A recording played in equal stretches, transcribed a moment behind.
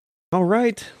All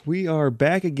right, we are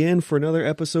back again for another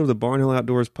episode of the Barnhill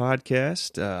Outdoors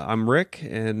podcast. I'm Rick,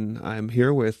 and I'm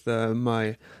here with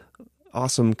my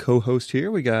awesome co-host here.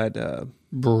 We got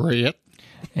Brett.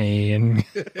 And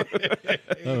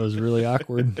that was really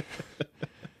awkward.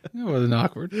 It wasn't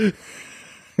awkward.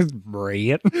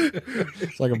 Brett.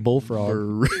 It's like a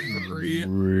bullfrog.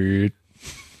 Brett.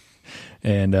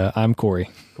 And I'm Corey.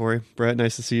 Corey, Brett,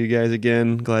 nice to see you guys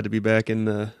again. Glad to be back in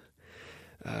the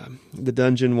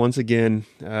dungeon once again.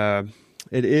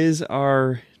 It is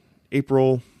our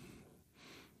April.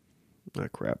 Oh,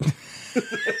 crap.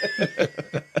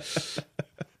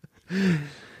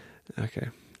 Okay.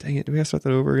 Dang it. Do we have to start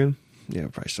that over again? Yeah,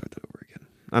 we'll probably start that over again.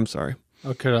 I'm sorry.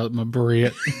 I'll cut out my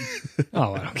Brett.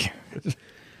 Oh, I don't care.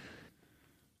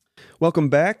 Welcome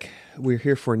back. We're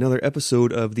here for another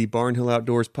episode of the Barnhill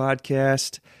Outdoors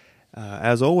podcast.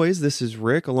 As always, this is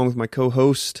Rick along with my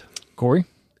co-host, Corey.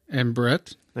 And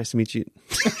Brett. Nice to meet you.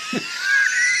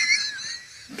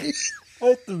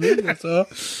 I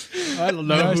don't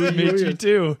know. Nice to meet you,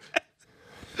 too.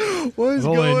 What is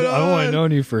going on? I've only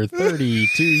known you for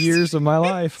 32 years of my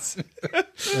life.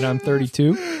 And I'm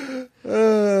 32.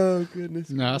 Oh, goodness.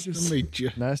 Nice to meet you.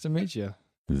 Nice to meet you.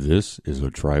 This is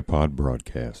a tripod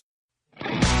broadcast.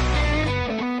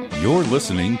 You're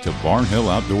listening to Barnhill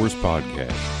Outdoors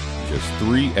Podcast. Just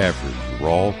three average,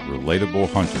 raw, relatable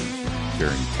hunters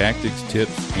sharing tactics,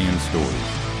 tips, and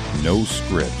stories. No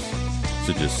scripts.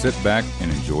 So just sit back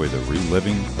and enjoy the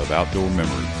reliving of outdoor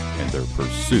memories and their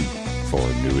pursuit for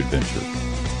a new adventure.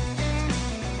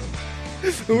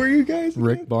 Who are you guys?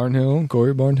 Rick Barnhill,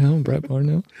 Corey Barnhill, Brett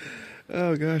Barnhill.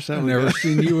 Oh, gosh. I've never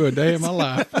seen you a day in my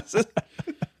life.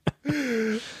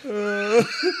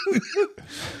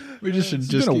 We just should It's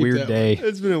just been a keep weird that day.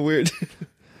 It's been a weird...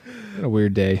 Been a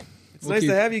weird day. It's nice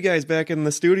to have you guys back in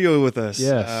the studio with us.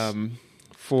 Yes.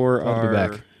 For Glad to our... be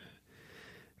back.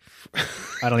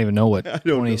 I don't even know what I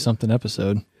don't 20-something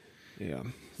episode. Yeah.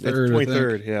 Third, It's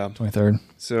 23rd, yeah. 23rd.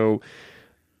 So,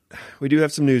 we do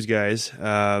have some news, guys. It's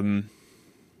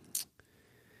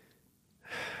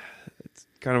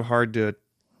kind of hard to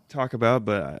talk about,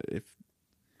 but if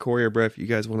Corey or Brett, if you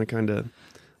guys want to kind of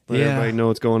let everybody know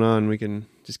what's going on, we can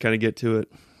just kind of get to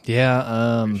it.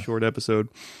 Yeah. Short episode.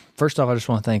 First off, I just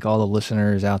want to thank all the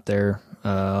listeners out there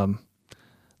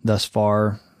thus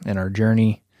far in our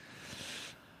journey.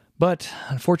 But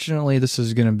unfortunately, this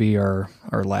is going to be our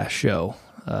last show.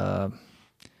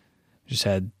 Just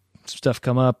had stuff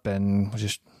come up and we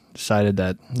just decided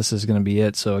that this is going to be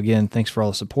it. So again, thanks for all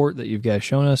the support that you guys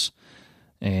shown us.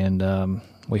 And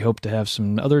we hope to have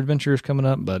some other adventures coming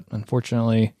up, but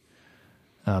unfortunately,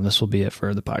 this will be it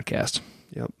for the podcast.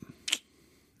 Yep.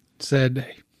 sad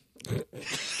day.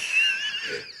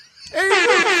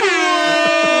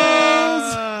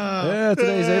 Yeah,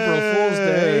 today's April Fool's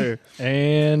Day,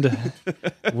 and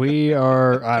we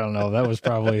are, I don't know, that was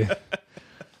probably,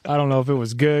 I don't know if it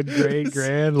was good, great,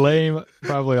 grand, lame,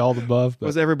 probably all the above. But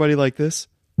Was everybody like this?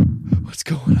 What's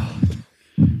going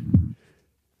on?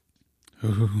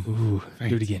 Ooh,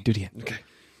 do it again. Okay.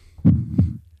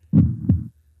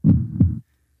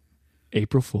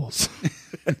 April Fools.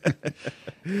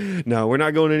 No, we're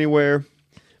not going anywhere,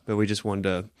 but we just wanted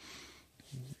to...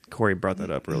 Corey brought that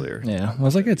up earlier. Yeah, I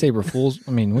was like, it's April Fools.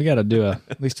 I mean, we got to do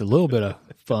at least a little bit of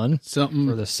fun Something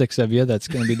for the 6 of you that's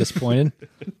going to be disappointed.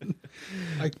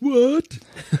 like, what?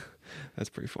 That's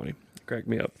pretty funny. Cracked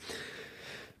me up.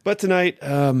 But tonight,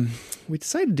 we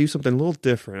decided to do something a little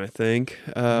different, I think.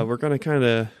 We're going to kind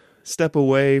of step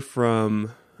away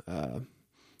from kind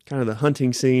of the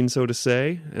hunting scene, so to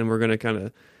say, and we're going to kind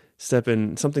of step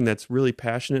in something that's really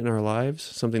passionate in our lives,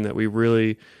 something that we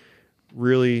really,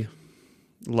 really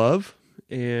love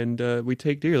and we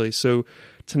take dearly. So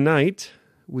tonight,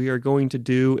 we are going to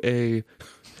do a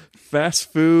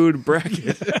fast food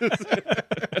bracket.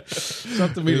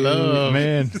 Something we love.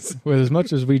 Man, with as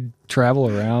much as we travel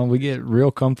around, we get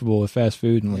real comfortable with fast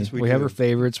food, and Yes, we we have do. our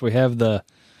favorites. We have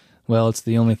it's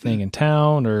the only thing in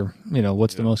town, or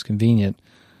what's the most convenient.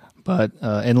 But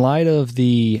in light of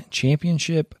the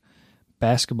championship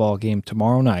basketball game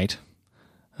tomorrow night,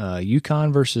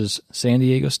 UConn versus San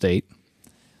Diego State,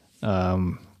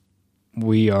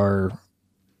 we are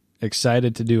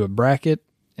excited to do a bracket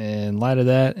in light of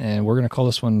that, and we're going to call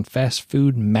this one Fast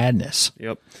Food Madness.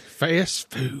 Yep. Fast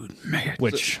food, man.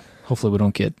 Which hopefully we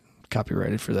don't get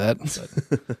copyrighted for that.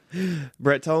 But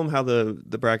Brett, tell them how the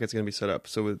bracket's going to be set up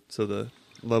so the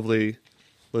lovely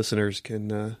listeners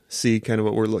can see kind of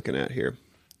what we're looking at here.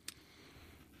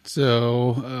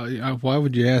 So, why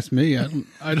would you ask me?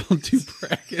 I don't do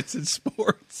brackets in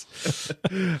sports.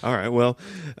 All right. Well,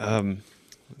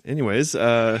 anyways,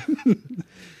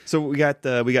 So we got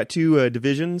two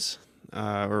divisions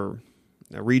or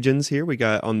regions here. We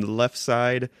got on the left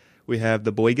side we have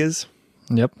the boigas.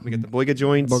 Yep. We got the boiga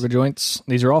joints. Burger joints.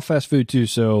 These are all fast food too,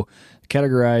 so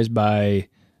categorized by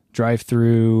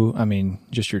drive-through. I mean,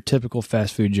 just your typical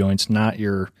fast food joints, not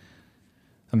your.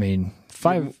 I mean,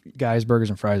 Five Guys Burgers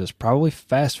and Fries is probably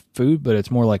fast food, but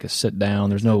it's more like a sit down.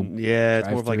 There's no it's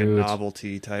more of like a drive-through.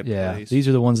 novelty type Yeah, place. these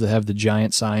are the ones that have the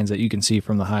giant signs that you can see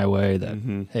from the highway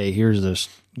that, hey, here's this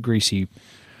greasy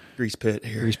grease pit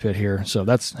here. grease pit here. So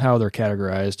that's how they're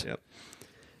categorized. Yep.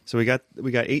 So we got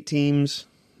 8 teams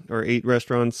or 8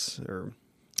 restaurants or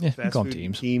Yeah, we fast call them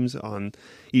food teams. on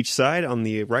each side. On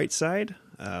the right side,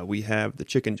 we have the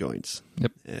chicken joints.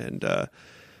 Yep. And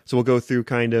so we'll go through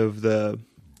kind of the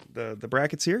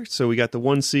brackets here. So we got the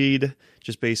 1 seed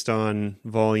just based on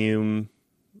volume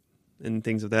and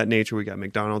things of that nature. We got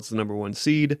McDonald's, the number 1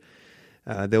 seed.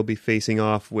 They'll be facing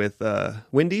off with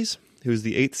Wendy's, who's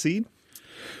the 8th seed.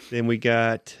 Then we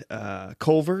got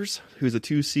Culver's, who's a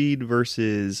 2 seed,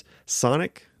 versus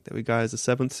Sonic, that we got as a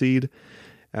 7th seed.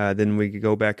 Then we could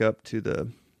go back up to the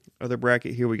other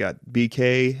bracket here. We got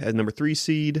BK as number 3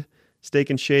 seed, Steak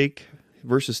and Shake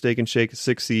versus Steak and Shake,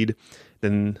 6th seed.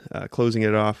 Then closing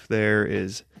it off there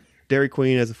is Dairy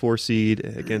Queen as a 4 seed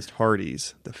against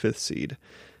Hardee's, the 5th seed.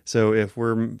 So if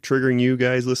we're triggering you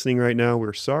guys listening right now,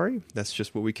 we're sorry. That's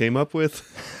just what we came up with.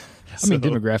 I mean,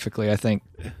 demographically, I think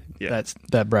Yeah.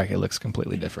 that bracket looks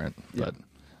completely different, but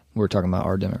we're talking about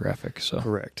our demographic. So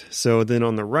Correct. So then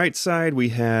on the right side, we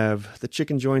have the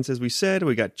chicken joints, as we said.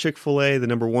 We got Chick-fil-A, the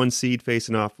number 1 seed,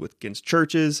 facing off against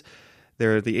Church's.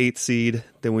 They're the 8th seed.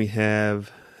 Then we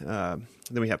have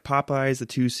Popeyes, the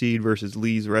 2 seed, versus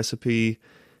Lee's Recipe.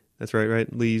 That's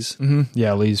right? Lee's.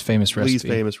 yeah, Lee's famous recipe. Lee's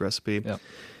famous recipe.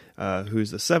 Yep.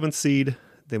 Who's the 7th seed.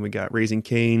 Then we got Raising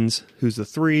Cane's, who's the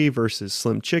 3, versus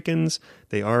Slim Chickens.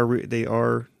 They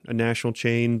are a national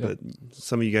chain, but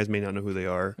some of you guys may not know who they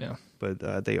are. Yeah.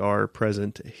 But they are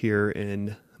present here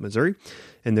in Missouri,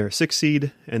 and they're a 6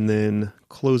 seed. And then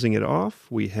closing it off,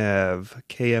 we have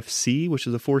KFC, which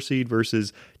is a 4 seed,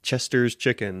 versus Chester's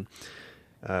Chicken,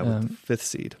 with the 5th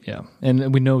seed. Yeah,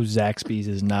 and we know Zaxby's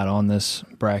is not on this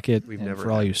bracket. We've and never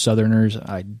for all had you Southerners,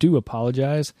 I do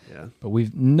apologize. Yeah. But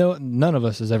none of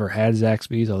us has ever had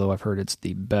Zaxby's, although I've heard it's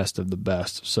the best of the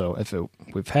best. So if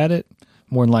we've had it,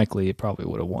 more than likely it probably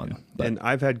would have won. But And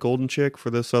I've had Golden Chick for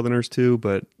the Southerners too,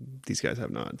 but these guys have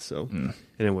not. So, and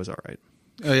it was all right.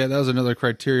 Oh yeah, that was another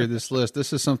criteria of this list.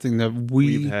 This is something that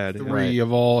We've had, three right.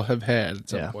 of all have had at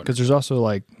some yeah, point. because there's also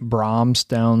like Brahms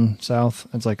down south.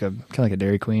 It's like kind of like a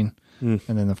Dairy Queen, and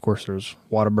then of course there's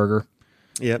Whataburger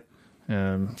Yep.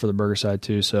 for the burger side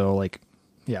too. So like,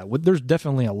 yeah, there's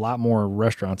definitely a lot more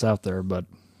restaurants out there, but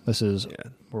this is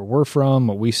where we're from,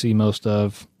 what we see most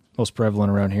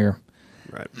prevalent around here.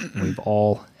 Right. We've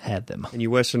all had them. And you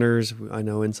Westerners, I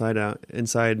know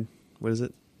Inside, what is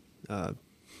it?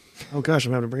 Oh gosh,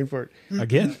 I'm having a brain fart.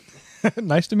 Again,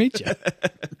 nice to meet you.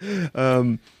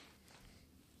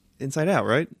 Inside Out,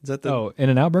 right? Is that the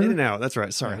In-N-Out Burger? In-N-Out? That's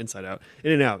right. Sorry, Inside Out.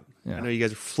 In-N-Out. Yeah. I know you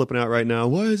guys are flipping out right now.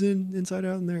 Why is Inside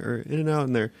Out in there or In-N-Out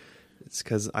in there? It's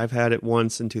because I've had it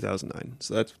once in 2009,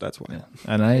 so that's why. Yeah.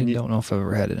 And I don't know if I've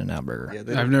ever had In-N-Out Burger.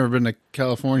 Yeah, I've never been to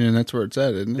California, and that's where it's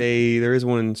at, isn't it? there is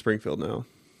one in Springfield now.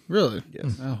 Really?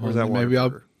 Yes. Oh, Where's well, that maybe I'll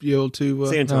Whataburger? be able to.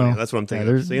 San Antonio. No. That's what I'm thinking.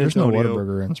 There's San Antonio. no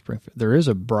Whataburger in Springfield. There is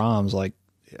a Brahms, like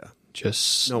Yeah.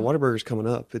 just No, Whataburger's coming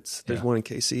up. There's Yeah. one in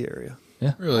KC area,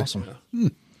 yeah, Really? awesome.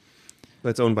 but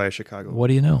it's owned by a Chicago. What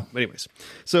do you know? But anyways,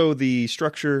 so the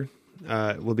structure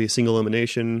will be a single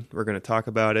elimination. We're going to talk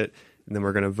about it, and then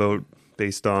we're going to vote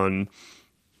based on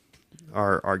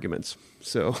our arguments.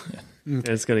 So, and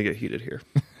it's going to get heated here.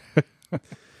 All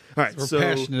right, We're so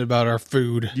passionate about our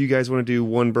food. do you guys want to do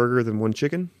one burger, then one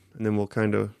chicken, and then we'll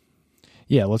kind of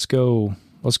Yeah, let's go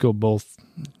both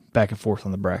back and forth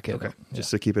on the bracket.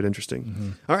 just to keep it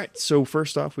interesting. All right, so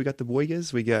first off, we got the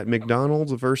boigas. We got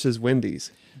McDonald's versus Wendy's.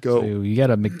 Go. So you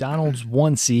got a McDonald's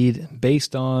 1 seed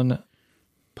based on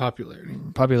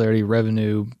Popularity.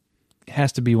 revenue. It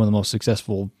has to be one of the most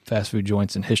successful fast food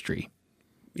joints in history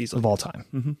Easily. of all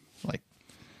time. Like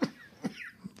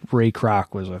Ray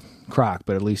Kroc was a Kroc,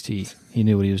 but at least he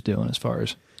knew what he was doing as far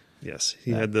as Yes,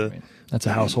 he had the. I mean, that's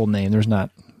a household name. There's not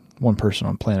one person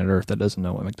on planet Earth that doesn't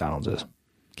know what McDonald's is.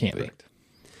 Can't Correct.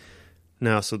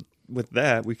 Now, so with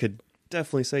that, we could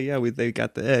definitely say, yeah, they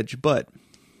got the edge, but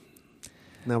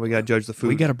now we got to judge the be. food.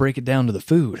 We got to break it down to the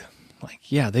food.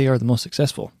 Like, yeah, they are the most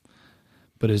successful,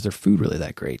 but is their food really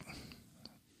that great?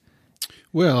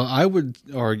 Well, I would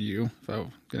argue, if I were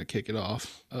going to kick it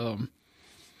off,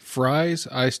 fries,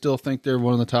 I still think they're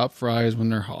one of the top fries when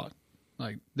they're hot.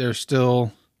 Like, they're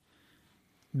still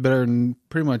better than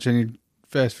pretty much any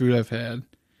fast food I've had.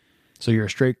 So you're a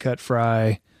straight cut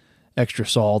fry, extra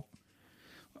salt.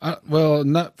 Well,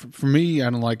 not for me. I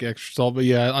don't like extra salt, but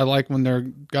yeah, I like when they're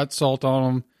got salt on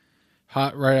them,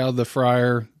 hot right out of the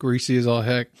fryer, greasy as all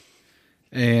heck.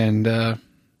 And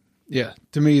yeah,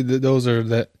 to me, those are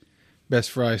the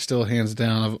best fries, still hands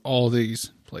down, of all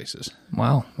these places.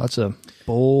 Wow, that's a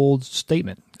bold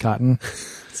statement, Cotton.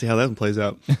 See how that one plays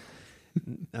out.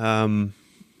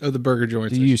 Of the burger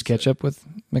joints. Do you use ketchup with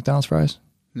McDonald's fries?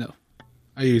 No,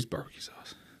 I use barbecue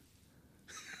sauce.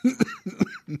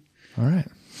 All right.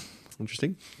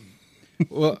 Interesting.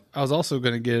 Well, I was also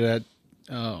going to get at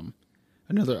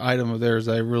another item of theirs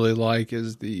I really like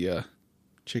is the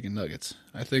chicken nuggets.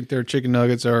 I think their chicken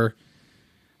nuggets are,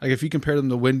 like, if you compare them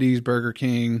to Wendy's, Burger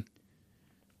King,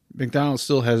 McDonald's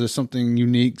still has something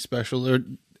unique, special.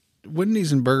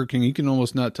 Wendy's and Burger King, you can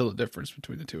almost not tell the difference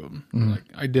between the two of them. They're like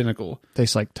identical.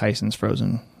 Tastes like Tyson's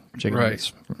frozen chicken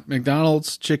nuggets.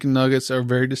 McDonald's chicken nuggets are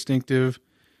very distinctive.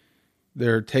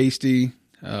 They're tasty.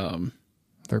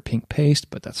 They're pink paste,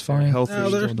 but that's fine. Healthy. No,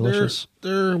 Still delicious.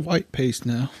 They're white paste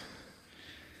now.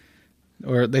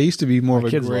 Or they used to be more of a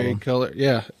kids love gray them. color.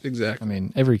 Yeah, exactly. I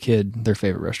mean, every kid, their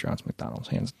favorite restaurant's McDonald's.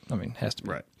 Has to be.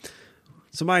 Right.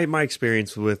 So my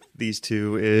experience with these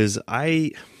two is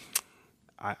I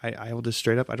will just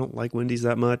straight up, I don't like Wendy's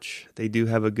that much. They do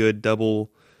have a good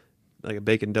double, like a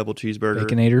bacon double cheeseburger.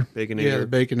 Baconator. Yeah, the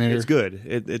Baconator. It's good.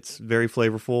 It's very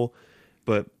flavorful.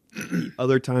 But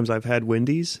other times I've had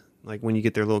Wendy's, like when you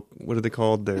get their little, what are they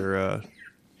called? Their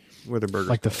where their burgers,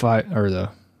 Like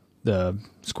the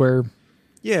square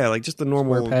yeah, like just the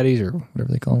normal square patties or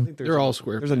whatever they call them. They're all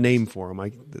square. There's a name for them.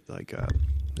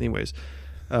 Anyways.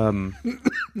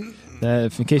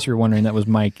 If in case you're wondering, that was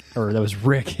Mike or that was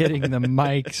Rick hitting the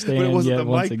mic stand. But it wasn't the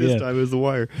once mic again. this time; it was the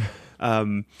wire.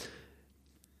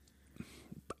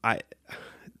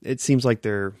 It seems like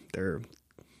they're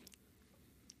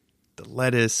the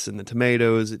lettuce and the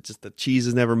tomatoes. It just the cheese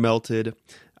is never melted.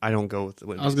 I don't go with the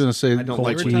Wendy's. I was going to say, I don't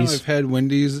like every time cheese. I've had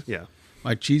Wendy's, Yeah.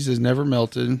 my cheese has never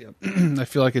melted. Yep. I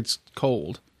feel like it's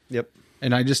cold. Yep.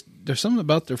 And there's something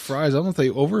about their fries. I don't know if they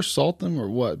oversalt them or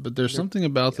what, but there's something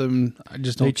about them I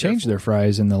just don't They care changed for. their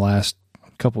fries in the last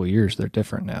couple of years. They're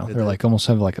different now. They're like almost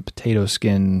have like a potato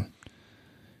skin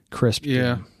crisp.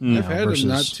 Yeah. now I've had versus- them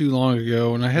not too long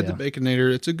ago, and I had Yeah. the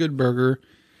Baconator. It's a good burger.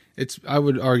 I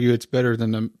would argue it's better than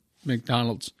the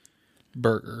McDonald's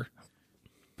burger.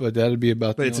 But that'd be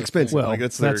about But the it's only expensive. thing. Well, Like,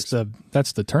 that's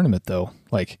that's the tournament though.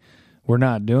 Like we're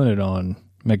not doing it on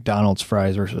McDonald's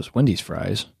fries versus Wendy's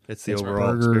fries. It's the It's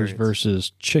overall burgers experience.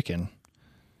 versus chicken.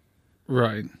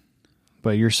 Right.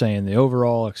 But you're saying the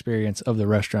overall experience of the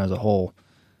restaurant as a whole,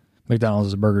 McDonald's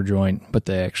is a burger joint, but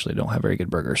they actually don't have very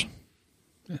good burgers.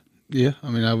 Yeah,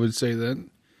 I mean, I would say that.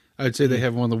 I'd say they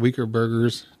have one of the weaker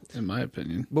burgers, in my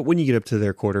opinion. But when you get up to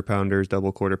their quarter pounders,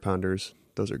 double quarter pounders,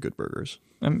 those are good burgers.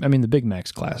 I mean, the Big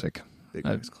Mac's classic. Big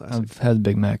Mac's classic. I've had the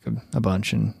Big Mac a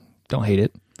bunch and don't hate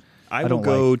it. I don't will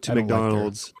go like- to I don't like their-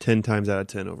 McDonald's 10 times out of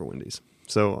 10 over Wendy's.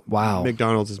 So Wow.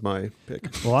 McDonald's is my pick.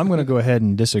 Well, I'm going to go ahead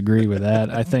and disagree with that.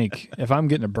 I think if I'm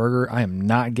getting a burger, I am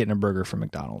not getting a burger from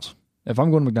McDonald's. If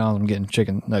I'm going to McDonald's, I'm getting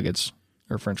chicken nuggets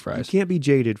or French You fries. can't be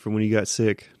jaded from when you got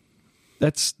sick.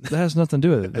 That has nothing to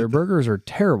do with it. Their burgers are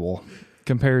terrible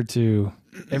compared to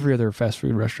every other fast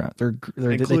food restaurant. They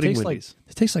Including taste Wendy's. like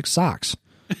they taste like socks.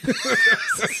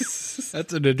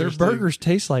 That's an Their interesting. burgers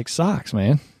taste like socks,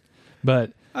 man.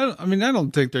 But I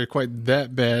don't think they're quite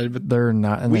that bad, but they're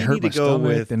not, and We they hurt need my to go stomach.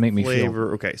 with They make me feel.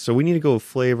 flavor. Okay, so we need to go with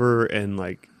flavor and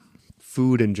like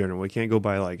food in general. We can't go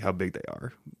by like how big they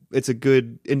are. It's a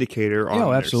good indicator on Oh,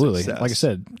 their absolutely. success. Like I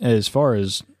said, as far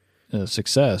as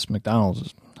success, McDonald's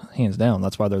is hands down.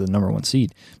 That's why they're the number one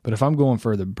seed. But if I'm going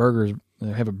for the burgers,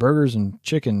 they have a burgers and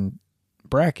chicken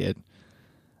bracket.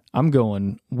 I'm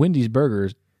going Wendy's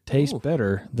burgers taste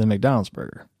better than McDonald's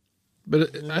burger.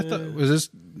 I thought was this.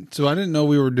 So I didn't know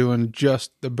we were doing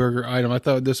just the burger item. I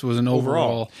thought this was an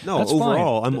overall. No, That's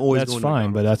overall, fine. I'm always that's going to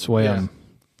fine, but McDonald's. that's the way Yeah.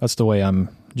 that's the way I'm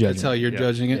judging. That's how you're Yeah.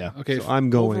 judging it. Yeah. Okay, So I'm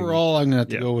going- overall. I'm gonna have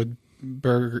to Yeah. go with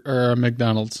burger or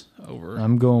McDonald's over.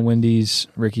 I'm going Wendy's.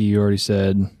 Ricky, you already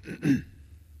said.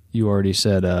 You already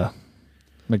said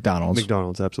McDonald's,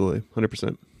 McDonald's, absolutely,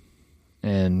 100%.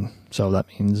 and so that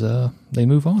means they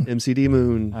move on. MCD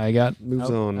Moon. I got Moves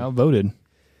on. outvoted.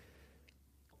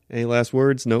 Any last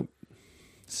words? Nope.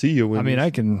 See you. Wendy's. I mean, I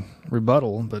can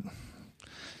rebuttal, but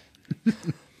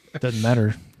doesn't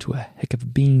matter to a heck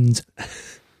of beans.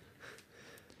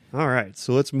 All right,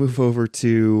 so let's move over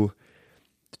to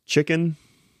chicken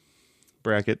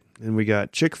bracket, and we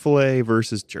got Chick-fil-A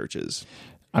versus Church's.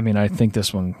 I mean, I think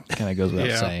this one kind of goes without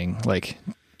Yeah. saying. Like,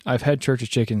 I've had Church's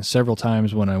Chicken several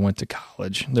times when I went to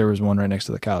college. There was one right next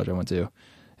to the college I went to,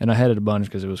 and I had it a bunch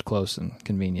because it was close and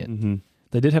convenient. Mm-hmm.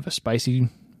 They did have a spicy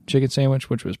chicken sandwich,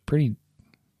 which was pretty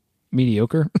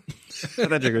mediocre, I thought you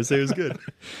were going to say it was good.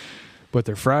 but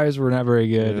their fries were not very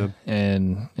good. Yeah.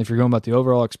 And if you're going about the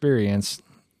overall experience,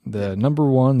 the number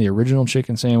one, the original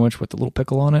chicken sandwich with the little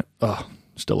pickle on it, oh,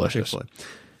 it's delicious.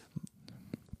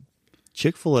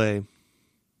 Chick-fil-A,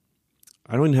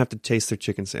 I don't even have to taste their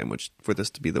chicken sandwich for this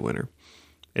to be the winner.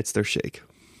 It's their shake.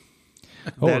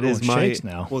 Oh, That we're is going my shakes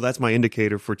now. Well, that's my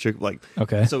indicator for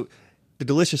Okay. So the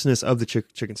deliciousness of the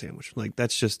chicken sandwich, like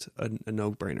that's just a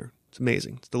no-brainer. It's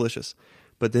amazing. It's delicious.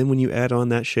 But then when you add on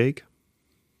that shake,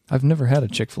 I've never had a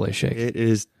Chick-fil-A shake. it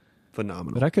is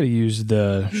phenomenal. But I could have used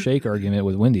the shake argument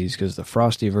with Wendy's because the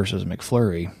Frosty versus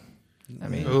McFlurry. I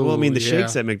mean, Oh, well, I mean, the yeah.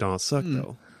 shakes at McDonald's suck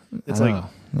though. It's I like know.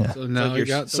 Yeah. So now like you you're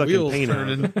got the sucking wheels paint out.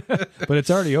 turning. But it's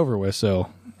already over with, so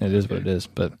it is what it is.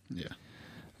 But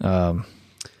Yeah.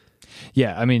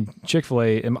 yeah, I mean,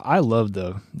 Chick-fil-A, I love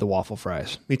the waffle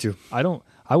fries. me too.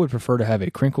 I would prefer to have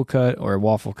a crinkle cut or a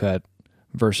waffle cut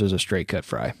versus a straight cut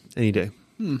fry. Any day.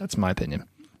 That's my opinion.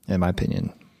 And my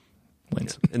opinion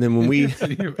wins. And then when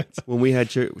we had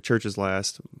churches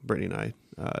last, Brittany and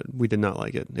I, we did not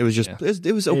like it. It was just Yeah.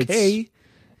 it was okay.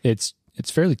 It's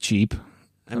fairly cheap.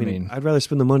 I mean, I'd rather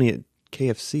spend the money at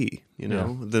KFC,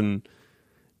 than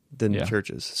Yeah.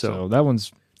 churches. So that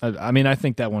one's. I mean, I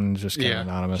think that one's just kind of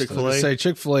anonymous. Chick-fil-A. Say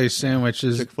Chick-fil-A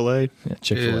sandwiches Chick-fil-A. Yeah,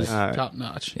 Chick-fil-A. is All right. top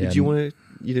notch. Yeah. Did you want to?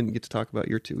 You didn't get to talk about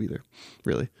your two either,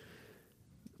 really.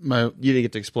 You didn't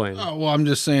get to explain. Oh, well, I'm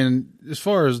just saying, as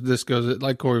far as this goes,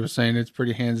 like Corey was saying, it's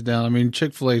pretty hands down. I mean,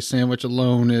 Chick-fil-A sandwich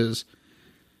alone is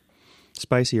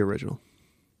Spicy original.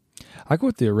 I go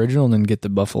with the original and then get the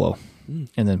buffalo, and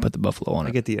then put the buffalo on I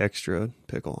it. get the extra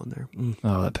pickle on there.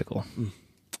 Oh, that pickle.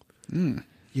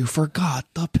 You forgot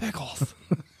the pickles.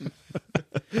 All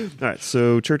right,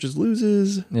 so Churches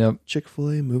loses. Yep.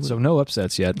 Chick-fil-A moving. So no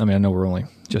upsets yet. I mean, I know we're only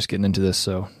just getting into this.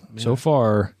 So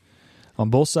far, on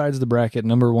both sides of the bracket,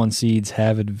 number one seeds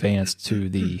have advanced to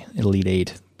the Elite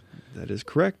Eight. That is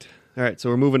correct. All right, so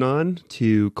we're moving on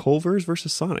to Culver's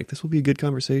versus Sonic. This will be a good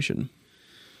conversation.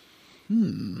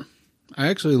 I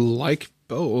actually like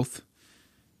both,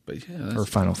 but yeah, Or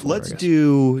Final Four, Let's I guess.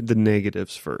 do the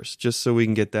negatives first, just so we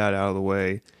can get that out of the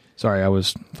way. Sorry, I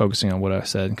was focusing on what I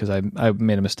said because I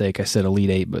made a mistake. I said Elite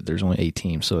Eight, but there's only 8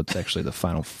 teams, so it's actually the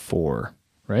Final Four,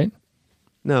 right?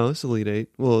 No, it's Elite Eight.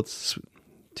 Well, it's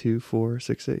 2, 4,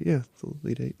 6, 8. Yeah, it's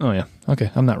Elite Eight. Oh, yeah.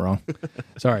 Okay, I'm not wrong.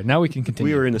 Sorry, now we can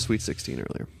continue. We were in the Sweet 16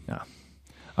 earlier. Yeah.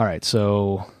 All right,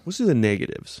 so... Let's do the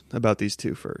negatives about these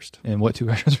two first. And what two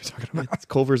items are we talking about? It's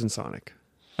Culver's and Sonic.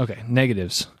 Okay,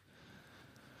 negatives.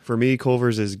 For me,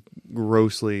 Culver's is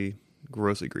grossly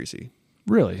greasy.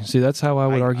 Really? See, that's how I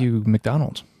would argue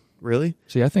McDonald's. Really?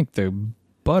 See, I think the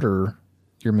butter,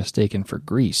 you're mistaken for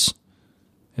grease.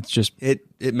 It's just... It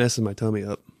messes my tummy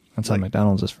up. That's how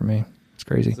McDonald's is for me. It's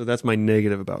crazy. So that's my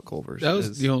negative about Culver's. that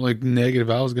was the only negative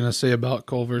I was going to say about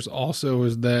Culver's. Also,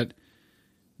 is that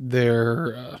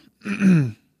their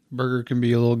burger can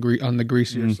be a little on the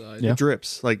greasier side. Yeah. It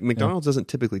drips. Like McDonald's doesn't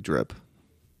typically drip,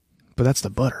 But that's the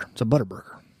butter. It's a butter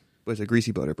burger. but it's a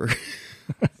greasy butter burger.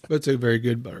 But it's a very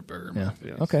good butter burger. Yeah.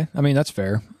 Yes. Okay. I mean, that's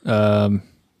fair.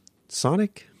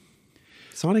 Sonic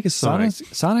is Sonic.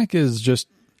 Sonic is just...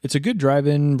 It's a good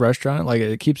drive-in restaurant. Like,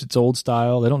 it keeps its old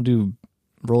style. They don't do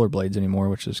rollerblades anymore,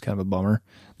 which is kind of a bummer.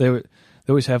 They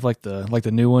always have like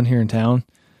the new one here in town.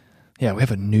 Yeah, we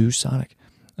have a new Sonic.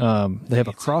 They have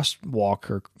a crosswalk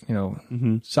or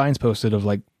signs posted of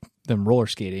like them roller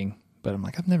skating, but I'm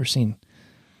like, I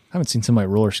haven't seen somebody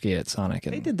roller skate at Sonic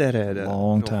in They did that at a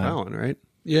long time. O'Fallon, right?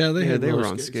 Yeah, they had they roller were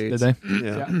on skates. skates. Did they?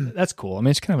 Yeah. That's cool. I mean,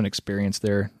 it's kind of an experience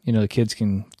there. The kids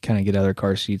can kind of get out of their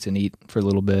car seats and eat for a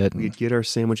little bit. We'd get our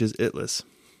sandwiches itless.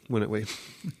 Wait.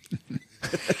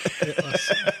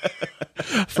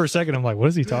 For a second, I'm like, what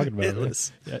is he talking about?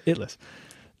 Itless. Yeah, itless.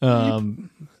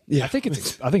 I think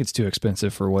it's too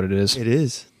expensive for what it is. It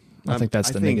is. I think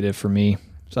that's the negative for me.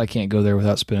 So I can't go there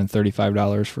without spending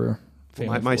 $35 for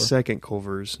My second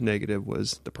Culver's negative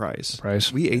was the price.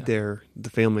 price. We ate there, the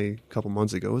family, a couple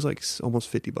months ago. It was like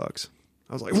almost $50.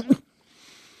 I was like,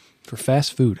 For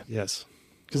fast food. yes.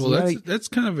 Well, that's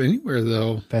kind of anywhere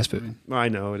though. Fast food. I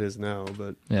know it is now,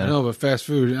 but Yeah. I know, but fast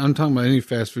food. I'm talking about any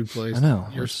fast food place. I know.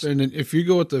 You're spending. If you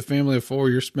go with the family of 4,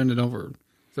 you're spending over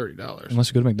 $30. Unless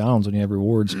you go to McDonald's when you have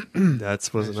rewards. that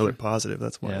was another positive.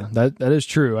 That's why. Yeah, that is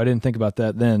true. I didn't think about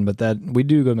that then, but that we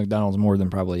do go to McDonald's more than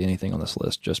probably anything on this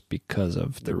list just because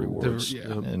of the rewards.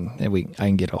 yeah. And I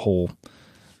can get a whole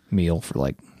meal for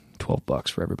like $12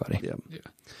 for everybody. Yeah. Yeah.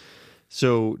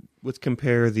 So let's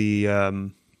compare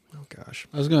the Oh gosh.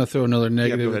 I was going to throw another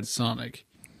negative go ahead. at Sonic.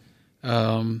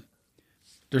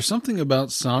 There's something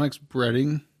about Sonic's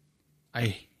breading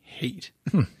I hate.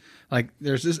 Like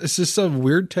it's just some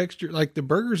weird texture. Like the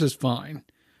burgers is fine.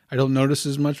 I don't notice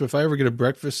as much. But if I ever get a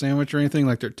breakfast sandwich or anything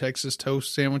like their Texas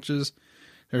toast sandwiches,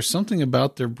 there's something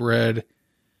about their bread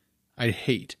I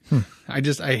hate. I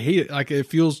hate it. Like it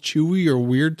feels chewy or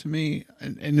weird to me.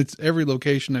 And it's every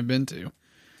location I've been to.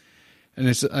 And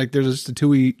it's like there's just a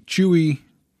chewy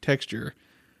texture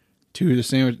to the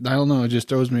sandwich. I don't know. It just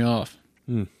throws me off.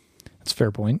 That's a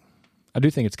fair point. I do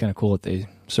think it's kind of cool that they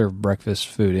serve breakfast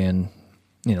food and,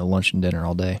 lunch and dinner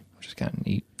all day, which is kind of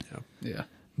neat. Yeah.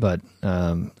 But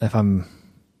if I'm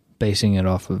basing it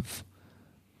off of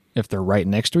if they're right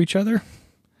next to each other,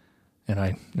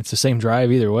 and it's the same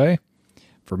drive either way,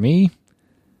 for me,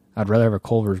 I'd rather have a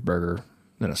Culver's burger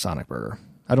than a Sonic burger.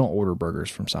 I don't order burgers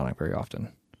from Sonic very often.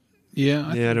 Yeah.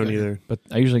 I don't either. But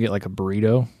I usually get like a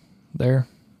burrito there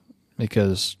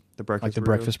because The breakfast like the burrito?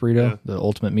 breakfast burrito, Yeah. the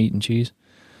ultimate meat and cheese.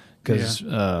 Because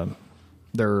I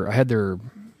had their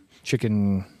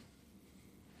chicken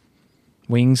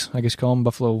wings, I guess you call them,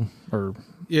 buffalo or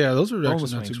Yeah, those are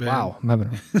boneless actually not wings. too bad. Wow, I'm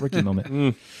having a Ricky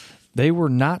moment. They were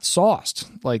not sauced.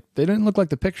 Like they didn't look like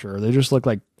the picture. They just looked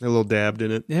like They're a little dabbed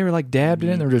in it. they were like dabbed in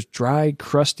it. And they were just dry,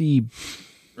 crusty,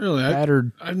 Really?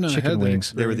 battered I've not chicken had that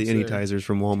wings. They were the experience there. anytizers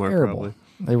from Walmart, Terrible. probably.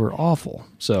 They were awful.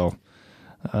 So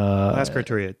Last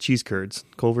criteria: cheese curds.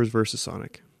 Culver's versus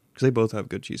Sonic, because they both have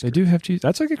good cheese. they curds. do have cheese.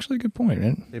 That's like actually a good point,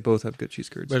 man. They both have good cheese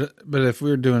curds. But if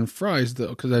we were doing fries, though,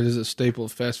 because that is a staple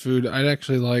of fast food, I'd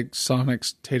actually like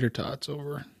Sonic's tater tots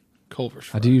over Culver's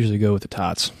I fries. do usually go with the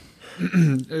tots.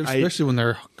 Especially when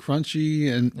they're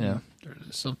crunchy and Yeah.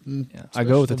 there's something. Yeah, I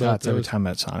go with the special about tots every those. time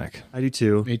at Sonic, I do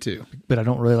too. Me too. but I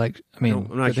don't really like. I mean,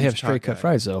 I'm not a they have huge straight tot cut guy.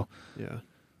 fries though, Yeah.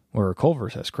 where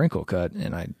Culver's has crinkle cut,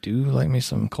 and I do like me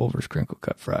some Culver's crinkle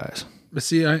cut fries. But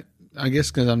see, I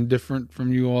guess because I'm different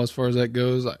from you all as far as that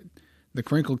goes, the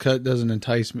crinkle cut doesn't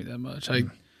entice me that much.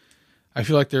 I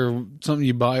feel like they're something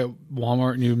you buy at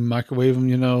Walmart and you microwave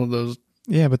them. Those.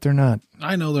 Yeah, but they're not.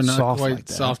 I know they're not Soft quite like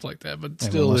that. soft like that, but Still,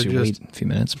 still, unless they're you just. wait a few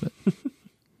minutes, but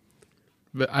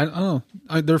But I don't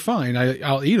know. They're fine.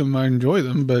 I'll eat them. I enjoy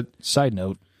them. But side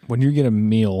note, when you get a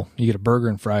meal, you get a burger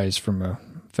and fries from a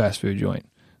fast food joint.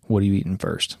 What are you eating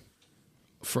first?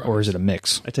 fries. Or is it a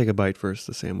mix? I take a bite first,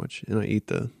 the sandwich, and I eat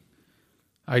the.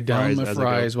 I down fries my as I go?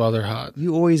 fries while they're hot.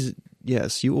 You always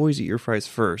eat your fries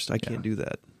first. I can't do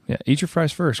that. Yeah, eat your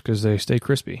fries first because they stay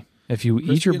crispy. If you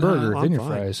eat your Crispy and hot, burger, I'm then your fine.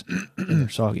 fries, then they're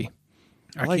soggy.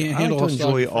 I like, can't I handle like to enjoy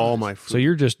soggy all fries. my food. So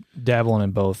you're just dabbling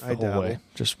in both the I whole dabble. way.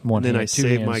 Just one and then hand, I two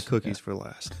save hands. my cookies for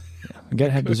last. Yeah. You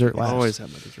gotta have dessert I last. always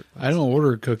have my dessert last. I don't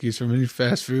order cookies from any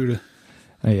fast food.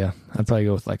 Oh, yeah, I'd probably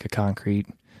go with like a concrete.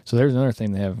 So there's another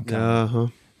thing they have in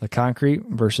common. The concrete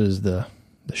versus the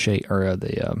shape or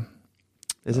the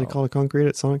Isn't it called a concrete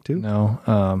at Sonic too? no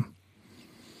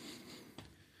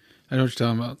I know what you're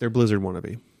talking about. They're Blizzard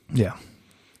wannabe. yeah,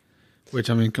 Which,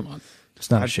 I mean, come on.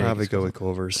 it's not a I'd shake. probably It's go with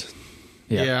Culver's.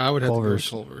 Yeah, I would have Culver's,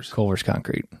 to go with Culver's. Culver's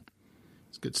concrete.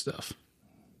 It's good stuff.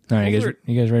 All right, Culver-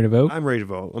 you guys ready to vote? I'm ready to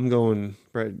vote. I'm going.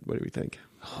 Brad, what do we think?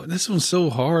 Oh, this one's so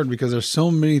hard because there's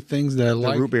so many things that I The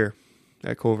like. root beer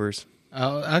at Culver's.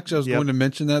 Actually, I was Yep. going to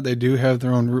mention that they do have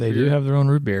their own root They beer. do have their own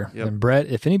root beer. Yep. And Brett,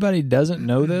 if anybody doesn't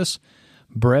know this,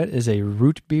 Brett is a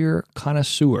root beer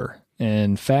connoisseur.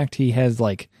 In fact, he has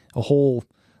like a whole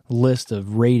list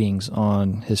of ratings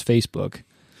on his Facebook.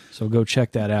 So go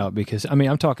check that out because, I mean,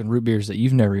 I'm talking root beers that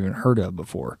you've never even heard of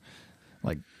before.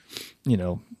 Like,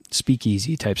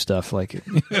 speakeasy type stuff. Like,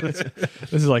 this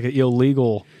is like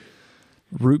illegal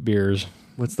root beers.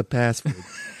 What's the pass food?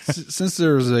 Since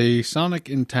there's a Sonic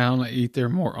in town, I eat there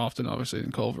more often, obviously,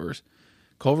 than Culver's.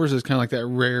 Culver's is kind of like that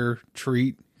rare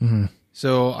treat. Mm-hmm.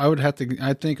 So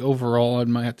I think overall I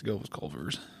might have to go with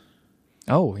Culver's.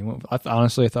 Oh,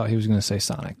 honestly, I thought he was going to say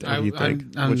Sonic there. What do you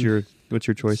think? I'm- What's your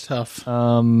It's choice? tough.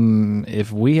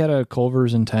 If we had a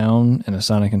Culver's in town and a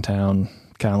Sonic in town,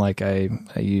 kind of like I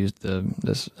used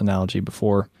this analogy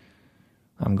before,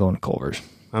 I'm going to Culver's.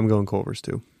 I'm going Culver's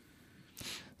too.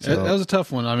 So, That was a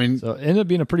tough one. I mean, so it ended up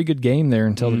being a pretty good game there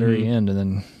until the very end, and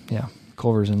then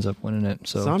Culver's ends up winning it.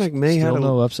 So Sonic may still have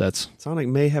no upsets. Sonic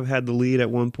may have had the lead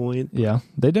at one point. Yeah,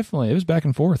 it was back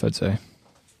and forth, I'd say.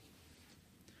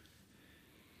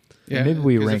 yeah, Maybe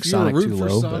we 'cause rank if you were Sonic root too for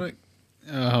low, Sonic,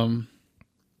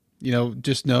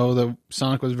 just know that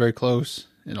Sonic was very close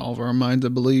in all of our minds. I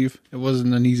believe it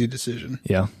wasn't an easy decision.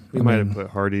 Yeah, We might have put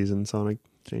Hardee's and Sonic.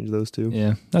 Change those two.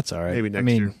 Yeah, that's all right. Maybe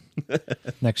next year.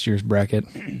 Next year's bracket.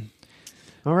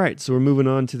 All right, so we're moving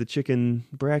on to the chicken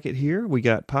bracket here. We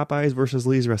got Popeyes versus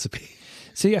Lee's Recipe.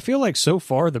 See, I feel like so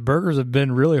far the burgers have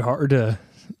been really hard to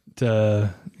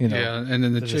to Yeah, and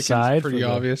then the to chicken's decide pretty for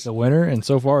obvious. the winner. And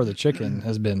so far, the chicken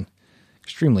has been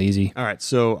extremely easy. All right,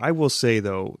 so I will say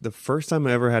though, the first time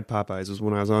I ever had Popeyes was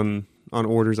when I was on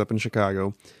orders up in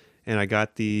Chicago, and I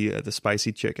got the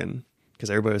spicy chicken because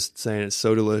everybody was saying it's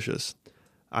so delicious.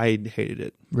 I hated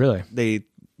it. Really?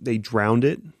 They drowned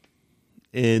it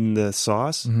in the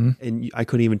sauce, and I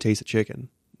couldn't even taste the chicken.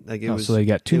 Like it was, so they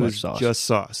got too it much was sauce. just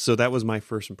sauce. So that was my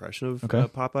first impression of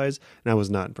Popeyes, and I was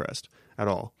not impressed at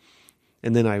all.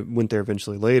 And then I went there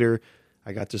eventually later.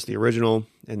 I got just the original,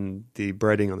 and the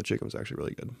breading on the chicken was actually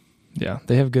really good. Yeah,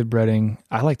 they have good breading.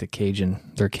 I like their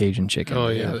Cajun chicken. Oh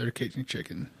yeah, their Cajun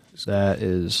chicken. That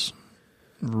is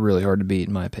really hard to beat,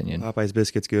 in my opinion. Popeyes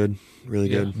biscuit's good, really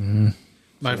good. Mm-hmm.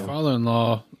 My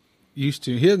father-in-law used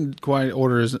to. He didn't quite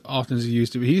order as often as he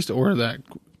used to, but he used to order that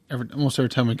almost every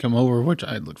time we come over, which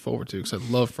I look forward to because I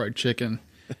love fried chicken.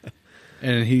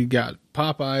 And he got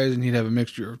Popeyes, and he'd have a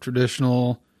mixture of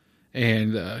traditional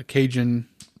and Cajun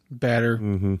batter.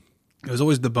 Mm-hmm. It was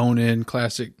always the bone-in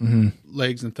classic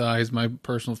legs and thighs, my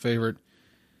personal favorite,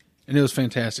 and it was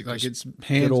fantastic. Like it's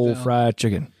hands Good old down. fried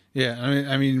chicken. Yeah,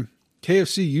 I mean,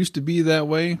 KFC used to be that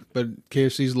way, but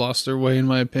KFC's lost their way, in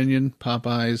my opinion.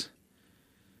 Popeyes,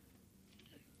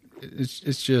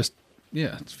 it's just,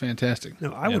 yeah, it's fantastic.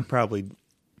 No, I would probably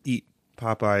eat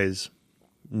Popeyes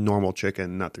normal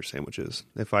chicken, not their sandwiches.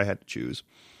 If I had to choose,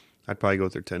 I'd probably go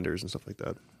with their tenders and stuff like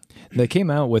that. They came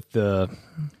out with the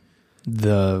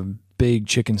big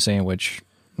chicken sandwich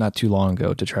not too long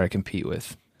ago to try to compete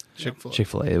with Chick-fil-A.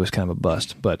 Chick-fil-A. It was kind of a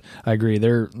bust, but I agree.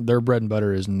 Their bread and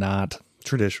butter is not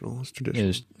Traditional. It's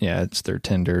traditional. it's their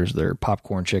tenders, their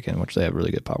popcorn chicken, which they have really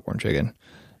good popcorn chicken,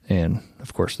 and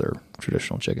of course their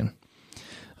traditional chicken.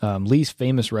 Lee's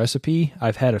famous recipe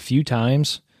I've had a few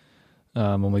times.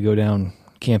 When we go down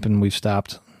camping, we've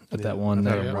stopped at that one I've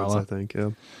there had in it once, Rolla. I think.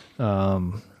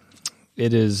 Yeah.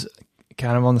 It is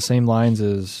kind of on the same lines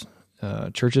as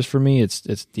Church's for me. It's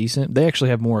decent. They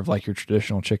actually have more of like your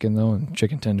traditional chicken though, and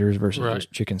chicken tenders versus Right.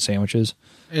 just chicken sandwiches.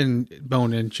 And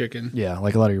bone-in chicken. Yeah,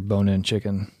 like a lot of your bone-in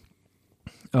chicken.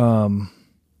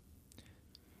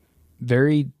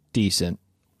 Very decent.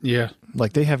 Yeah.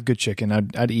 Like they have good chicken.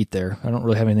 I'd eat there. I don't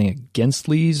really have anything against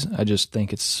Lee's. I just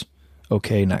think it's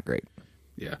okay, not great.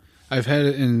 Yeah. I've had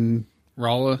it in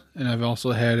Rolla, and I've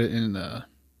also had it in, was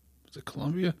it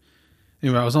Columbia?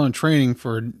 Anyway, I was on training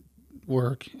for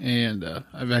work, and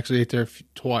I've actually ate there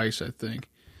twice, I think.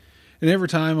 And every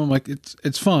time I'm like,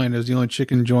 it's fine. It was the only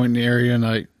chicken joint in the area, and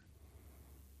I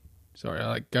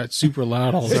got super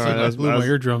loud all of a Sorry, sudden. I blew my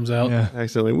eardrums out. Yeah.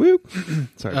 Accidentally whoop.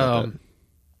 Sorry about that.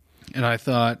 And I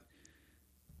thought,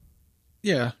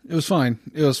 yeah, it was fine.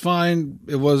 It was fine.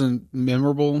 It wasn't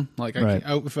memorable. Like, Right.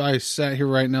 if I sat here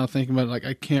right now thinking about it, like,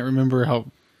 I can't remember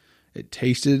how it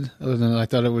tasted, other than I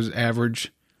thought it was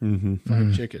average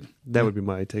fried chicken. That would be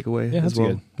my takeaway Yeah, as that's well.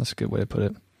 good. That's a good way to put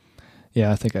it.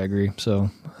 Yeah, I think I agree. So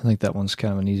I think that one's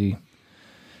kind of an easy.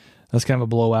 That's kind of a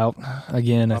blowout.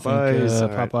 Again, Popeyes, I all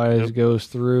think right. Popeyes Yep. goes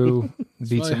through,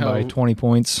 beats funny them by how- 20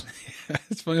 points.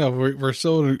 It's funny how we're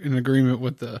so in agreement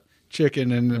with the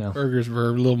chicken, and the Yeah. burgers were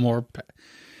a little more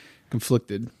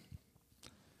conflicted.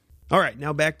 All right,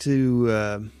 now back to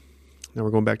now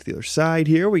we're going back to the other side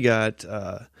here. We got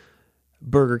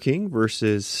Burger King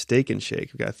versus Steak and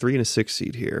Shake. We got a 3 and a 6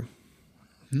 seed here.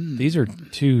 These are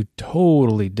two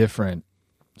totally different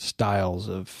styles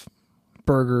of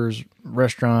burgers,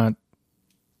 restaurant.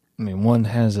 I mean, one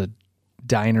has a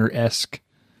diner-esque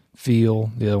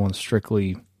feel. The other one's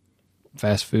strictly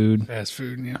fast food. Fast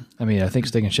food, yeah. I mean, I think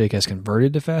Steak and Shake has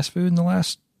converted to fast food in the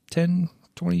last 10,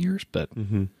 20 years, but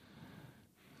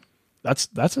that's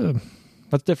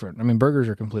different. I mean, burgers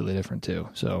are completely different too.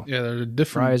 So Yeah, they're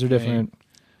different. fries are thing. different.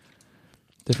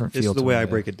 Different This feel is the to way them, I yeah.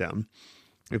 break it down.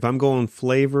 If I'm going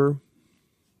flavor,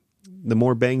 the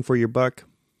more bang for your buck,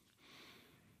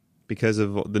 because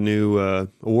of the new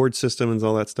award system and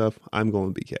all that stuff, I'm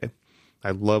going BK.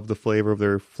 I love the flavor of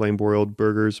their flame broiled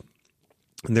burgers,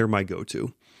 and they're my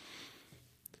go-to.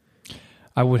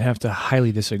 I would have to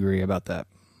highly disagree about that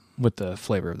with the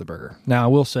flavor of the burger. Now, I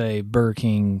will say Burger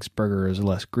King's burger is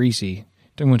less greasy.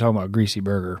 Don't want to talk about a greasy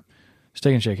burger.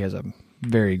 Steak and Shake has a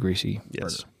very greasy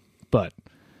Yes. burger. But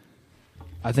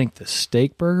I think the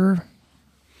steak burger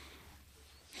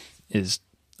is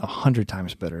 100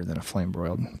 times better than a flame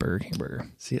broiled Burger King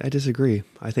burger. See, I disagree.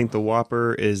 I think the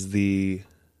Whopper is the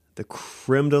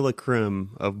creme de la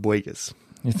creme of Buegas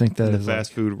You think that in the is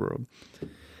fast food world.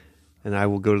 And I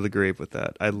will go to the grave with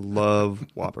that. I love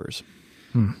Whoppers.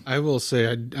 I will say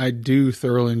I do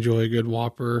thoroughly enjoy a good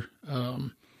Whopper.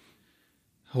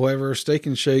 However, Steak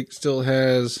and Shake still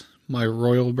has my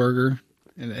Royal Burger,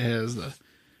 and it has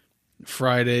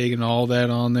fried egg and all that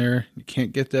on there. You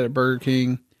can't get that at Burger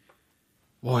King.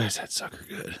 Boy, is that sucker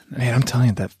good. Man, I'm telling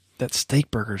you, that steak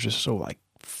burger is just so like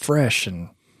fresh, and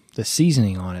the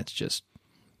seasoning on it just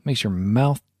makes your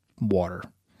mouth water.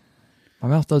 My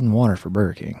mouth doesn't water for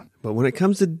Burger King. But when it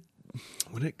comes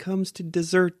to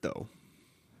dessert, though,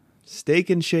 Steak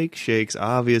and Shake shakes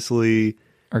obviously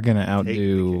Are gonna take the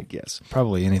outdo cake, yes.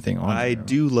 probably anything on I there.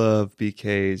 do love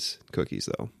BK's cookies,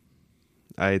 though.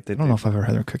 I think I don't know if I've ever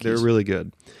had their cookies. they're really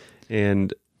good.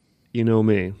 And you know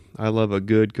me, I love a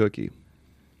good cookie.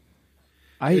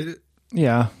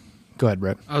 Yeah. Go ahead,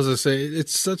 Brett. I was gonna say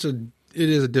it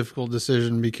is a difficult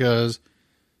decision because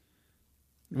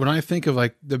when I think of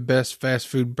like the best fast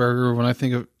food burger,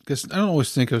 because I don't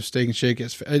always think of Steak and Shake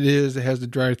as it has the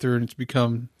drive-through and it's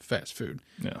become fast food.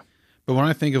 Yeah. But when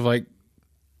I think of like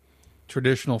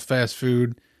traditional fast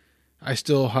food, I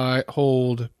still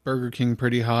hold Burger King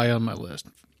pretty high on my list.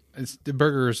 The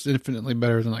burger is infinitely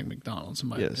better than like McDonald's in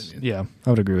my opinion. Yeah, I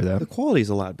would agree with The that. quality's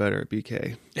a lot better at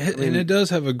BK. And it does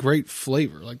have a great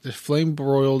flavor. Like the flame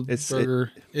broiled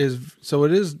burger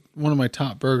it is one of my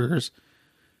top burgers.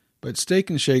 But Steak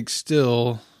and Shake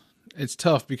still, it's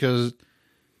tough because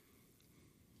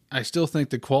I still think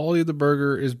the quality of the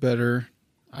burger is better.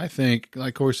 I think,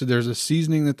 like Corey said, there's a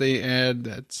seasoning that they add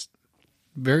that's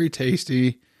very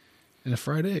tasty, and a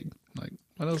fried egg. Like,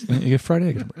 what else? You get fried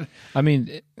egg. I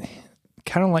mean,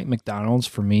 kind of like McDonald's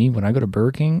for me. When I go to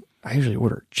Burger King, I usually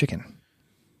order chicken.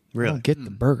 I Really? don't get the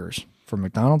burgers from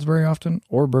McDonald's very often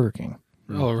or Burger King.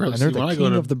 Oh, really? And they're See, when the I go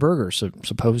king to of the burgers,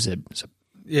 supposed.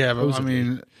 yeah, but I supposedly.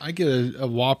 mean, I get a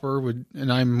Whopper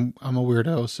and I'm a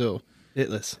weirdo, so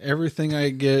Itless. everything I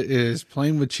get is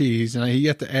plain with cheese, and you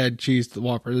have to add cheese to the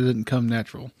Whopper. It doesn't come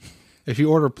natural. If you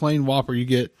order plain Whopper, you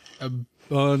get a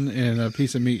bun and a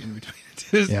piece of meat in between.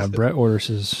 Yeah, Brett orders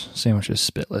his sandwiches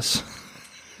spitless,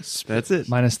 That's it.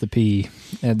 minus the P,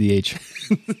 add the H.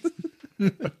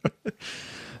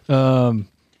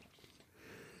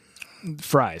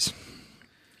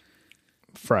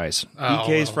 Fries.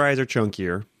 BK's fries are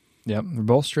chunkier. Yep, they're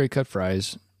both straight cut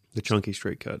fries. The chunky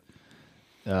straight cut.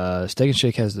 Steak and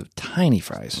Shake has the tiny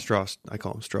fries. Straws. I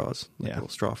call them straws. Like Yeah. little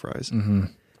straw fries. Mm-hmm.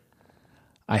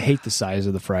 I hate the size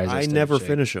of the fries. at I Steak never and Shake.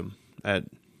 finish them at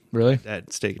Really?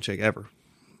 Steak and Shake ever.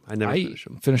 I never finish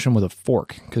them. Finish them with a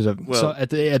fork because so at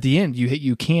the end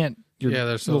you can't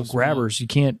they're so little small. grabbers you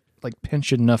can't like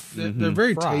pinch enough. They're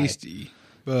very fry. tasty,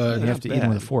 but You have to eat them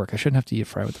with a bad. fork. I shouldn't have to eat a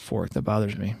fry with a fork. That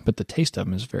bothers me. But the taste of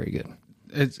them is very good.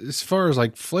 it's, as far as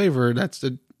like flavor, that's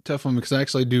the tough one because I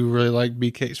actually do really like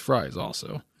BK's fries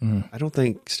also. I don't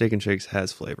think Steak and Shakes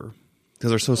has flavor because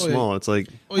they're so yeah. small. It's like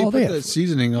Oh, you Oh, they put that have-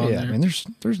 seasoning on yeah, there. I mean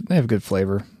they have good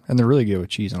flavor and they're really good with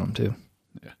cheese on them too.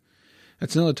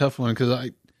 That's another tough one because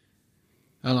I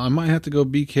don't know, I might have to go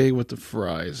BK with the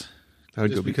fries. I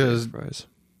would Just go because- BK's fries.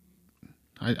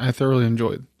 I thoroughly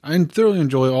enjoy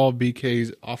all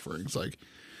BK's offerings. Like,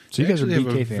 So you guys are actually have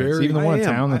a BK fans, very- even the one in I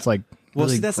am. town that's like Well,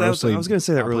 really see, that's I was going to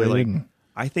say that earlier. Like, operated and-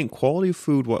 I think quality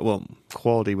food. Well,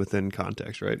 quality within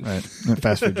context, right? right, a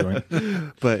fast food joint.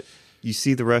 But you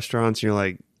see the restaurants, and you're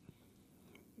like,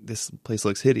 this place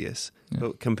looks hideous. Yeah.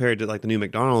 But compared to like the new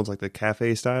McDonald's, like the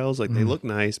cafe styles, like they look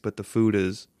nice, but the food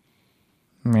is,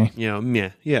 Meh. meh.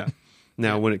 Yeah.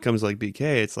 Now, when it comes to like BK,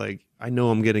 it's like I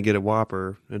know I'm going to get a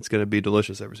Whopper, and it's going to be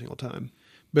delicious every single time.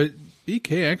 but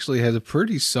BK actually has a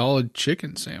pretty solid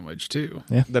chicken sandwich too.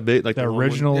 Yeah, The big, like the long one-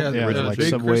 original, Yeah, the like Big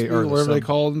Subway Crispy or or the whatever they Sub-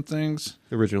 call them things.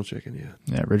 the original chicken.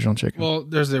 Yeah. Yeah, original chicken. Well,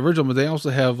 there's the original, but they also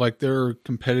have like their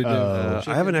competitive.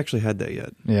 I haven't actually had that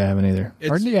yet. Yeah, I haven't either.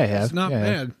 Or, yeah, I have. It's not Yeah, I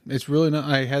have. bad. It's really not.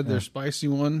 I had their spicy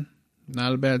one.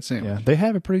 Not a bad Yeah, sandwich. they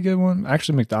have a pretty good one.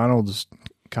 Actually, McDonald's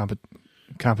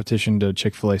competition to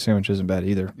Chick-fil-A sandwich isn't bad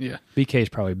either. Yeah. BK is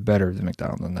probably better than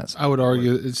McDonald's, and that's I would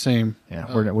argue it's the same.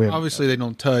 Yeah, we have- obviously they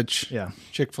don't touch yeah.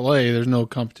 Chick-fil-A. There's no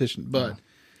competition. But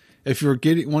if you're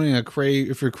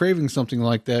if you're craving something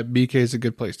like that, BK is a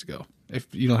good place to go. If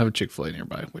you don't have a Chick-fil-A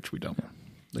nearby, which we don't, at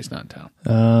least not in town.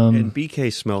 And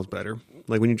BK smells better.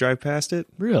 Like when you drive past it,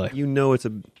 Really? you know it's a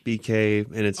BK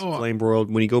and it's Oh, flame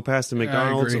broiled. When you go past the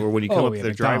McDonald's agree. or when you come up to the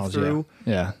McDonald's, drive-through,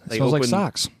 Yeah, it they smells like open-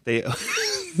 socks. they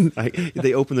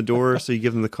they open the door so you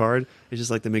give them the card. It's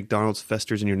just like the McDonald's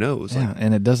festers in your nose. Yeah, Like,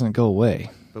 and it doesn't go away.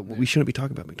 but we shouldn't be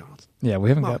talking about McDonald's. Yeah, we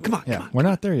haven't Come on, got. come on, yeah, come on. we're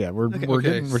not there yet. We're Okay,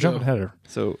 we're jumping ahead of her.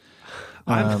 So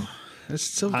It's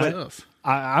so I- tough.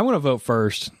 I want to vote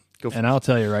first, Go for and I'll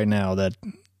tell you right now that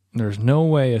there's no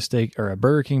way a steak or a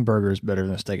Burger King burger is better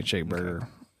than a Steak and Shake burger.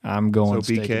 I'm going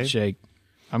So Steak BK? and Shake.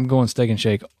 I'm going Steak and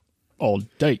Shake all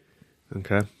day.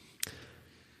 okay,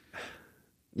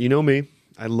 you know me.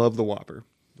 I love the Whopper.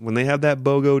 When they have that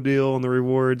BOGO deal on the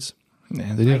rewards,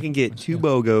 Yeah, they do. I can get 2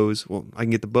 BOGOs. Well, I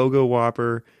can get the BOGO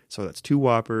Whopper, so that's 2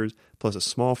 Whoppers plus a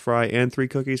small fry and 3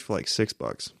 cookies for like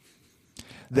 $6.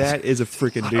 That is a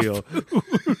freaking deal.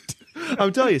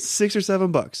 I'm telling you, $6 or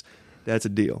 $7. That's a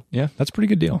deal, Yeah, that's a pretty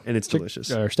good deal. and it's delicious.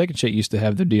 Steak and Shake used to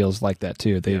have their deals like that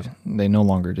too. They no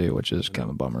longer do, which is kind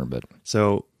of a bummer. But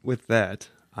So with that,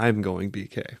 I'm going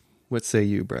BK. What say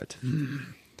you, Brett?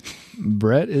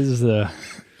 Brett is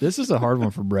this is a hard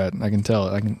one for Brett. I can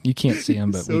tell. You can't see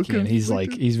him, but So we can. He's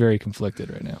very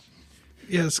conflicted right now.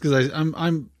 Yes, because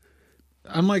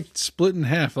I'm like split in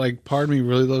half. Like, part of me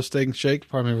really loves Steak and Shake,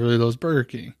 part of me really loves Burger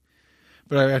King.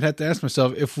 But I'd have to ask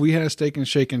myself, if we had a Steak and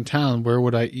Shake in town, where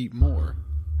would I eat more?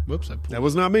 Whoops, I pulled. That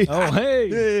was not me. Oh, hey!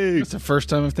 Hey. That's the first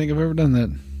time I think I've ever done that.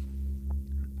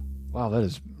 Wow, that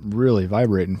is really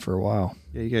vibrating for a while.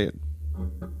 Yeah, you get it.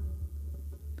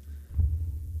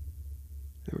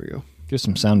 There we go. Give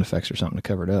some sound effects or something to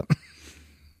cover it up.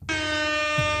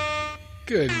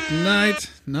 Good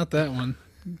night. Not that one.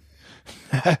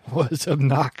 That was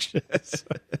obnoxious.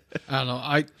 I don't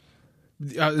know.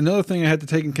 Another thing I had to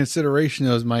take in consideration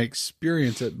was my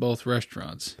experience at both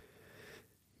restaurants.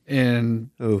 And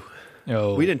Oh,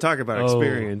 Oh, we didn't talk about Oh.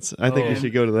 experience. I think we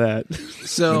should go to that. we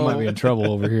so might be in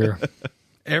trouble over here.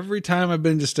 every time I've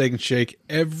been to Steak and Shake,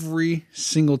 every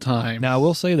single time. Now I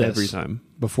will say this Every time.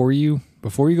 before you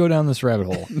go down this rabbit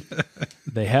hole,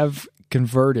 they have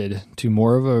converted to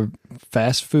more of a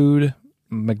fast food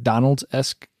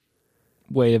McDonald's-esque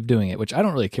way of doing it, which I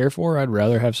don't really care for. I'd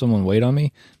rather have someone wait on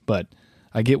me, but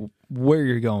I get where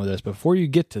you're going with this. Before you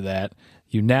get to that,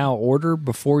 you now order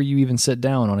before you even sit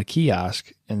down on a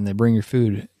kiosk, and they bring your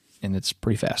food, and it's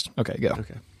pretty fast. Okay, go.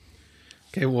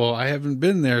 Okay, well, I haven't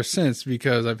been there since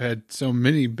because I've had so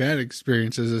many bad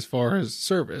experiences as far as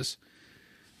service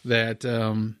that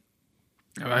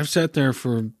I've sat there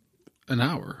for an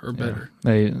hour or better.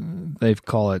 They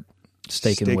call it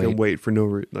steak and wait. for no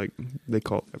reason. Like, they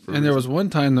call it that for a And there reason. was one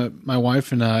time that my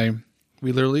wife and I,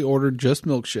 we literally ordered just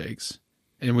milkshakes,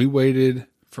 and we waited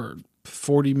for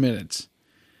 40 minutes.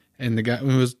 And the guy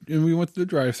we went to the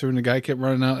drive-thru, and the guy kept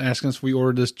running out asking us if we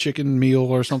ordered this chicken meal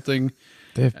or something.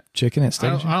 They have chicken at steak.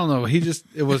 I don't know.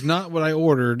 It was not what I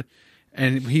ordered,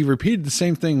 and he repeated the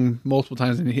same thing multiple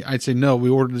times. And I'd say, no, we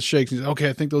ordered the shakes. He's like, okay,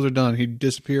 I think those are done. He'd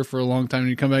disappear for a long time, and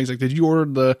he'd come back. He's like, did you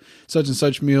order the such and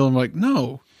such meal? I'm like,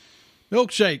 no,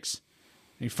 milkshakes.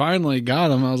 He finally got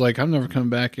them. I was like, I'm never coming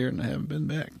back here, and I haven't been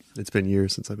back. It's been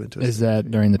years since I've been to a Is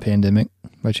that during the pandemic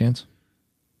by chance?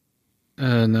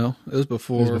 No, it was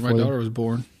before, before my that? daughter was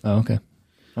born. Oh, okay.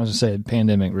 I was gonna say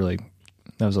pandemic really.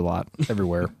 That was a lot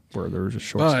everywhere where there was just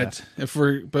short staff.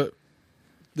 But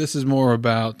this is more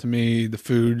about, to me, the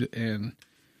food, and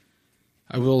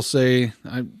I will say,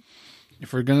 I'm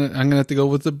gonna have to go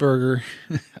with the burger.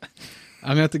 I'm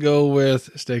gonna have to go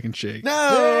with Steak and Shake.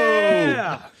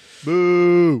 No!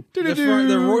 Boo!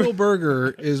 The Royal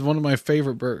Burger is one of my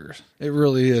favorite burgers. It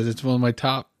really is. It's one of my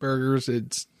top burgers.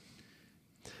 It's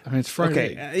fried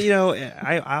egg.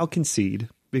 Okay, I'll concede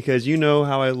because you know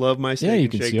how I love my steak Yeah, you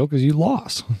and can shake. seal because you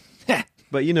lost.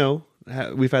 But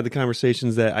we've had the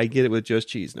conversations that I get it with just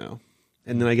cheese now,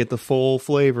 and then I get the full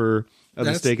flavor of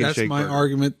the steak and That's shake. my burger.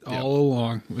 argument all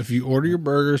along. If you order your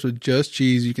burgers with just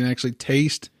cheese, you can actually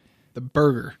taste the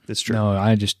burger. It's true. No,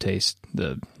 I just taste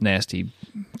the nasty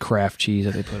Kraft cheese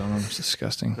that they put on them. It's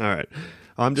disgusting. All right,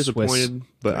 I'm disappointed,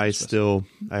 but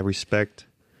I respect.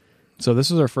 So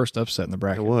this is our first upset in the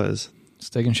bracket. It was.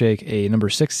 Steak and Shake, a number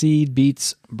 6 seed,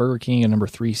 beats Burger King, a number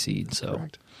 3 seed. So,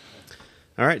 Correct.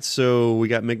 All right, so we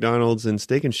got McDonald's and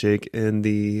Steak and Shake and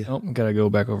the. oh, gotta go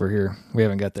back over here. We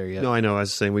haven't got there yet. No, I know. I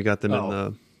was saying we got them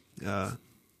in the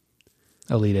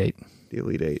Elite 8. the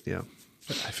Elite Eight. Yeah.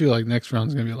 I feel like next round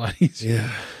is going to be a lot easier.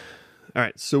 Yeah. All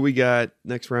right, so we got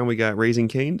next round. We got Raising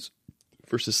Cane's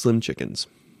versus Slim Chickens,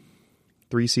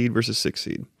 3 seed versus 6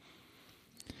 seed.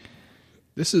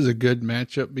 This is a good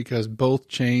matchup because both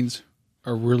chains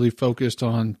are really focused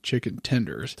on chicken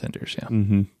tenders. Tenders, yeah.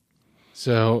 Mm-hmm.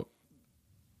 So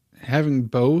having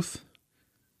both,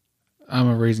 I'm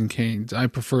a Raising Cane's. I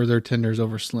prefer their tenders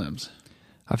over Slims.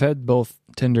 I've had both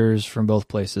tenders from both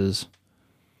places.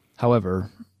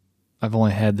 However, I've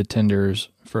only had the tenders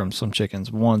from Slim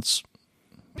Chickens once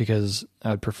because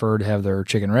I'd prefer to have their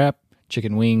chicken wrap,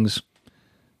 chicken wings.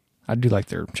 I do like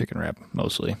their chicken wrap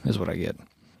mostly, is what I get.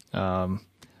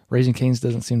 Raising Cane's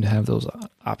doesn't seem to have those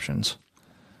options.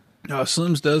 No,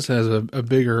 Slims does has a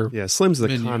bigger. Yeah, Slim's the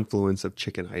menu. confluence of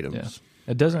chicken items.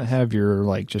 Yeah. It doesn't have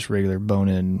your just regular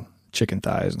bone-in chicken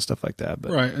thighs and stuff like that.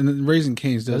 But Right, and then Raising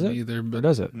Cane's does doesn't it? either. Or But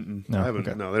does it? No, No, I haven't,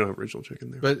 okay. no, they don't have original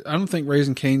chicken there. but I don't think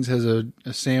Raising Cane's has a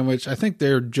sandwich. I think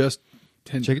they're just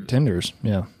tenders. Chicken tenders,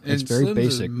 yeah. And It's very Slim's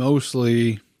basic. is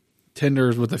mostly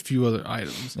tenders with a few other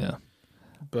items. Yeah.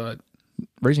 But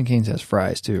Raising Cane's has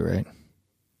fries too, right?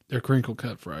 they're crinkle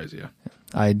cut fries, yeah.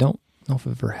 I don't know if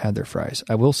I've ever had their fries.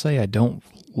 I will say I don't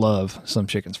love Slim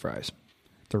Chicken's fries.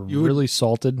 They're really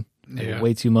salted, Yeah.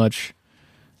 way too much.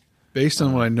 Based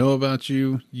on what I know about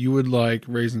you, you would like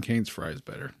Raising Cane's fries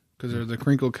better because they're the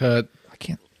crinkle cut. I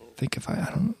can't think if I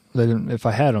don't. They didn't. If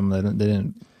I had them, they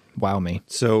didn't wow me.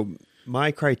 So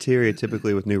my criteria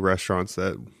typically with new restaurants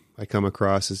that I come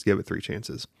across is give it 3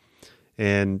 chances.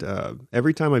 And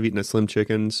every time I've eaten at Slim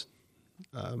Chickens,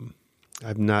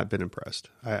 I've not been impressed.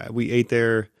 We ate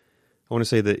there, I want to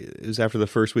say that it was after the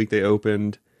first week they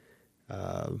opened.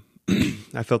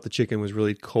 I felt the chicken was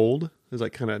really cold. It was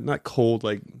like kind of not cold,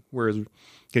 like where it was going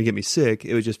to get me sick.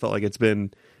 It was just felt like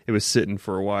it was sitting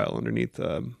for a while underneath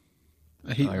A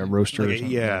heat Like a roaster or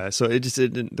something. yeah, so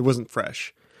it wasn't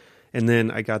fresh. And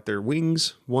then I got their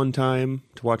wings one time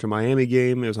to watch a Miami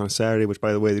game. It was on a Saturday, which,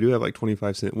 by the way, they do have like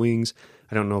 25-cent wings.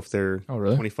 I don't know if they're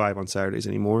really? 25 on Saturdays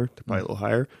anymore. They're probably a little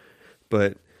higher.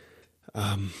 But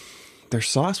their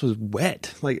sauce was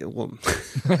wet. Like, well,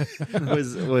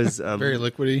 was very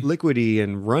liquidy. liquidy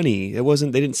and runny. It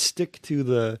wasn't. They didn't stick to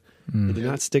the. It did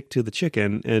not stick to the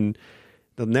chicken. And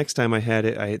the next time I had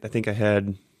it, I think I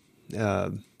had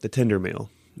the tender meal,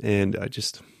 and I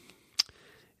just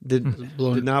did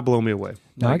not blow me away.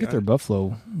 Now I Like, get their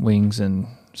buffalo wings, and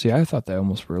see, I thought they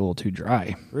almost were a little too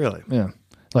dry. really. Yeah,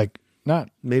 like not.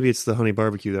 Maybe it's the honey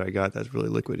barbecue that I got that's really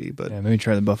liquidy, but Yeah, maybe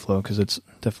try the buffalo because it's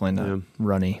definitely not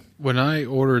runny. When I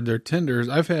ordered their tenders,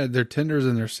 I've had their tenders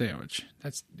and their sandwich.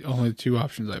 That's the only 2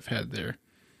 options I've had there.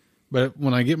 But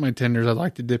when I get my tenders, I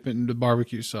like to dip it into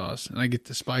barbecue sauce, and I get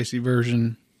the spicy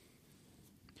version.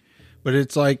 But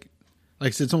it's like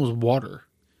I said, it's almost water.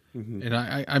 Mm-hmm.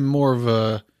 And I'm more of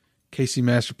a Casey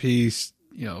Masterpiece,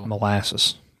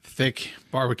 Molasses, thick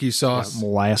barbecue sauce.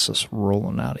 molasses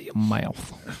rolling out of your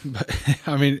mouth. But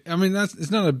I mean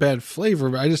it's not a bad flavor,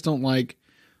 but I just don't like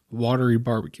watery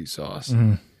barbecue sauce.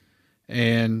 Mm-hmm.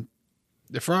 And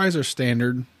the fries are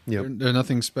standard. Yep. They're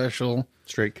nothing special.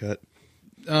 straight cut.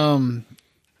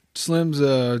 Slim's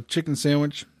chicken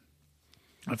sandwich.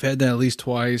 I've had that at least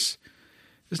twice.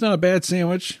 It's not a bad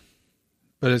sandwich,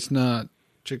 but it's not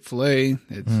Chick-fil-A.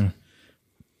 It's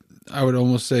I would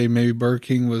almost say maybe Burger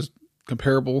King was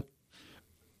comparable.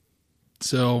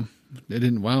 So it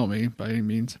didn't wow me by any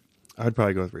means. I'd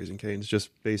probably go with Raising Cane's just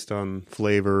based on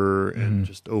flavor and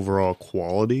just overall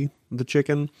quality of the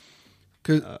chicken.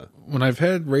 Because when I've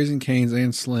had Raising Cane's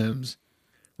and Slim's,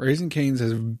 Raising Cane's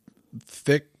has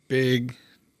thick, big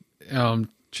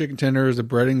chicken tenders. The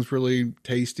breading's really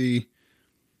tasty.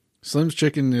 Slim's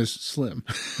chicken is slim.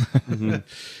 Got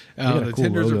a The cool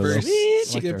tenders are logo, very though.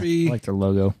 skippy. I like their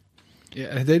logo.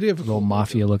 Yeah, they do have a Little cool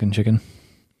mafia looking chicken.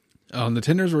 The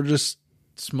tenders were just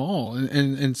small, and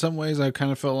in some ways, I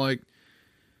kind of felt like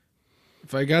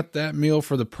if I got that meal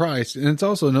for the price, and it's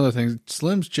also another thing.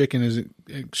 Slim's chicken is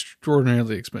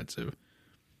extraordinarily expensive.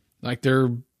 Like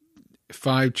their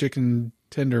 5 chicken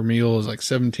tender meal is like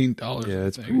 $17. Yeah, I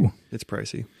think. it's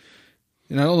pricey.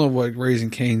 And I don't know what Raising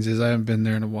Cane's is. I haven't been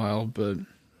there in a while, but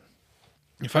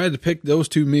if I had to pick those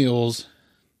 2 meals,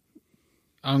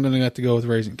 I'm going to have to go with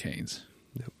Raising Cane's.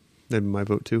 That'd be my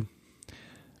vote too.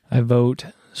 I vote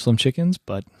Slim Chickens,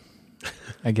 but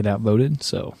I get outvoted.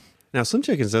 So Now, Slim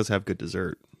Chickens does have good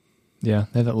dessert. yeah,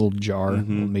 they have that little jar, little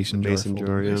mason jar. Mason full.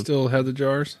 jar, They yeah. still have the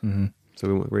jars. So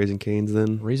we went Raising Cane's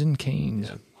then. Raisin Canes.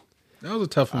 Yeah. That was a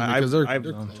tough one because I've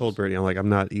they're close. told Brady, I'm like, I'm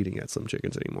not eating at Slim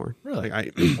Chickens anymore. Really?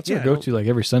 Like, That's our go-to like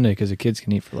every Sunday because the kids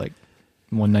can eat for like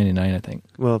 $1.99, I think.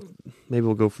 Well, maybe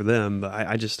we'll go for them, but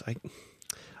I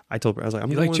told Brady, I was like, I'm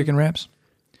You going, like chicken wraps?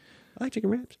 I like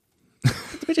chicken wraps.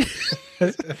 Is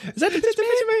that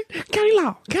the County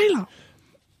law.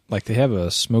 Like they have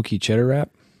a smoky cheddar wrap.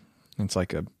 It's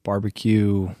like a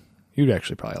barbecue. You'd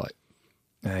actually probably like.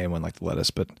 I wouldn't like the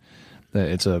lettuce, but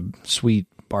it's a sweet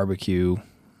barbecue.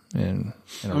 And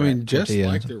I mean, Jess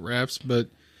liked their wraps, but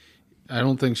I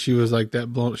don't think she was like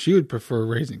that blown. She would prefer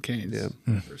Raising Cane's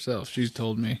herself. She's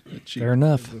told me that she. Fair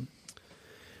enough.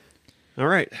 All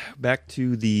right, back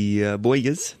to the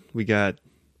boys. We got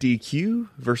DQ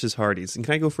versus Hardee's. And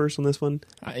can I go first on this one?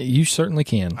 You certainly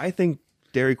can. I think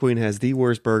Dairy Queen has the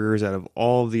worst burgers out of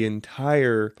all the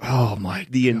entire. Oh my!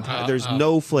 There's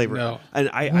no flavor, no. and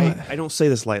I don't say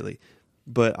this lightly,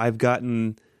 but I've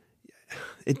gotten.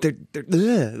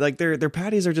 Their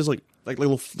patties are just like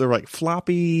little. They're like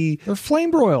floppy. They're flame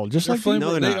broiled, just They're like flame-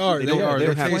 No, they're they not. are. They They don't- are. they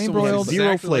They're have flame broiled,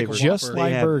 zero exactly like a flavor. just Whopper. like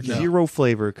They have burger. zero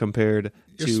flavor compared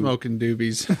You're to smoking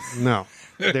doobies. no.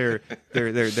 They're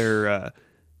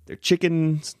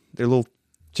chickens. They're little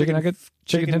chicken nugget,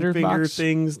 chicken tender finger box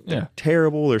things. They're Yeah.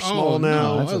 terrible. They're small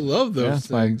now. No, I love Yeah, those it's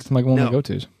my things. one of No. my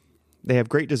go-tos. They have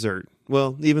great dessert.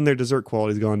 Well, even their dessert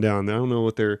quality's gone down. I don't know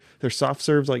what their soft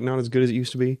serves like. Not as good as it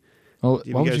used to be. Well,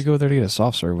 you why would guys- you go there to get a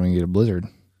soft serve when you get a Blizzard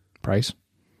price?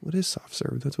 What is soft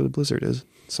serve? That's what a Blizzard is.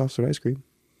 Soft serve ice cream.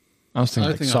 I was thinking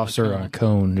I like think soft on a serve on a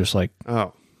cone, just like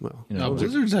Oh well. you No, know.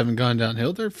 Blizzards haven't gone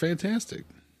downhill. They're fantastic.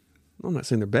 I'm not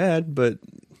saying they're bad, but Is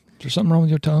there something wrong with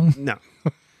your tongue? no.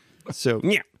 So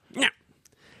yeah.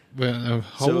 Well,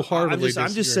 So wholeheartedly I'm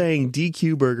just disagree. saying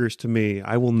DQ burgers to me.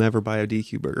 I will never buy a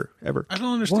DQ burger ever. I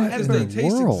don't understand What because in they the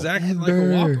taste world? exactly like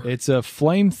a Whopper. It's a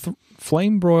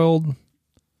flame broiled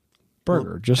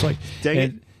burger, just like Dang it!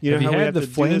 and You know have how you we had have the to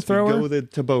do this? We flamethrower? go with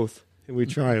it to both, and we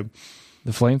try them.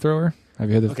 The flamethrower. Have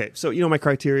you had the? Okay, so you know my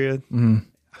criteria. Mm,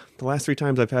 The last 3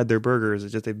 times I've had their burgers,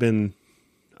 it's just they've been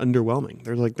underwhelming.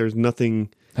 There's nothing.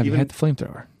 have you even- had the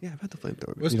flamethrower? Yeah, I've had the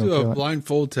flamethrower. Let's You do don't a feel it?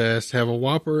 blindfold test. Have a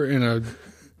Whopper and a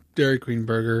Dairy Queen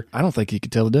burger. I don't think you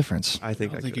could tell the difference. I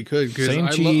think I I think you could. could. 'Cause Same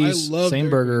I cheese, love same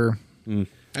Dairy burger.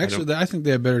 Actually, I think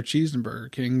they have better cheese than Burger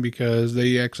King because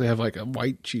they actually have like a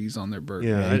white cheese on their burger.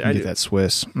 Yeah, Yeah, you can I get do. that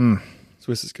Swiss.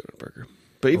 Swiss is good on a burger.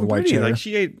 But even white Brittany, cheddar. like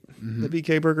she ate the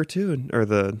BK burger too, or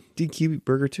the DQ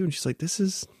burger too, and she's like, "This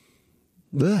is,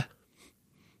 bleh."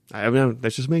 I mean,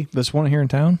 that's just me. This one here in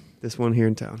town. This one here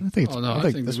in town. I think. It's, Oh, no,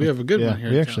 I think this we have a good one here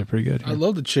We in actually town. pretty good. I here.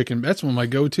 love the chicken. That's one of my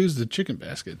go-tos, the chicken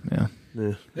basket. Yeah.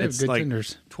 Yeah, They have it's good like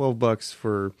tenders. $12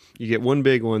 for you get one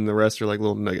big one. The rest are like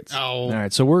little nuggets. Oh, All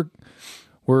right, so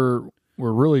we're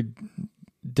really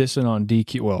dissing on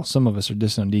DQ. Well, some of us are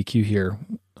dissing on DQ here.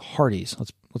 Hardee's.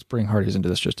 Let's bring Hardee's into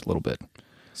this just a little bit.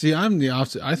 see, I'm the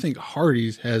opposite. I think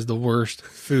Hardee's has the worst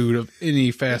food of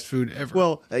any fast food ever.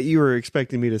 Well, you were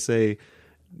expecting me to say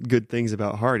good things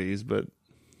about Hardee's, but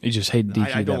You just hate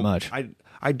DQ I don't that much.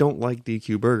 I don't like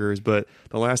DQ burgers, but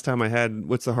the last time I had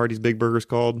what's the Hardee's big burgers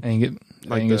called?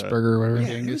 Angus the- burger or whatever.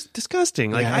 Yeah, it was disgusting.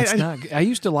 Like Yeah, I, it's I, not. I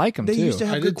used to like them they too. used to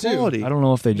have I good did too. quality. I don't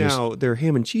know if they just. Now their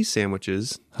ham and cheese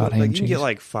sandwiches, Hot like ham you can get cheese.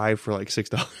 like 5 for like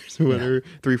 $6 or whatever,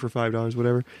 3 for $5,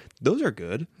 whatever. Those are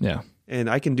good, Yeah, and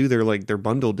I can do their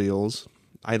bundle deals.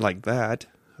 I like that,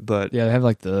 but yeah. They have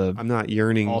like the I'm not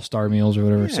yearning. all-star meals or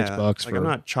whatever, Yeah, $6 like for I'm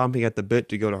not chomping at the bit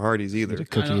to go to Hardee's either. a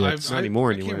cookie. I know, That's not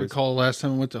anymore I can't anyways. recall the last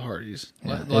time I went to Hardee's.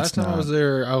 Yeah, The last it's time I not. was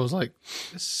there, I was like,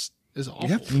 "This is awful."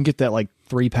 Yep. you can get that like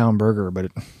 3-pound burger,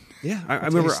 but Yeah, I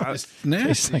remember. It's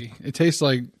nasty. It tastes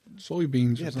like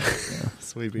soybeans or Yeah. something.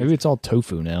 Sweet maybe it's all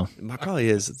tofu now. It probably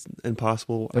is. It's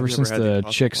impossible. Ever I've never since had the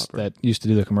Impossible chicks Whopper. that used to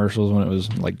do the commercials when it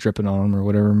was like dripping on them or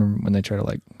whatever, remember when they try to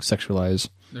like sexualize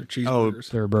They're cheeseburgers.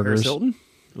 their Paris burgers? Hilton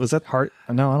was that? Heart?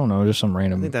 No, I don't know. Just some I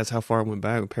random think that's how far it went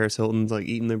back. When Paris Hilton's like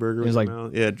eating their burger. It was with like their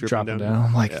mouth. Yeah, dripping dropping down.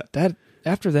 I'm like Yeah. that.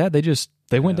 After that,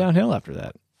 they went downhill. After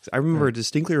that, I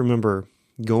distinctly remember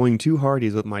going to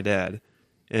Hardee's with my dad,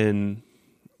 and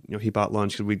he bought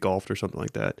lunch because we golfed or something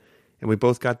like that, and we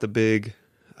both got the big,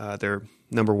 their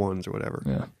number ones or whatever.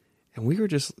 yeah, And we were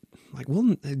just like,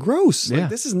 well, gross. Yeah. Like,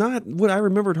 this is not what I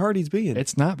remembered Hardee's being.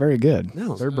 it's not very good.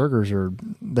 No. Their burgers are.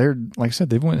 They're like I said,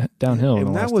 they've went downhill. in and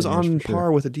the that last was 10 years on for sure.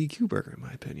 par with a DQ burger, in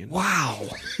my opinion. Wow.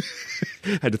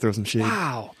 Had to throw some shade.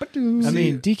 Wow. I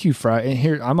mean, DQ fry, and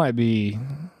here, I might be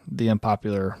the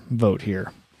unpopular vote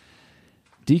here.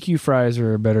 DQ fries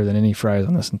are better than any fries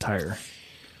on this entire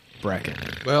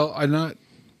bracket. Well, I'm not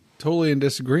totally in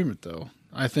disagreement though.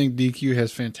 I think DQ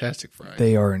has fantastic fries.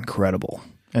 They are incredible.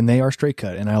 And they are straight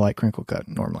cut, and I like crinkle cut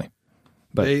normally.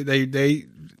 But They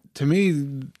to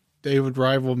me they would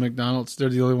rival McDonald's. They're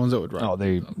the only ones that would rival.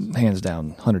 they hands down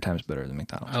 100 times better than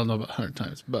McDonald's. I don't know about 100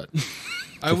 times, but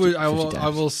 50 I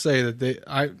times. will say that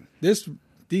this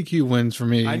DQ wins for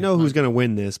me. I know who's going to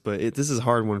win this, but this is a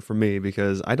hard one for me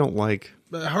because I don't like.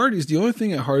 But Hardee's, the only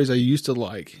thing at Hardee's I used to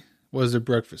like was their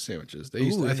breakfast sandwiches.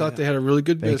 I thought they had a really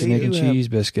good Bacon, biscuit. egg, and do have- cheese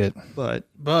biscuit. But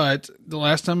But the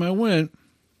last time I went,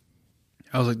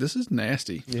 I was like, this is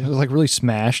nasty. It was like really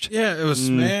smashed. Yeah, it was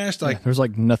smashed. Like There was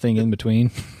like nothing in between.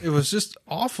 it was just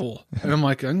awful. And I'm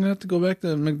like, I'm gonna have to go back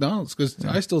to McDonald's because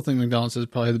I still think McDonald's is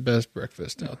probably the best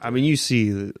breakfast out there. I mean, you see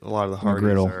that a lot of the Hardee's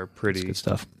griddle. are pretty It's good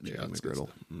stuff. Yeah, on the it's good griddle.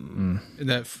 And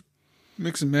that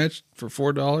mix and match for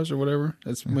 $4 or whatever.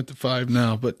 That's went to $5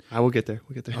 now. But I will get there.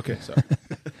 We'll get there. okay, sorry.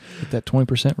 Get that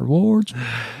 20% rewards.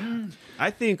 I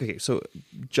think so.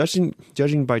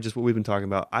 Judging by just what we've been talking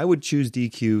about, I would choose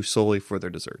DQ solely for their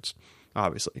desserts,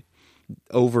 obviously,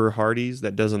 over Hardee's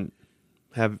that doesn't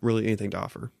have really anything to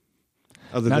offer,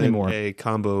 other Not than anymore. a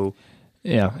combo.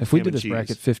 Yeah, if we Ham did and this cheese.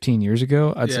 bracket 15 years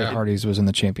ago, I'd say Yeah. Hardee's was in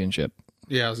the championship.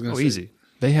 Yeah, I was gonna Oh, say easy.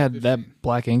 They had that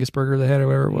black Angus burger they had, or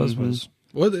whatever it was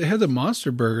Well, they had the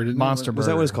Monster Burger, didn't Monster it? Burger. Was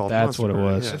that what it's called? That's Monster what it Burger,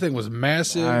 was. yeah. That thing was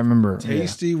massive. I remember.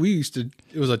 Tasty. We used to.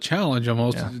 It was a challenge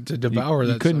almost to devour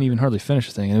that. You couldn't stuff. even hardly finish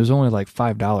the thing, and it was only like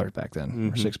 $5 back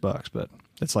then, or $6. But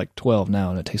it's like 12 now,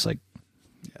 and it tastes like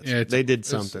Yeah, They did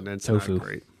something. It's tofu. not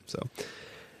great. So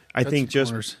I Cut think some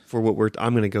just corners. for what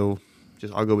I'm going to go.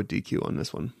 I'll go with DQ on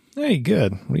this one. hey,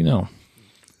 good. What do you know?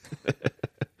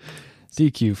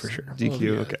 DQ for sure. DQ.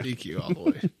 Oh, yeah, Okay. DQ all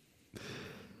the way.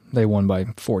 They won by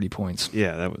 40 points.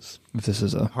 Yeah, that was If this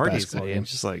is a hard to basketball say. game,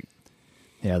 It's just like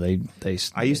yeah, they.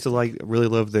 I used to really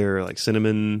love their like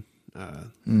cinnamon,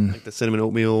 like the cinnamon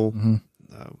oatmeal,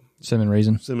 cinnamon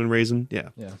raisin. cinnamon raisin. Yeah,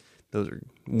 Yeah, those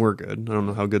were good. I don't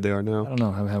know how good they are I now. don't know.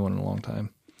 I haven't had one in a long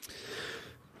time.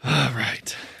 All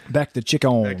right, Back to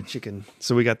chicken. back to chicken.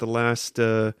 So we got the last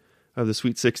of the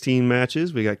Sweet 16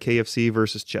 matches. We got KFC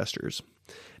versus Chester's.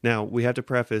 Now we have to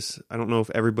preface. I don't know if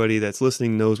everybody that's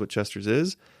listening knows what Chester's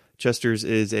is. Chester's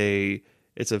is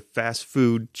it's a fast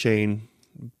food chain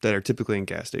that are typically in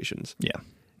gas stations. Yeah,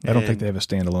 I don't think And- they have a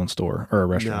standalone store or a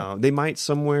restaurant. No, they might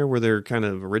somewhere where they're kind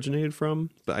of originated from,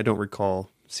 but I don't recall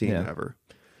seeing Yeah. it ever.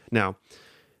 Now,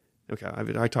 okay,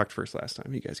 I talked first last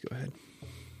time. You guys go ahead.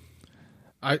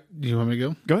 Do you want me to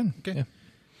go? Go ahead. Okay. Yeah.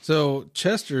 So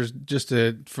Chester's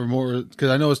for more because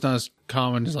I know it's not as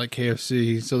common as like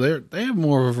KFC. So they have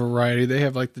more of a variety. They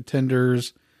have like the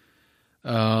tenders.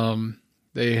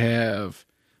 They have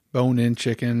bone-in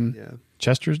chicken, Yeah,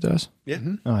 Chester's does. yeah.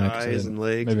 Oh, I guess I Thighs didn't. and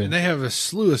legs. Maybe. and they have a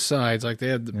slew of sides. Like they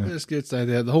have the biscuits. They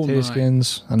have the whole Potato nine.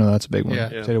 skins. I know that's a big one. Yeah.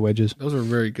 Potato wedges. Those are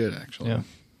very good, actually.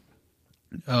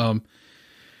 Yeah.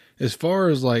 As far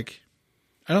as like,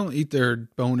 I don't eat their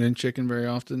bone-in chicken very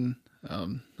often.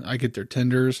 I get their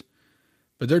tenders,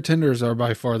 but their tenders are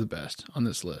by far the best on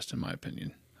this list, in my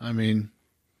opinion. I mean,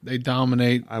 they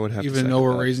dominate. I would have to even second though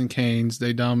we're that. Raising Cane's,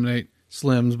 they dominate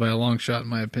Slims by a long shot, in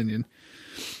my opinion.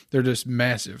 They're just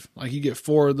massive. Like you get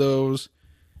 4 of those,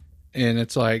 and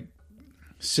it's like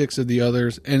 6 of the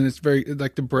others, and it's very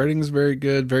like the breading is very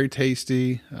good, very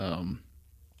tasty.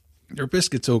 Their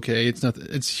biscuit's okay. It's not.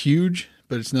 It's huge,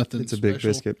 but it's nothing. It's a big special.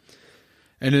 biscuit.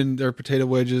 And then their potato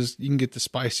wedges, you can get the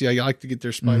spicy. I like to get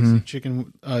their spicy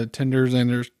chicken tenders and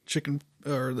their chicken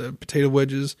or the potato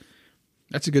wedges.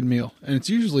 That's a good meal, and it's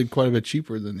usually quite a bit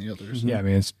cheaper than the others. Yeah, I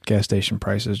mean it's gas station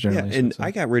prices Yeah, generally. and so-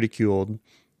 I got ridiculed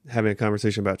having a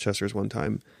conversation about Chester's one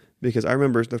time because I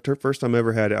remember the first time I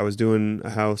ever had it, I was doing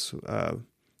a house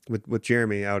with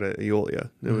Jeremy out at Eolia.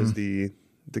 It was the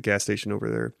gas station over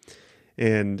there,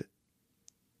 and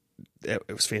it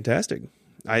was fantastic.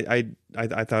 I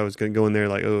thought I was going to go in there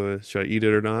like, oh, should I eat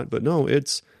it or not? But no,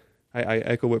 I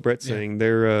echo what Brett's saying.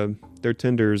 Their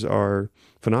tenders are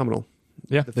phenomenal.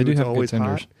 yeah, The they do food's have good always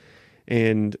tenders. hot,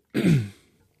 and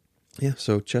yeah,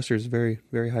 so Chester's very,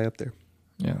 very high up there.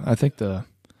 Yeah, I think the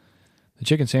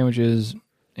chicken sandwiches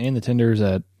and the tenders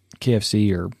at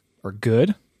KFC are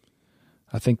good.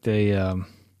 I think they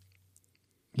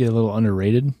get a little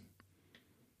underrated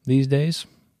these days.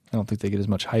 I don't think they get as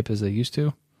much hype as they used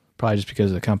to. Probably just because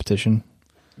of the competition.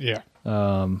 Yeah.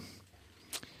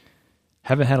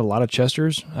 Haven't had a lot of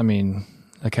Chester's. I mean,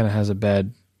 that kind of has a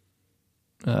bad.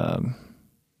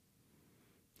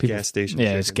 People, Gas station.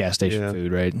 yeah, it's chicken. gas station Yeah.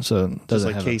 food, right? So it Just doesn't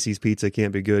like have Casey's Pizza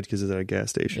can't be good because it's at a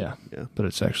gas station. Yeah. yeah. but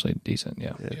it's actually decent.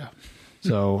 Yeah. Yeah.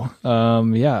 So,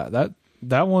 yeah,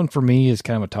 that one for me is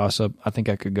kind of a toss up. I think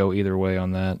I could go either way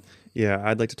on that. Yeah,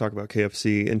 I'd like to talk about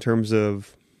KFC in terms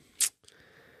of,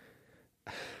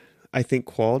 I think,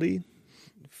 quality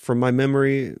from my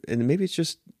memory, and maybe it's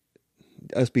just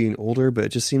us being older, but it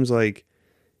just seems like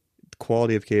the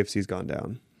quality of KFC's gone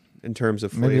down in terms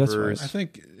of Maybe that's flavors. I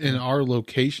think in our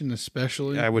location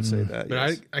especially, I would say that. but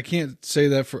yes. I can't say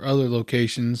that for other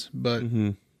locations. But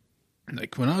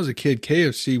like when I was a kid,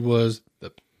 KFC was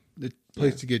the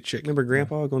place to get chicken. Remember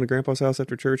Grandpa going to Grandpa's house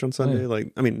after church on Sunday? yeah.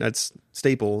 Like, I mean, that's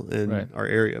staple in Right. our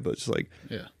area, but just like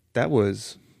Yeah. that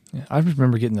was Yeah, I just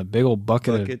remember getting a big old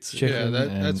bucket Buckets. of chicken. Yeah,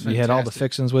 and that's you had all the fantastic.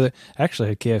 fixings with it. Actually, I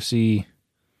had KFC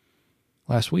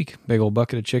last week. Big old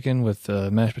bucket of chicken with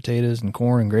mashed potatoes and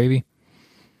corn and gravy.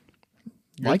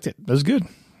 Liked it. It was good.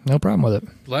 No problem with it.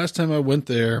 Last time I went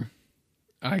there,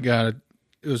 it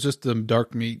was just the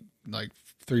dark meat, like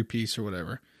 3-piece or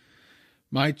whatever.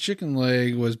 My chicken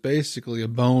leg was basically a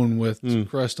bone with some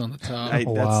crust on the top.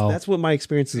 wow. That's what my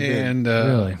experience has been. And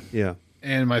Really? Yeah.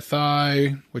 and my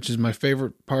thigh, which is my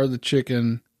favorite part of the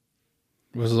chicken,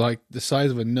 was like the size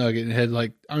of a nugget. It had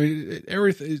like, I mean,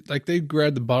 everything, like they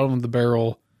grabbed the bottom of the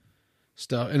barrel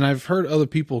stuff. And I've heard other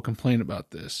people complain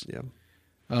about this. Yeah.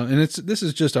 And this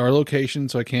is just our location,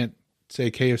 so I can't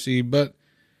say KFC. But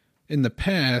in the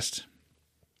past,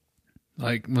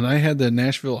 Like when I had the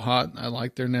Nashville Hot, I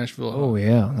liked their Nashville Hot. Oh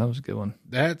yeah, that was a good one.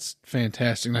 That's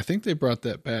fantastic. And I think they brought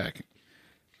that back.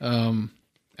 And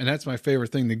that's my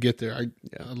favorite thing to get there.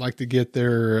 I like to get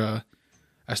their,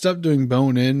 I stopped doing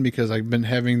bone in because I've been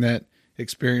having that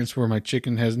experience where my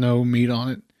chicken has no meat on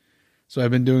it. So I've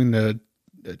been doing the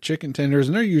chicken tenders,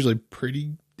 and they're usually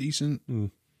pretty decent.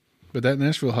 But that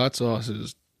Nashville hot sauce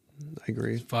is I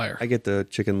agree. fire. I get the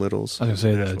chicken littles. I was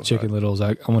going to say the chicken littles.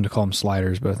 I wanted to call them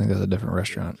sliders, but I think that's a different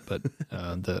restaurant. But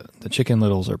the chicken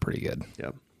littles are pretty good.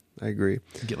 Yeah, I agree.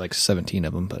 You get like 17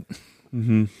 of them, but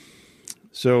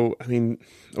So, I mean,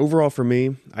 overall for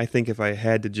me, I think if I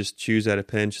had to just choose at a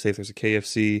pinch, say if there's a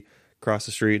KFC across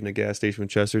the street and a gas station with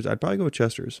Chester's, I'd probably go with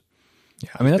Chester's. yeah,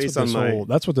 I mean that's Based what this on my- whole,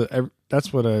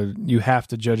 that's what you have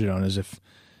to judge it on is if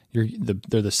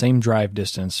they're the same drive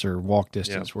distance or walk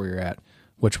distance where you're at.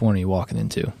 Which one are you walking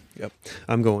into? Yep.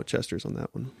 I'm going with Chester's on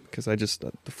that one because I just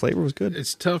the flavor was good.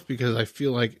 It's tough because I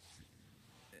feel like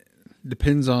it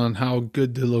depends on how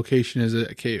good the location is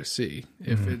at KFC.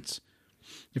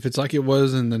 If it's like it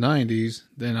was in the 90s,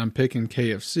 then I'm picking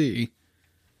KFC.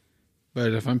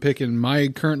 But if I'm picking my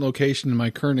current location and my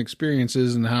current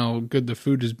experiences and how good the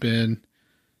food has been,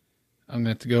 I'm going to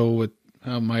have to go with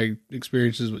how my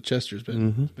experiences with Chester's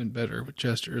been. It's been better with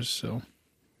Chester's. So,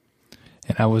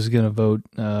 And I was going to vote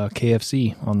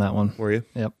KFC on that one. Were you?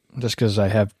 Yep. Just because I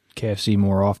have KFC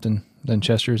more often than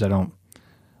Chester's, I don't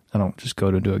just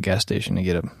go to a gas station to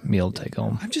get a meal to take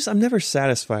home. I'm never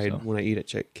satisfied when I eat at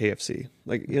KFC.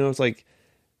 Like, it's like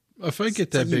if I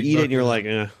get that you big eat it bucket, and you're like,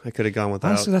 I could have gone without.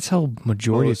 Honestly, that's how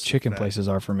majority of most chicken fat. places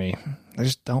are for me. I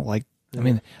just don't like. I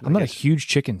mean, I'm not a huge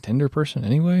chicken tender person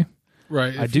anyway.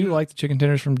 right? I do like the chicken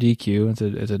tenders from DQ.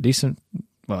 It's a decent.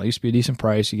 Well, it used to be a decent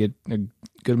price. You get a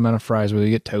good amount of fries with it.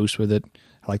 You get toast with it.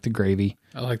 I like the gravy.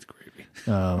 I like the gravy.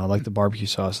 I like the barbecue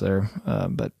sauce there.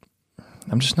 But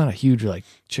I'm just not a huge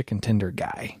chicken tender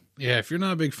guy. Yeah, if you're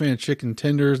not a big fan of chicken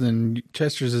tenders, then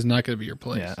Chester's is not going to be your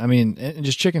place. Yeah, I mean, and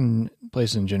just chicken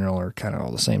places in general are kind of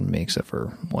all the same to me, except for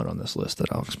one on this list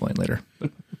that I'll explain later.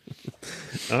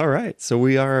 All right. So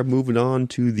we are moving on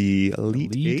to the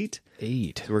Elite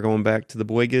 8. So we're going back to the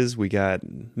Boygas. We got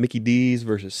Mickey D's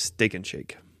versus Steak and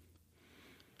Shake.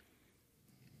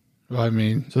 Well, I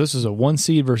mean, So this is a 1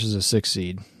 seed versus a 6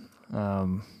 seed. I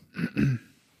mean,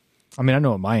 I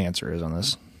know what my answer is on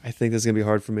this. I think this is gonna be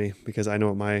hard for me because I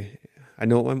know what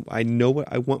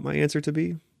I want my answer to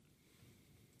be.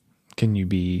 Can you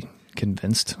be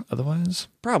convinced otherwise?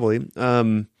 Probably.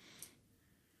 I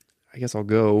guess I'll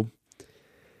go.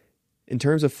 In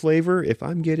terms of flavor, if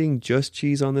I'm getting just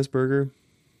cheese on this burger,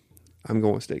 I'm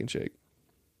going with Steak and Shake.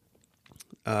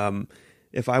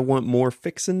 If I want more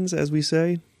fixins, as we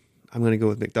say, I'm going to go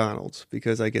with McDonald's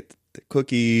because I get the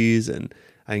cookies and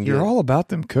I can get. You're all about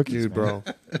them cookies, Dude, man.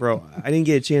 bro. I didn't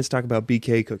get a chance to talk about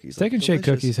BK cookies. Steak and Shake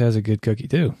Delicious. Cookies has a good cookie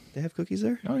too. They have cookies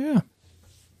there? Oh yeah,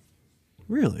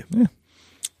 Really? yeah.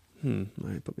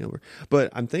 Might put me over. But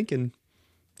I'm thinking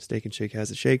Steak and Shake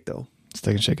has a shake though.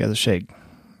 Steak and Shake has a shake.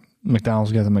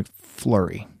 McDonald's got the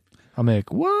McFlurry. I'm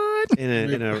like, what?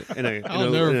 I'll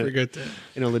never forget that.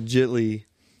 In a legitly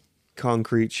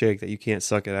concrete shake that you can't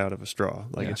suck it out of a straw.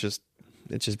 Like Yeah.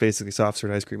 it's just basically soft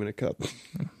serve ice cream in a cup.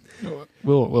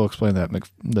 We'll explain that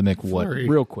the Mc what McFlurry.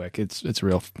 real quick. It's a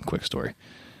real quick story.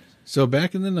 So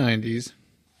back in the 90s,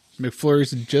 McFlurries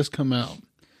had just come out,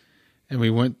 and we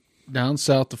went down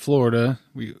south to Florida.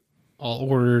 We all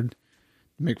ordered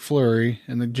McFlurry,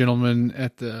 and the gentleman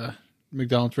at the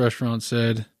McDonald's restaurant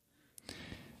said,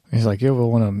 He's like, yeah, we'll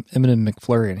want an M&M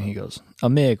McFlurry, and he goes, a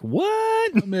Mc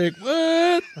what? Mick,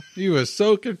 what? He was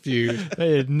so confused.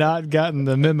 They had not gotten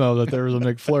the memo that there was a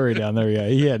McFlurry down there yet.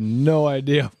 He had no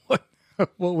idea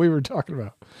what we were talking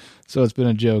about. So it's been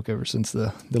a joke ever since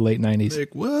the late 90s.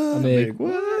 Mick, what? Mick,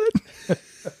 what?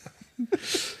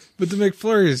 But the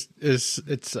McFlurry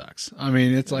it sucks. I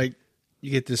mean, it's like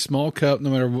you get this small cup. No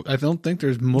matter, I don't think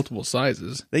there's multiple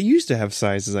sizes. They used to have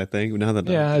sizes, I think. Now that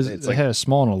Yeah, it's they like had a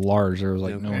small and a large. There was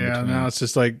like no in Yeah, between. now it's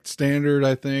just like standard.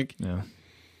 I think Yeah.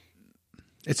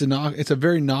 it's a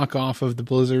very knockoff of the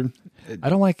Blizzard. I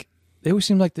don't like. They always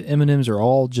seem like the M&Ms are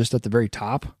all just at the very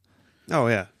top, oh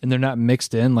yeah, and they're not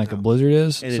mixed in like a Blizzard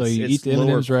is. and so it's, you it's eat the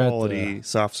lower M&Ms right at quality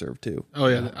soft serve too. Oh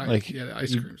yeah, like, the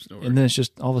ice cream store. and then it's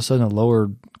just all of a sudden a lower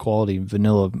quality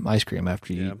vanilla ice cream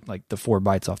after you eat like the 4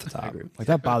 bites off the top. Like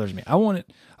that bothers me. I want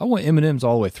M&Ms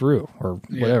all the way through or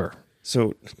whatever.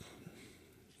 So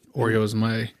Oreo is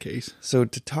my case. So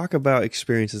to talk about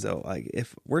experiences though, like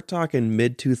if we're talking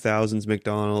mid 2000s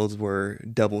McDonald's where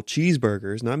double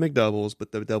cheeseburgers, not McDoubles,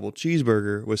 but the double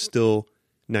cheeseburger was still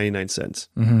 99 cents.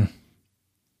 Mm-hmm.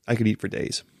 I could eat for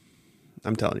days.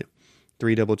 I'm telling you.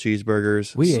 3 double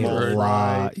cheeseburgers. We ate small a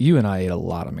fry. lot. You and I ate a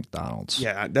lot of McDonald's.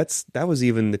 Yeah, that was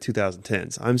even the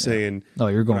 2010s. I'm saying No,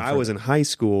 you're going when I was in high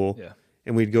school Yeah.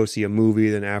 and we'd go see a movie,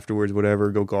 then afterwards,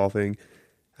 whatever, go golfing.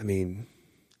 I mean,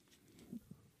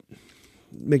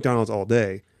 McDonald's all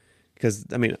day. Because,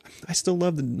 I mean, I still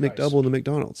love the McDouble and the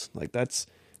McDonald's. Like, that's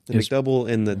the McDouble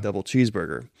and the double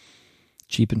cheeseburger.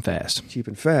 Cheap and fast. Cheap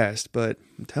and fast. But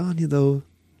I'm telling you, though,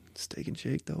 Steak and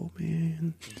Shake, though,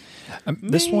 man.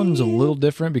 This one's a little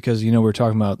different because, you know, we're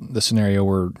talking about the scenario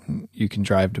where you can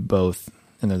drive to both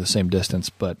and they're the same distance.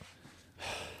 But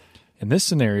in this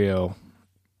scenario,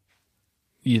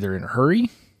 either in a hurry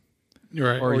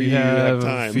Right. or you you have have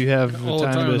time. you have All the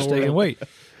time time in to the stay and world. wait.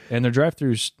 And their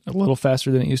drive-thru's a little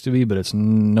faster than it used to be, but it's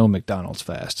no McDonald's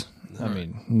fast. I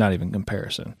mean, not even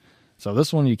comparison. So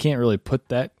this one, you can't really put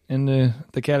that in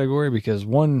the category because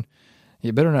one,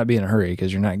 you better not be in a hurry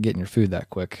because you're not getting your food that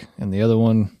quick. And the other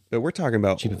one, But we're talking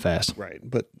about cheap and fast. Right.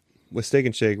 But with Steak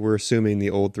and Shake, we're assuming the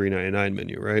old $3.99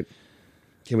 menu, right?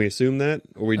 Can we assume that?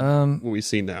 Or what we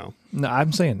see now? No,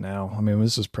 I'm saying now. I mean,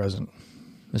 this is present.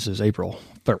 This is April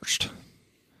 1st.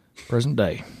 Present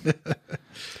day.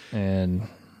 And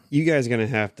You guys are going to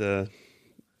have to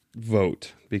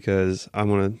vote because I'm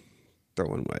going to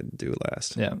throw in what I do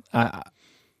last. yeah,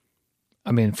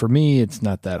 I mean, for me, it's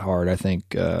not that hard. I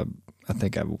think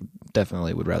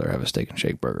definitely would rather have a Steak and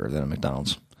Shake burger than a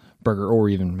McDonald's burger or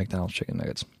even McDonald's chicken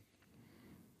nuggets.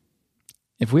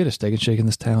 If we had a Steak and Shake in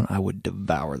this town, I would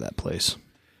devour that place.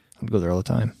 I'd go there all the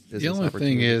time. The Business only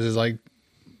thing opportunity. is like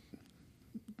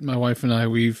my wife and I,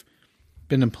 we've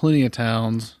been in plenty of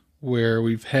towns where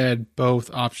we've had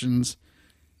both options,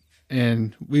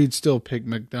 and we'd still pick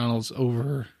McDonald's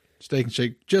over Steak and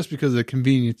Shake just because of the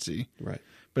conveniency. Right.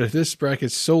 But if this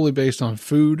bracket's solely based on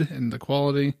food and the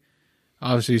quality,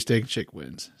 obviously Steak and Shake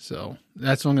wins. So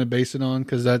that's what I'm going to base it on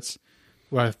because that's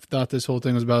what I thought this whole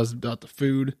thing was about the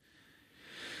food.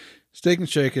 Steak and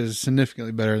Shake is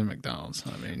significantly better than McDonald's.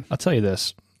 I mean, I'll tell you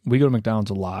this. We go to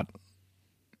McDonald's a lot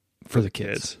for the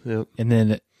kids. Yep. And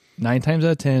then 9 times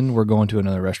out of 10, we're going to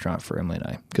another restaurant for Emily and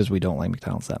I because we don't like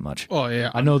McDonald's that much. oh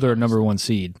yeah, I know they're a number 1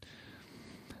 seed.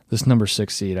 This number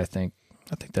 6 seed, I think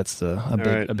that's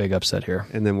a big upset here.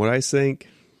 And then what I think,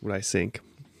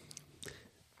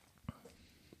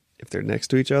 if they're next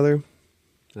to each other,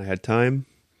 and I had time,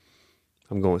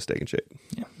 I'm going with Steak and Shake.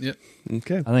 Yep.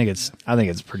 Okay. I think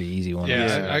it's a pretty easy one.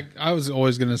 Yeah, I was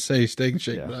always going to say Steak and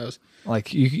Shake, Yeah. but I was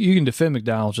Like you can defend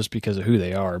McDonald's just because of who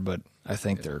they are, but I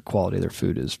think their quality of their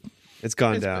food is It's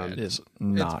gone It's down. bad.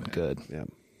 not bad. good. Yeah.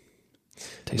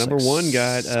 Tastes Number like 1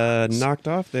 got knocked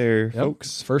off there, Yep.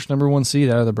 folks. First number 1 seed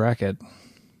out of the bracket.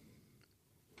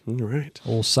 All right.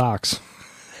 Old socks.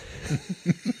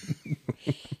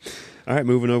 All right,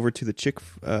 moving over to the chicken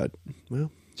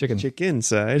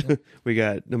side. We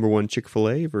got number 1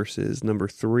 Chick-fil-A versus number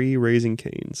 3 Raising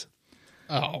Cane's.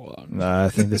 I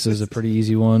think this is a pretty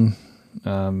easy one.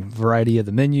 Variety of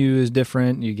the menu is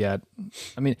different. You got,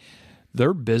 I mean,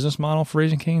 their business model for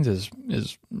Raising Cane's is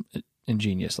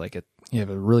ingenious. Like you have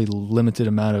a really limited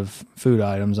amount of food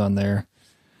items on there.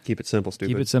 Keep it simple, stupid.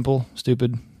 Keep it simple,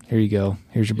 stupid. Here you go.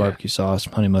 Here's your barbecue sauce,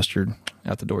 honey mustard.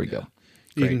 Out the door you go.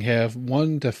 you can have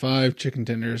 1 to 5 chicken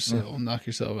tenders, so knock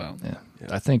yourself out. Yeah.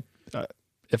 I think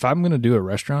if I'm going to do a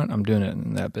restaurant, I'm doing it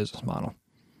in that business model.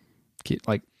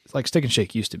 Like Steak and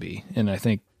Shake used to be, and I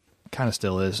think kind of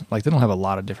still is. Like they don't have a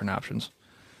lot of different options.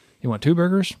 You want 2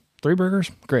 burgers, 3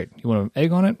 burgers? Great. You want an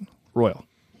egg on it? Royal.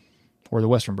 Or the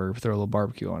Western burger, throw a little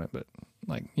barbecue on it. But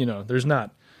like, you know, there's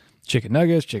not chicken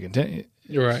nuggets,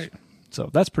 You're right. So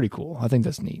that's pretty cool. I think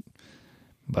that's neat.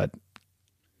 But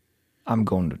I'm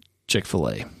going to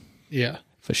Chick-fil-A Yeah.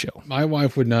 for sure. My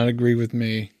wife would not agree with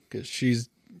me because she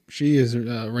is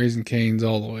Raising Cane's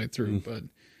all the way through. But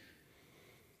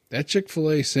that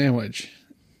Chick-fil-A sandwich,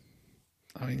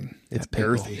 I mean, It's That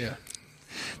pickle. earthy. yeah.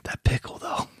 That pickle,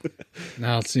 though.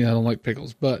 Now, see, I don't like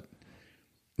pickles, but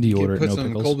Do you you order it put no some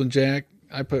pickles? Colby Jack.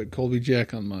 I put Colby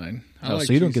Jack on mine. I like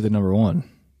so you don't cheese. get the number 1.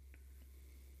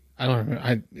 I don't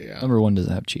remember. Yeah. Number 1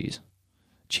 doesn't have cheese.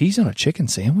 Cheese on a chicken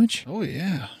sandwich? Oh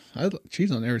yeah, I like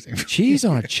cheese on everything. Cheese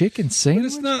on a chicken But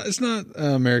sandwich? it's not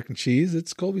American cheese.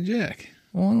 It's Colby Jack.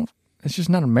 Well, it's just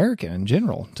not American in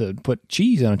general to put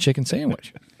cheese on a chicken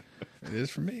sandwich. It is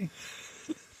for me.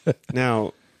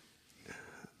 Now,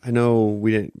 I know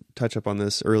we didn't touch up on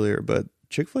this earlier, but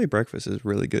Chick-fil-A breakfast is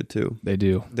really good too. They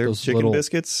do. Their Those chicken little,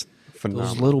 biscuits,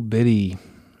 phenomenal. those little bitty,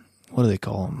 what do they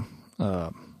call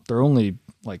them? They're only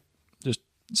like just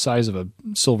size of a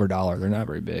silver dollar. They're not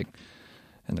very big,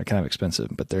 and they're kind of expensive.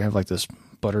 But they have like this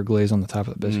butter glaze on the top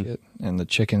of the biscuit, and the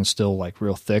chicken's still like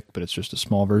real thick, but it's just a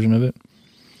small version of it.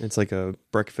 It's like a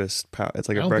breakfast. It's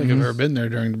like I a don't breakfast. think I've ever been there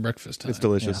during the breakfast time. It's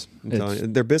delicious. Yeah. I'm telling you.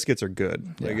 Their biscuits are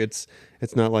good. Yeah. Like it's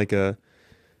not like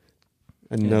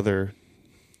another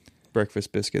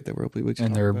breakfast biscuit that we're And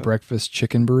talking their about. breakfast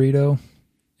chicken burrito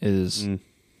is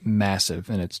massive,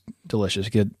 and it's delicious.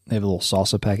 They have a little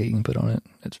salsa packet you can put on it.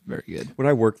 It's very good. When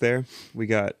I worked there, we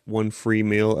got one free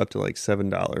meal up to like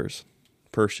 $7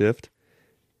 per shift,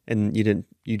 and you didn't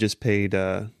pay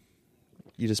tax.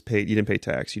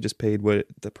 You just paid what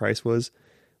the price was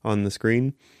on the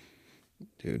screen,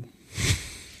 dude.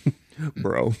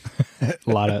 Bro, A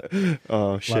lot of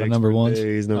shakes lot of number for ones.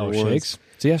 days, number ones. Shakes.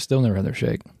 See, I've still never had their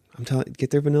shake. I'm telling,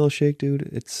 get their vanilla shake, dude.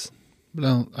 It's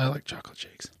But I like chocolate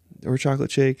shakes. or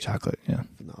chocolate shake, Chocolate, yeah.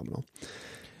 phenomenal.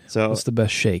 So What's the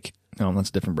best shake? No, that's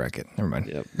a different bracket. Never mind.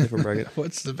 yep, different bracket.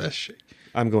 What's the best shake?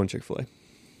 I'm going Chick-fil-A.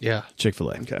 Yeah.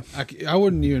 Chick-fil-A. Okay, I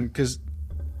wouldn't even, because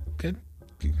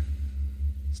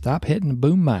Stop hitting the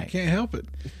boom mic. can't help it.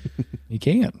 You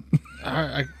can't.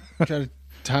 I try to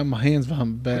tie my hands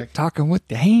behind my back. Talking with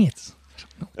the hands.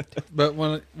 But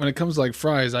when it comes to like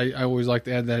fries, I always like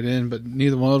to add that in, but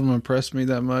neither one of them impressed me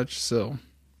that much. So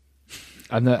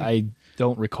I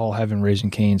don't recall having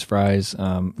Raising Cane's fries.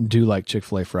 Do like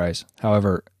Chick-fil-A fries.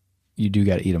 However, you do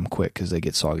got to eat them quick because they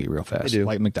get soggy real fast. They do.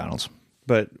 Like McDonald's.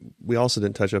 but we also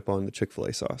didn't touch up on the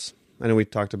Chick-fil-A sauce. I know we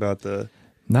talked about the.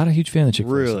 Not a huge fan of the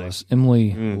Chick-fil-A Really? sauce.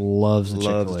 Emily loves the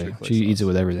Loves Chick-fil-A. Chick-fil-A She eats sauce. it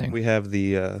with everything. We have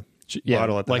the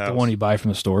bottle at the like house. the one you buy from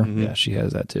the store. Mhm. Yeah, she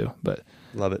has that too. But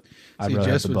Love it. I'd see, rather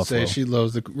have Jess the would buffalo. say she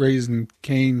loves the Raisin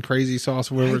Cane crazy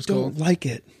sauce, whatever I it's don't called. like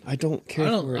it. I don't care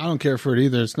I for it. don't care for it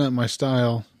either. It's not my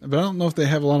style. But I don't know if they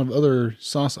have a lot of other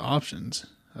sauce options.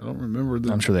 I don't remember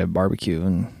them. I'm sure they have barbecue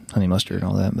and honey mustard and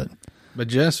all that. But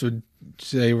Jess would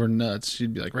say we're nuts.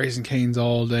 She'd be like Raisin Canes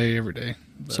all day, every day.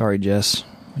 But sorry, Jess.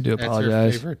 I do that's her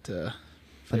apologize. favorite, But that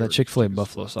favorite Chick-fil-A chicken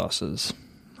buffalo sauce is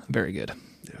very good.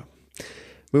 Yeah.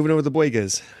 Moving over to the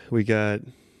Boygas, we got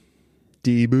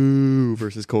Deboo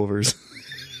versus Culver's.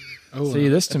 Oh, See,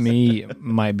 this to me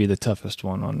might be the toughest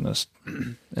one on this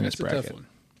in this that's a bracket. tough one.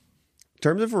 In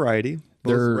terms of variety, both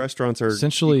They're restaurants are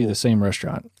essentially equal. the same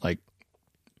restaurant, like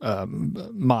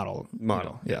model.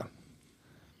 Model, yeah.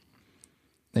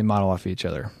 They model off each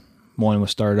other. One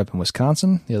was started up in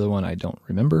Wisconsin. The other one I don't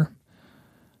remember.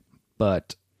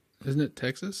 But Isn't it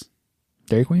Texas?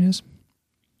 Dairy Queen is?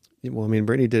 Well, I mean,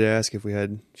 Brittany did ask if we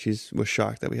had. She was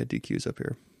shocked that we had DQs up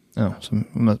here. Oh, so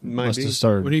must be. have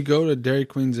started. When you go to Dairy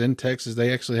Queens in Texas,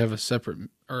 they actually have a separate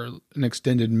or an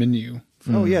extended menu.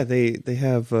 Oh yeah, they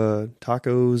have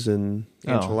tacos and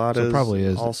enchiladas. So it probably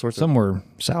is all sorts somewhere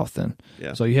south then.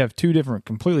 Yeah. So you have two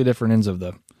completely different ends of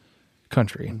the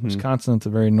country. Mm-hmm. Wisconsin at the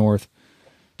very north,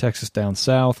 Texas down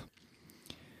south.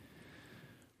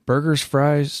 Burgers,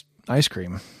 fries, ice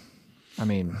cream. I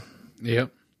mean,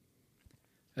 Yep.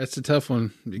 That's a tough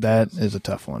one. that is a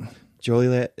tough one.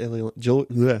 Joliet, Illinois.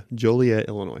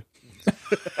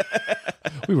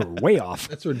 We were way off.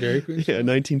 That's where Dairy Queen. Yeah,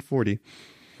 1940.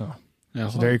 Yeah,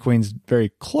 So Dairy Queen's very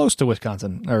close to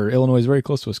Wisconsin, or Illinois is very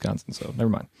close to Wisconsin. So never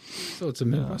mind. so it's a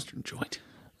Midwestern joint.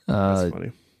 That's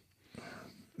funny.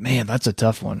 Man, that's a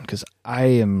tough one because I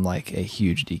am like a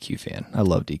huge DQ fan. I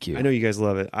love DQ. I know you guys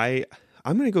love it.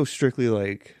 I'm going to go strictly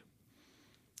like.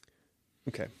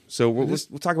 Okay, so we'll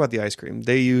talk about the ice cream.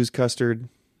 They use custard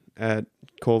at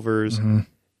Culver's,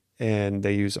 and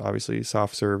they use obviously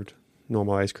soft served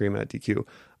normal ice cream at DQ.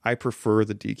 I prefer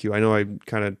the DQ. I know I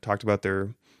kind of talked about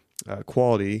their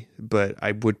quality, but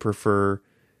I would prefer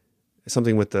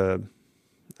something with the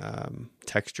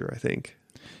texture. I think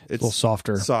it's a little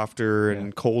softer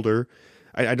and colder.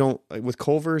 I don't like with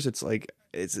Culver's. It's like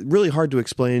it's really hard to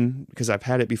explain because I've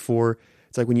had it before.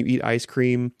 It's like when you eat ice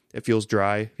cream, it feels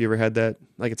dry. Have you ever had that?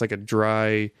 Like it's like a dry.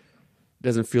 It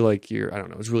doesn't feel like I don't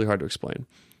know. It's really hard to explain.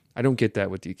 I don't get that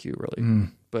with DQ really,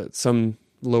 but some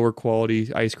lower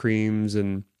quality ice creams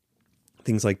and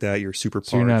things like that, you're super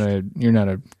parched. So you're not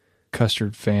a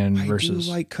custard fan I versus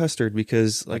do like custard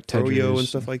because like Ted Froyo and Drew's.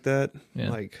 stuff like that, Yeah.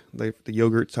 like the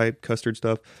yogurt type custard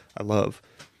stuff, I love.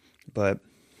 But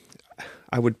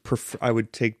I would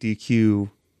take DQ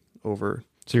over.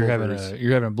 So you're Culver's.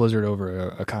 having a blizzard over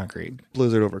a concrete.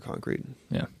 Blizzard over concrete.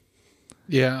 Yeah.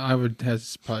 Yeah, I would have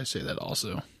to probably say that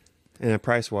also. And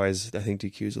price wise, I think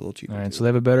DQ is a little cheaper. All right. too. So they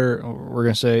have a better. We're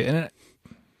gonna say,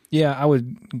 yeah, I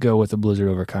would go with the blizzard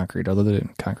over concrete. Although the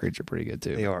concretes are pretty good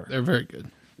too. They are. They're very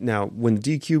good. Now, when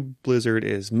DQ Blizzard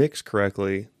is mixed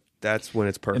correctly, that's when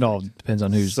it's perfect. It all depends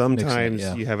on who's Sometimes mixing it,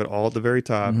 yeah. you have it all at the very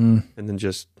top, and then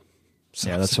just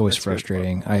Yeah, that's always the problem.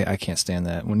 frustrating. I can't stand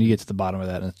that. When you get to the bottom of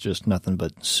that and it's just nothing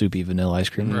but soupy vanilla ice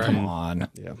cream. Right. Come on.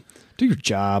 Yeah. Do your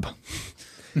job.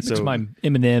 Mix So- my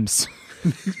M&Ms.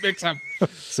 Mix up.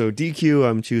 So DQ,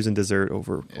 I'm choosing dessert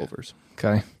over Culver's.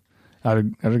 Okay. I'd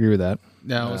agree with that.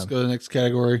 Now let's go to the next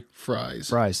category, fries.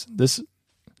 Fries. This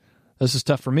is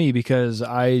tough for me because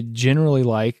I generally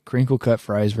like crinkle cut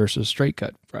fries versus straight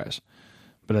cut fries.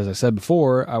 But as I said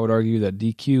before, I would argue that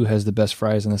DQ has the best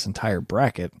fries in this entire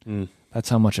bracket. That's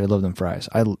how much I love them fries.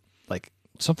 I like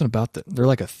something about that. They're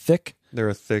like They're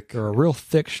a real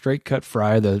thick straight cut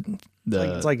fry.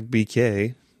 It's like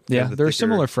BK. Yeah, The they're a thicker-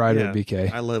 similar fry to yeah. a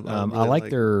BK. I love. I like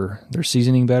their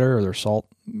seasoning better, or their salt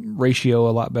ratio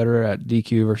a lot better at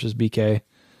DQ versus BK.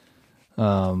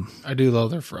 I do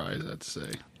love their fries, I'd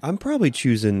say. I'm probably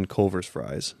choosing Culver's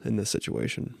fries in this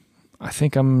situation. I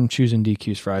think I'm choosing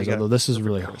DQ's fries, I got although this is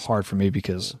really hard for me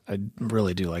because I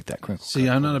really do like that crinkle. See,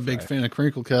 cut I'm not a big fry. fan of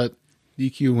crinkle cut.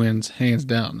 DQ wins hands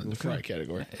down in the fry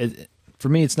category. For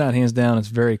me, it's not hands down. It's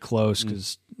very close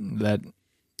because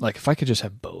if I could just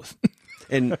have both.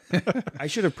 And I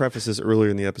should have prefaced this earlier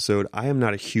in the episode. I am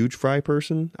not a huge fry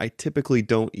person. I typically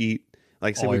don't eat,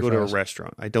 like, say All we your go to fries. a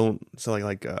restaurant. I don't, so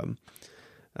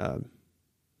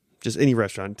just any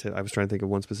restaurant. I was trying to think of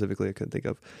one specifically I couldn't think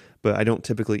of, but I don't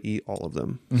typically eat all of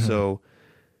them. Mm-hmm. So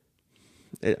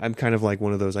I'm kind of like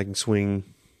one of those, I can swing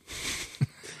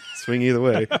either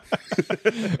way.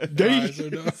 Fries or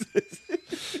no?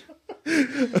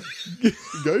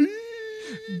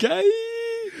 Gay.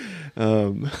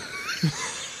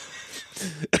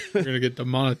 We're going to get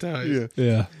demonetized.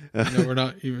 Yeah. No, we're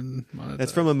not even monetized.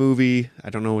 That's from a movie. I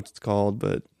don't know what it's called,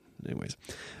 but anyways.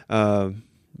 But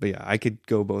yeah, I could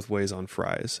go both ways on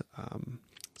fries.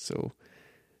 So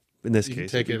in this You can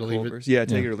case, take it'd it be or leave it. Culver's. Yeah,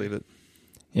 take Yeah. it or leave it.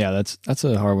 Yeah, that's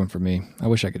a hard one for me. I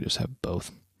wish I could just have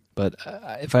both. But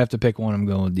if I have to pick one, I'm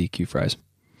going with DQ fries.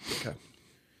 Okay.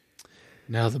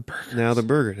 Now the burger. Now the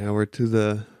burger. Now we're to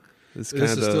the. This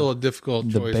is still a difficult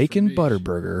The choice. bacon for me. butter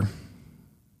burger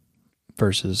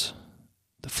versus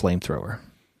the flamethrower.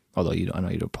 Although I know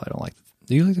you probably don't like.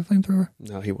 Do you like the flamethrower?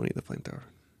 No, he won't eat the flamethrower.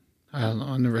 I don't know.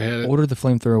 I never had it. Order the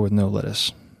flamethrower with no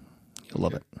lettuce. You'll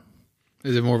love it.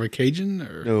 Is it more of a Cajun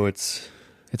or? No, it's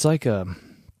It's got like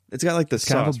the it's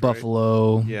kind sauce, of a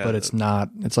buffalo, Yeah, but it's not.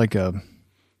 It's like a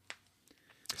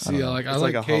See, I It's like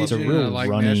like a Cajun. It's a and real I like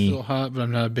runny- Nashville hot, but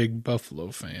I'm not a big buffalo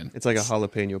fan. It's like a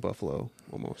jalapeno buffalo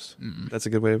almost. That's a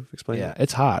good way of explaining yeah. it.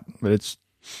 It's hot, but it's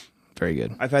very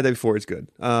good. I've had that before. It's good.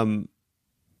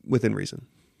 Within reason.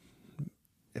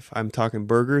 If I'm talking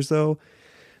burgers, though,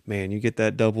 man, you get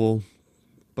that double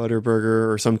butter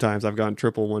burger, or sometimes I've gotten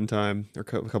triple one time or a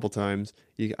couple times.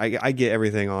 I get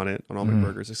everything on it on all my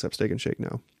burgers except Steak and Shake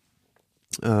now.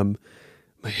 Man,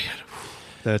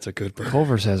 that's a good burger.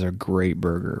 Culver's has a great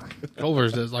burger.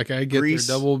 Culver's does. Like I get Grease.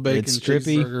 their double bacon It's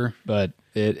strippy, cheeseburger. but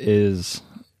it is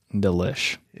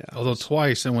delish. Yeah. Although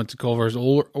twice I went to Culver's,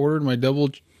 ordered my double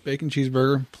bacon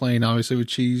cheeseburger, plain obviously with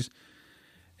cheese,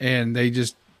 and they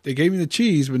gave me the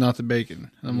cheese but not the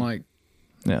bacon. And I'm like,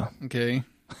 Yeah. okay,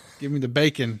 give me the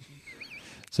bacon.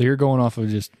 So you're going off of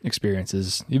just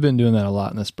experiences. You've been doing that a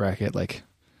lot in this bracket, like,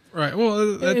 Right.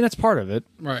 Well, and that's part of it.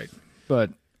 right.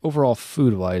 But overall,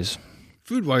 food wise,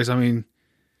 Food wise, I mean,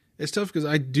 it's tough because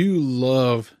I do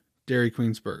love Dairy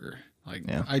Queen's burger. Like,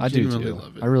 yeah, I do genuinely too.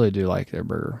 love it. I really do like their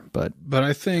burger, but But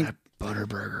I think, butter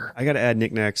burger. I got to add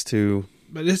knickknacks too.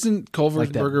 but isn't Culver's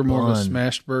Like that burger more of a bun.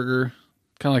 smashed burger?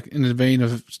 Kind of like in the vein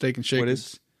of Steak and Shake. What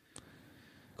is?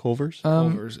 Culver's?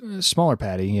 Culver's. Smaller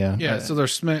patty, yeah. Yeah, so they're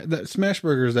that smash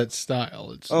burger is that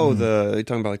style. It's Oh, you're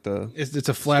talking about like the. it's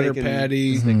a flatter Steak and-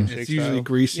 patty. steak and It's shake usually style.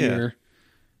 greasier.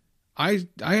 I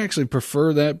actually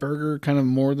prefer that burger kind of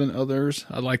more than others.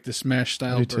 I like the smash I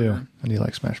style do burger. too. I do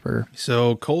like smash burger.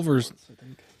 So Culver's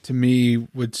to me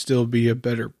would still be a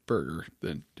better burger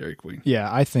than Dairy Queen. Yeah,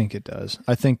 I think it does.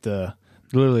 I think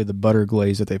literally the butter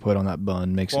glaze that they put on that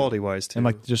bun makes Quality it, wise too. and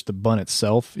like just the bun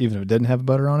itself, even if it didn't have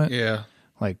butter on it, Yeah,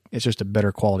 like it's just a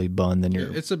better quality bun than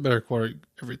your. it's a better quality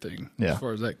everything Yeah. as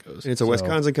far as that goes. And it's a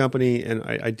Wisconsin company, and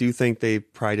I do think they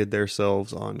prided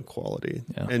themselves on quality.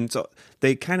 Yeah. And so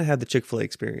they kind of had the Chick-fil-A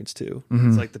experience too.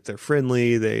 It's like that they're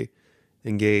friendly, they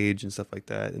engage and stuff like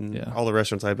that. And Yeah. all the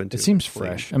restaurants I've been to. It seems clean.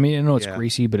 fresh. I mean, I know it's Yeah.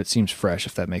 greasy, but it seems fresh.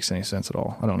 If that makes any sense at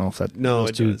all, I don't know if that. No, those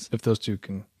it two, does. If those two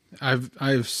can.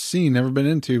 I've seen, never been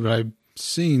into, but I've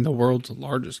seen the world's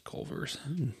largest Culver's.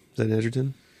 Is that in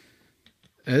Edgerton?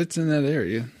 It's in that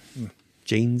area.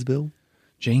 Janesville?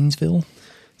 Janesville.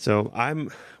 So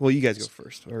well, you guys go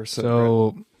first.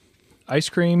 So, ice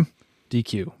cream,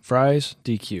 DQ. Fries,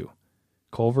 DQ.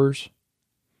 Culver's.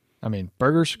 I mean,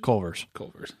 burgers, Culver's.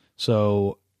 Culver's.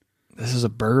 So, this is a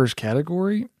burgers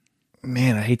category.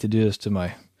 Man, I hate to do this to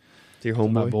my to your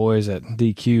my homeboy. boys at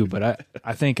DQ, but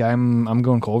I think I'm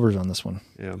going Culver's on this one.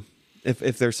 Yeah. If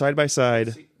they're side by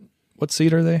side, What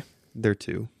seed are they? They're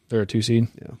 2. They're a 2 seed.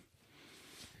 Yeah.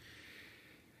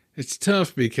 It's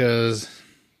tough because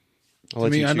I'll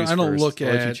let me, you I choose don't first. look I'll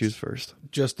let you at- choose first.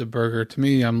 just a burger. To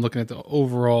me, I'm looking at the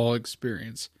overall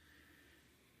experience.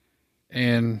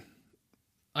 And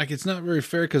like, it's not very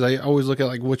fair because I always look at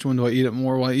like, which one do I eat at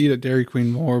more? Well, I eat at Dairy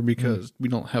Queen more because we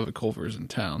don't have a Culver's in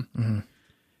town. Mm-hmm.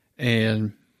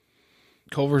 And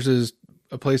Culver's is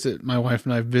a place that my wife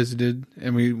and I visited,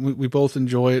 and we both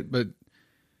enjoy it. But,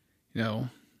 you know,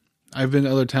 I've been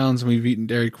to other towns and we've eaten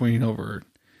Dairy Queen over.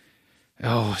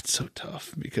 Oh, it's so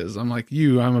tough because I'm like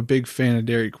you. I'm a big fan of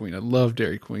Dairy Queen. I love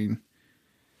Dairy Queen.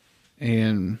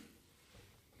 And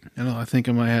I don't know, I think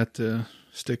I might have to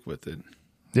stick with it.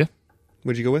 Yeah.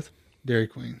 What'd you go with? Dairy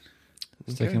Queen.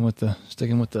 Sticking with the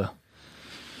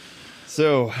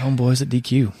So, homeboys at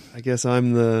DQ. I guess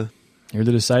I'm the... You're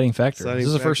the deciding factor. Deciding This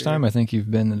is the first factor, time yeah. I think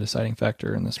you've been the deciding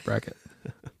factor in this bracket.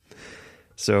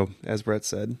 So, as Brett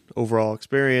said, overall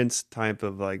experience, type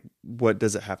of like, what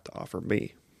does it have to offer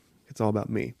me? It's all about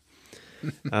me.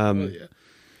 Oh, yeah.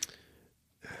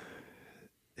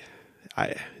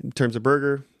 In terms of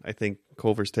burger, I think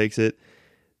Culver's takes it.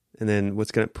 And then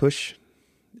what's going to push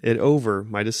it over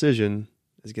my decision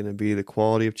is going to be the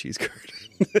quality of cheese curd.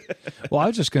 Well, I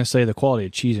was just going to say the quality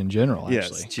of cheese in general, Yes,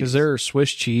 actually. cheese. Because their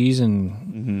Swiss cheese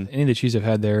and any of the cheese I've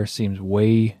had there seems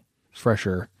way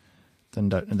fresher than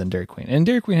Dairy Queen. And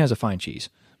Dairy Queen has a fine cheese,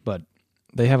 but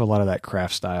they have a lot of that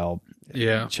craft style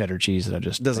Yeah. cheddar cheese that I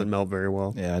just Doesn't melt very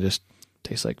well. Yeah, it just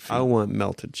tastes like food. I want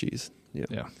melted cheese. Yeah.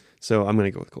 Yeah. So I'm going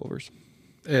to go with Culver's.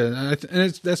 Yeah,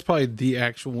 and that's probably the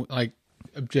actual, like,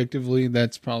 objectively,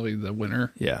 that's probably the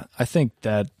winner. Yeah, I think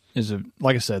that is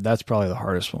like I said, that's probably the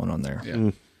hardest one on there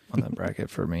Yeah. on that bracket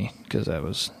for me because that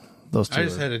was those two.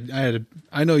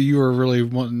 I know you were really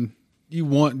you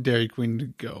want Dairy Queen to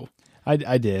go.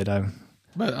 I did.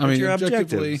 But I mean, you're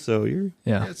objectively, objective, so you're...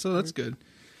 Yeah. so that's good.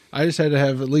 I just had to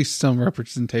have at least some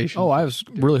representation. Oh, I was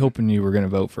really hoping you were going to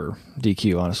vote for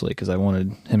DQ, honestly, because I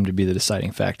wanted him to be the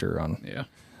deciding factor on Yeah.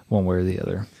 one way or the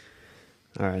other.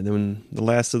 All right, then the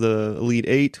last of the Elite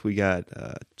 8, we got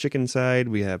chicken side.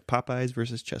 We have Popeyes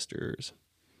versus Chester's.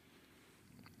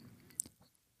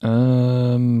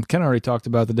 Kind of already talked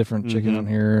about the different chicken on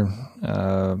here.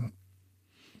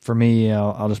 For me,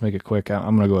 I'll just make it quick.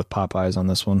 I'm going to go with Popeyes on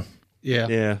this one. Yeah.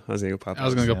 Yeah, I was going to go Popeyes. I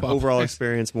was gonna go Popeyes. Overall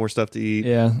experience, more stuff to eat.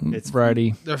 Yeah, It's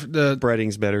variety. The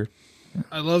Breading's better.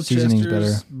 I love Seasoning's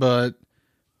Chester's, better. but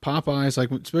Popeyes, like,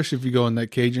 especially if you go in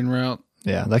that Cajun route,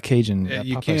 Yeah, that Cajun,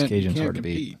 you Popeyes can't Cajun's you hard can't to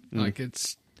beat. compete. Like,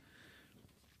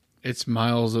 it's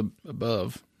miles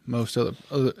above most other.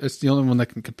 It's the only one that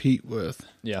can compete with.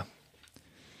 Yeah.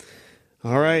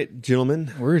 All right,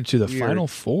 gentlemen. We're to the We are- final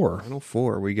four. Final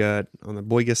 4. We got, on the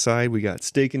Boyga side, we got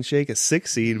Steak and Shake, a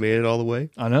 6 seed, made it all the way,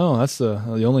 I know, that's the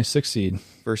only 6 seed.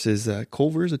 versus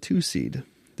Culver's, a 2 seed.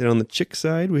 Then on the chick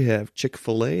side, we have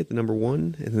Chick-fil-A at the number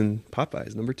 1, and then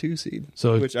Popeyes, number 2 seed.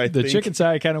 So which I the think chicken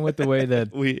side kind of went the way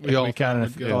that we all we kind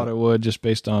of thought it would thought go. it would, just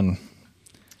based on,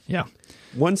 yeah.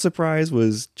 One surprise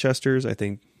was Chester's. I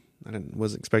think I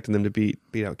wasn't expecting them to beat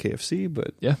out KFC,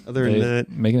 but Yeah. other than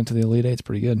that, making it to the Elite Eight's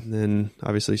pretty good. and then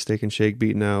obviously Steak and Shake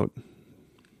beating out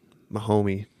my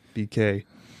homie BK.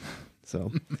 So,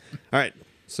 all right.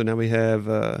 So now we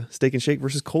have Steak and Shake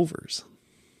versus Culver's.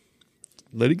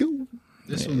 Let it go.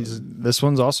 This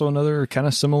One's also another kind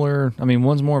of similar. I mean,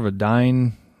 one's more of a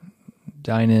dine-in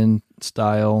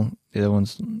style. The other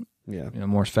one's Yeah.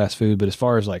 more fast food. But as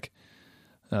far as like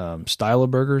style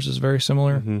of burgers is very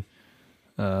similar. Mm-hmm.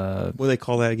 What do they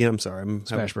call that again? I'm sorry.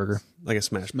 Smash burger. Like a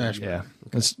smash burger. Yeah,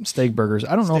 it's steak burgers.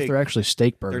 I don't know if Steak. they're actually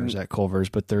steak burgers at Culver's,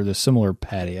 but they're the similar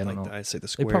patty. I don't know. I say the They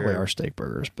square. probably are steak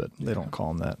burgers, but they don't call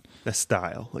them that. That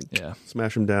style. Like, Yeah.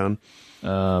 smash them down.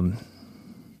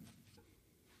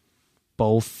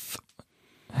 Both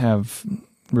have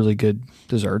really good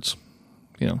desserts.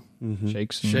 Mm-hmm.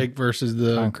 Shakes. And Shake versus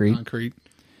the Concrete.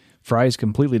 Fries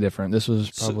completely different. This was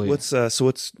probably So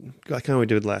what's kind of what we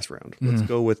did last round. Let's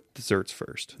go with desserts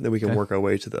first. Then we can Okay. work our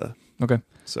way to the... okay.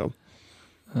 So,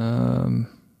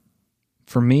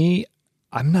 For me,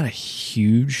 I'm not a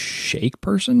huge shake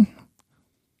person.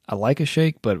 I like a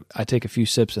shake, but I take a few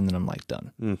sips and then I'm like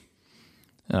done.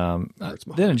 hurts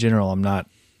my Then in general, I'm not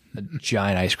a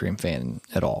giant ice cream fan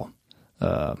at all.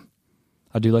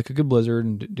 I do like a good Blizzard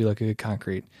and do like a good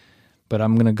Concrete, but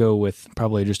I'm going to go with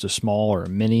probably just a small or a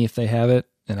mini if they have it,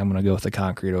 and I'm going to go with a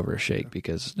Concrete over a shake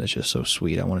because that's just so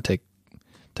sweet. I want to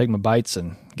take my bites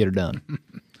and get her done.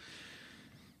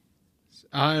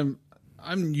 I'm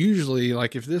usually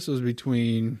like, if this was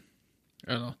between,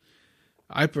 I don't know,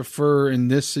 I prefer in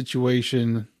this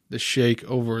situation the shake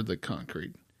over the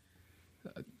Concrete.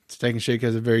 Steak and Shake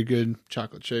has a very good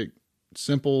chocolate shake.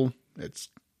 Simple. It's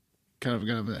kind of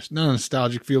not a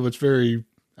nostalgic feel, but it's very,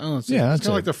 I don't know, it's kind of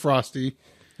like the Frosty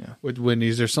with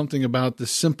Wendy's. There's something about the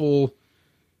simple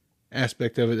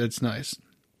aspect of it that's nice.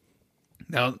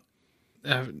 Now,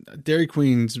 Dairy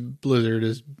Queen's Blizzard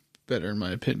is better in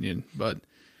my opinion, but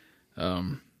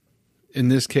in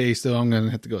this case, though, I'm going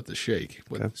to have to go with the shake,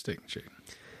 with Steak and Shake.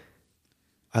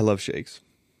 I love shakes.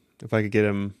 If I could get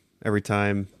them every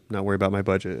time, not worry about my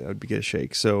budget, I would get a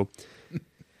shake. So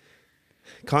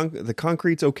the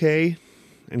concrete's okay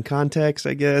in context,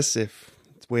 I guess, if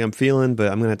it's the way I'm feeling, but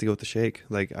I'm going to have to go with the shake.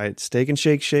 Like, Steak and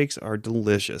Shake shakes are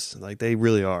delicious. Like, they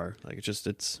really are. Like,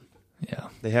 Yeah.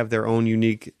 They have their own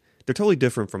unique, they're totally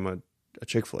different from a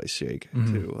Chick-fil-A shake,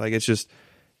 too. Like, it's just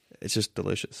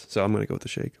delicious. So I'm going to go with the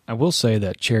shake. I will say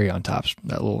that cherry on tops,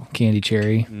 that little candy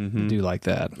cherry, I do like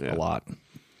that a lot.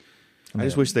 I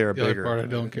just wish they were The bigger. other part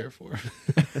I don't care for.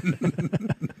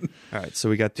 All right, so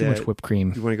we got Too much whipped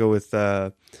cream. You want to go with,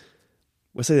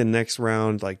 let's say the next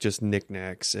round, like just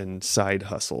knickknacks and side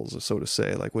hustles, so to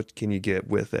say. Like, what can you get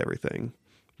with everything?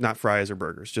 Not fries or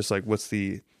burgers, just like what's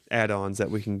the add-ons that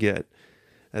we can get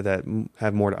that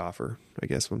have more to offer, I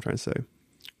guess what I'm trying to say.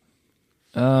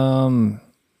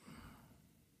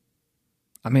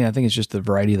 I mean, I think it's just the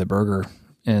variety of the burger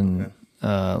and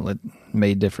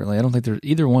made differently. I don't think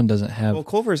either one doesn't have. Well,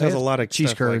 Culver's has a lot of cheese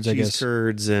stuff, curds, like I guess. cheese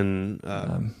curds, and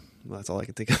well, that's all I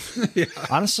can think of.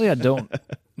 Honestly, I don't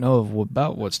know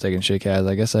about what Steak and Shake has.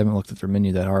 I guess I haven't looked at their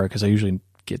menu that hard because I usually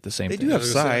get the same They thing. do have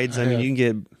sides. I mean, you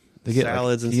can get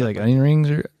salads and stuff. like onion rings,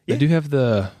 or they do have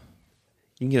the.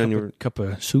 You can get on your cup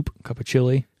of soup, cup of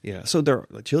chili. Yeah, so the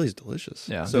chili's delicious.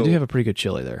 Yeah, so they do have a pretty good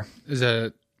chili there. Is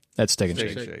that That's Steak and Steak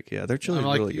Shake. and Shake. Yeah, their chili's I'm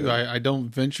like really you. good. I don't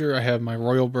venture. I have my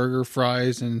Royal Burger,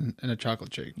 fries, and a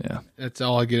chocolate shake. Yeah, That's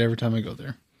all I get every time I go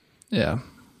there. yeah.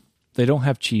 They don't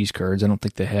have cheese curds. I don't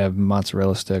think they have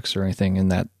mozzarella sticks or anything in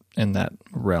that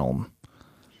realm.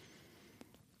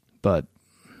 But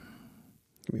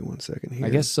Give me 1 second here. I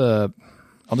guess I'll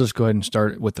just go ahead and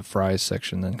start with the fries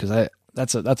section then, because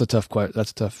that's a tough question.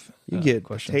 That's a tough. You can get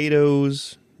question.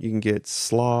 potatoes. You can get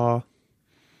slaw,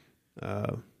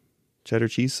 cheddar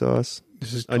cheese sauce,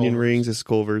 This is onion Culver's. rings. This is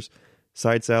Culver's.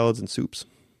 Side salads and soups.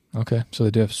 Okay, so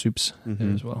they do have soups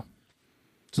there as well.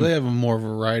 So they have a more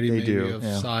variety They maybe do. of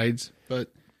Yeah. sides,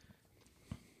 but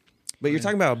But you're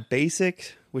talking about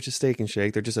basic, which is Steak and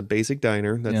Shake. They're just a basic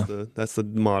diner. That's the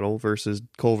model versus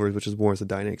Culver's, which is more as a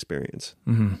dining experience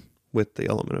with the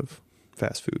element of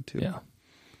fast food too. Yeah.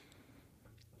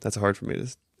 That's hard for me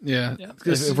to. yeah.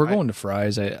 If we're going to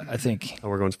fries, I think Oh,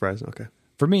 we're going surprise. Okay,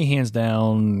 for me, hands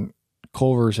down,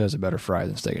 Culver's has a better fry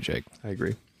than Steak and Shake. I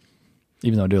agree.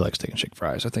 Even though I do like Steak and Shake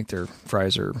fries, I think their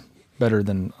fries are better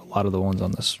than a lot of the ones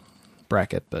on this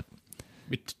bracket. But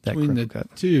Between the crinkle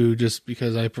cut. two, just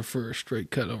because I prefer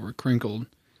straight cut over crinkled.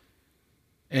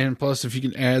 And plus, if you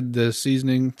can add the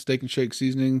seasoning, Steak and Shake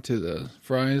seasoning to the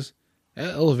fries,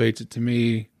 that elevates it to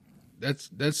me.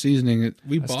 That seasoning,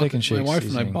 we That's bought Steak and my Shake wife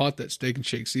and I seasoning. bought that Steak and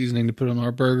Shake seasoning to put on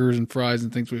our burgers and fries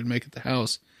and things we would make at the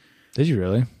house. did you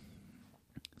really?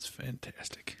 It's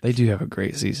fantastic. They do have a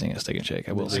great seasoning at Steak and Shake.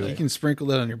 I will Like say. you can sprinkle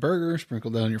that on your burger,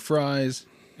 sprinkle that on your fries.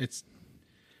 It's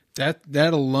that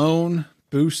alone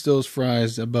boosts those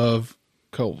fries above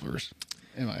Culver's.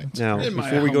 Now, in my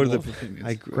before we go to humble the, opinions.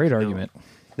 I agree. Great Now- argument.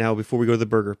 Now, before we go to the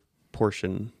burger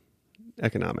portion,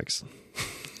 economics.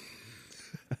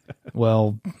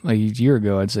 Well, a year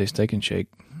ago, I'd say Steak and Shake.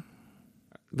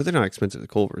 But they're not expensive at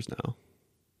Culver's now.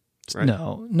 Right?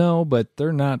 No, but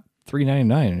they're not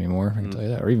 $3.99 anymore. I can tell you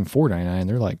that, or even $4.99.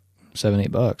 They're like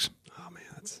 $7-8. Oh man,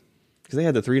 that's because they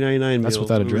had the $3.99 That's meal.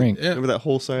 without a Remember- drink. Yeah. Remember that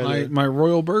whole side? my, of the, my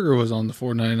Royal Burger was on the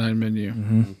 $4.99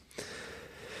 menu.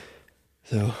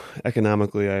 so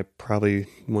economically, I probably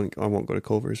won't go to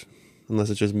Culver's unless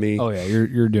it's just me. Oh yeah,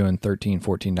 you're doing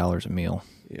 $13-14 a meal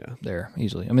Yeah. there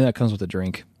easily. I mean, that comes with a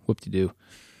drink. Whoop-de-doo.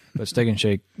 But Steak and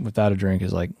Shake without a drink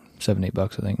is like $7-8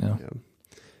 I think now. Yeah.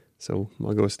 So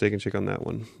I'll go with Steak and Shake on that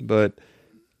one. But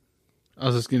I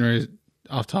was just getting ready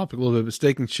off topic a little bit, but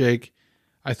Steak and Shake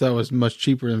I thought was much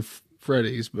cheaper than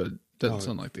Freddy's, but it doesn't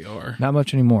sound like they are. Not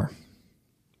much anymore.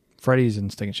 Freddy's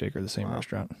and Steak and Shake are the same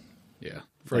restaurant. Yeah,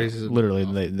 Freddy's is Literally,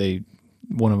 they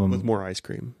one of them. with more ice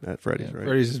cream at Freddy's, right?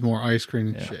 Freddy's is more ice cream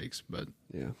and Yeah. shakes, but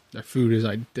Yeah. their food is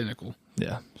identical.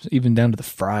 Yeah, even down to the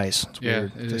fries. It's Yeah,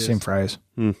 weird. it It's the is. same fries,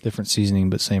 different seasoning,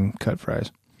 but same cut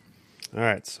fries. All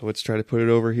right. So let's try to put it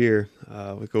over here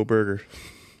with Go Burger.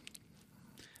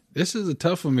 This is a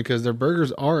tough one because their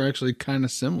burgers are actually kind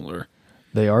of similar.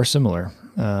 They are similar.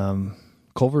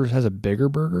 Culver's has a bigger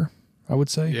burger, I would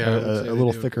say. Yeah, I would say a they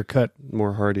little do. thicker cut.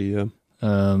 More hearty.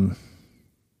 Yeah.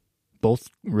 Both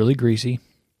really greasy.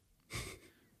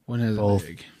 One has Both. an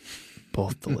egg.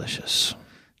 Both delicious.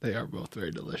 They are both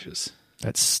very delicious.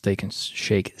 That steak and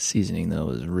shake seasoning, though,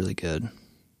 is really good.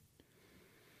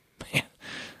 Man,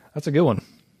 that's a good one.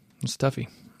 It's toughy.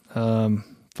 If I'm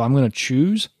going to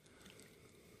choose,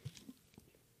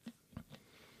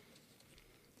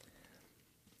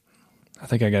 I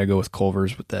think I got to go with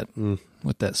Culver's with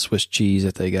that Swiss cheese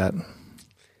that they got.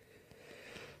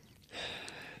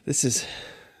 This is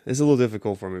a little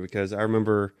difficult for me because I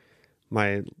remember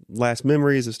my last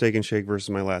memories of Steak and Shake versus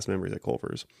my last memories at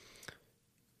Culver's.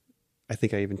 I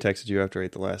think I even texted you after I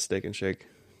ate the last Steak and Shake.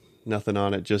 Nothing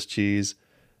on it, just cheese.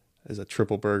 As a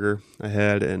triple burger I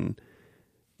had, and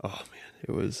oh man,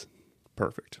 it was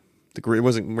perfect. It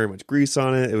wasn't very much grease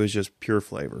on it. It was just pure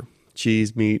flavor,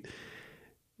 cheese, meat,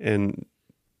 and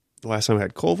the last time I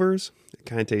had Culver's, it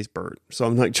kind of tastes burnt. So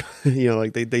I'm like,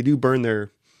 like they do burn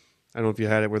their. I don't know if you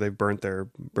had it where they burnt their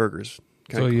burgers.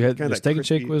 So you had the Steak and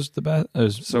Shake was the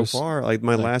best so far. Like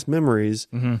my last memories,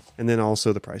 and then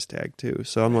also the price tag too.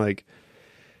 So I'm like,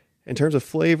 in terms of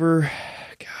flavor,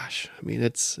 gosh, I mean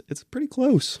it's pretty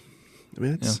close. I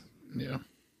mean it's yeah.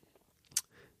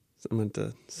 So I'm going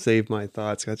to save my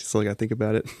thoughts. I just got to think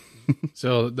about it.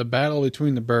 So the battle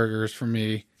between the burgers for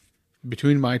me,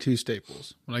 between my two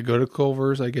staples. When I go to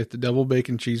Culver's, I get the double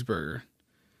bacon cheeseburger.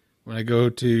 When I go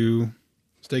to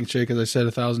Steak and Shake, as I said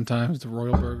 1,000 times, the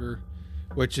Royal Burger,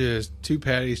 which is 2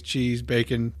 patties, cheese,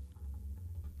 bacon,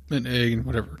 an egg, and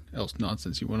whatever else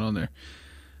nonsense you went on there.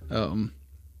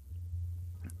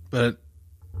 But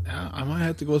I might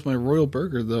have to go with my Royal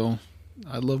Burger, though.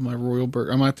 I love my Royal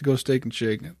Burger. I might have to go Steak and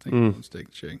Shake. I think I'm going Steak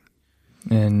and Shake.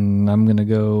 And I'm going to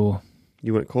go...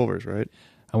 You went Culver's, right?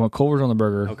 I went Culver's on the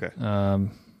burger. Okay.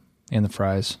 And the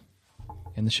fries.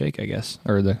 And the shake, I guess.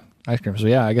 Or the ice cream. So,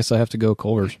 yeah, I guess I have to go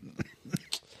Culver's.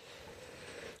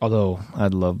 Although,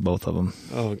 I'd love both of them.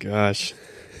 Oh, gosh.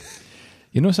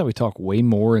 You notice how we talk way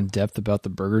more in depth about the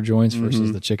burger joints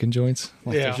versus the chicken joints?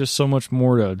 Like, Yeah. There's just so much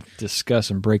more to discuss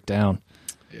and break down.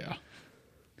 Yeah.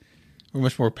 We're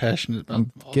much more passionate about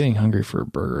I'm getting hungry for a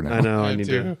burger now. I know. I Me need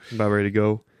too. to. About ready to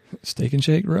go. Steak and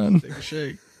Shake run. Steak and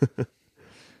Shake.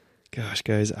 Gosh,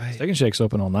 guys. Steak and Shake's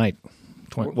open all night.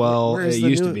 Well, Where's it the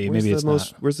used new- to be. where's Maybe the it's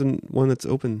most, not. Where's the one that's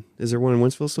open? Is there one in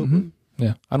Winsville still open?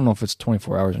 Yeah. I don't know if it's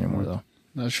 24 hours anymore, though.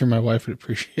 Not sure my wife would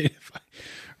appreciate it if I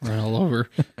ran all over.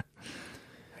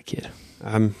 I kid.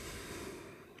 Man,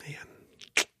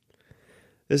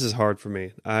 this is hard for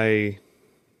me.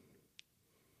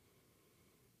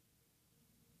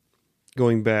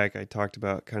 Going back, I talked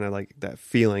about kind of like that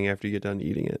feeling after you get done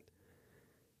eating it.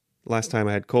 Last time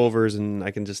I had Culver's, and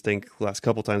I can just think last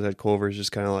couple times I had Culver's,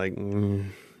 just kind of like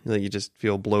you just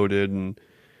feel bloated and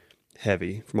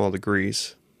heavy from all the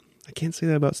grease. I can't say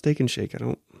that about Steak and Shake. I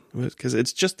don't, because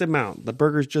it's just the amount. The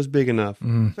burger's just big enough,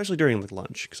 especially during like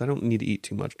lunch, because I don't need to eat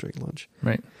too much during lunch.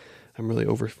 Right. I'm really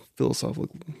over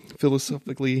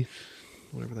philosophically,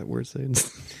 whatever that word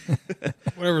says.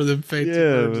 Whatever the fancy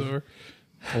Yeah. verbs are.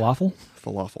 Falafel?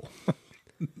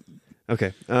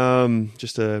 Okay,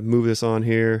 just to move this on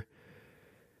here.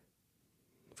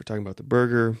 If we're talking about the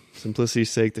burger, simplicity's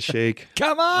sake, the shake.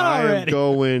 Come on I am already.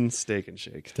 going Steak and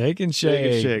Shake. Steak and Steak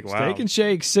Shake. and Shake, wow. Steak and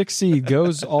Shake, 6 seed,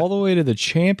 goes all the way to the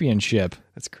championship.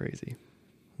 That's crazy.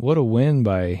 What a win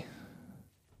by...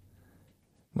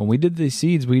 When we did these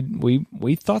seeds, we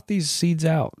thought these seeds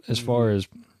out as far as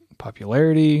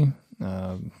popularity,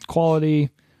 quality,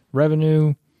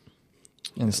 revenue,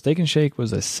 and Steak and Shake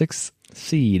was a 6th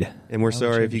seed. And we're Out of the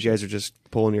sorry if you championship. guys are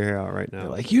just pulling your hair out right now. They're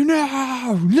like,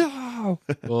 no.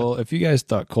 Well, if you guys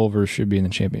thought Culver should be in the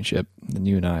championship, then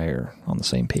you and I are on the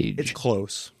same page. it's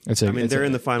close. It's They're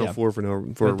in the final four for a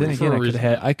But then reason.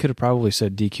 again, I could have probably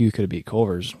said DQ could have beat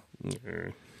Culver's.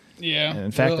 Yeah. And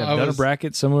in fact, I've done a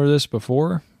bracket similar to this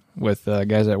before with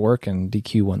guys at work, and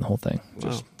DQ won the whole thing.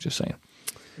 Just saying.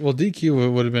 Well,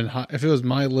 DQ would have been high. If it was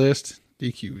my list,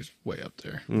 DQ was way up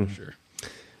there, for sure.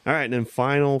 All right, and then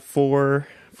final four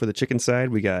for the chicken side,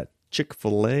 we got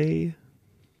Chick-fil-A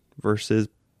versus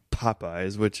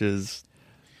Popeyes, which is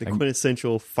the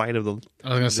quintessential fight of the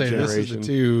I was going to say, this is the generation.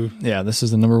 two. Yeah, this is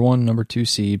the number 1, number 2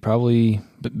 seed, probably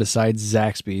besides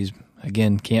Zaxby's.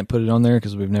 Again, can't put it on there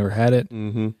because we've never had it.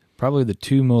 Mm-hmm. Probably the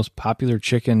 2 most popular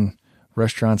chicken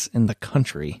restaurants in the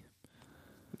country.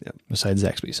 Yep. Besides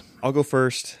Zaxby's. I'll go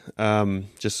first,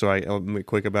 just so I'll be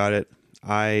quick about it.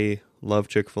 I love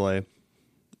Chick-fil-A.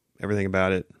 Everything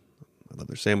about it. I love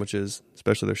their sandwiches,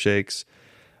 especially their shakes.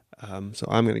 So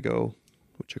I'm going to go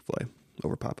with Chick-fil-A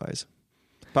over Popeyes.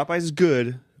 Popeyes is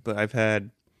good, but I've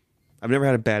never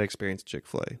had a bad experience at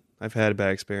Chick-fil-A. I've had a bad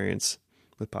experience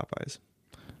with Popeyes.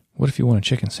 What if you want a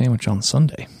chicken sandwich on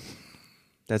Sunday?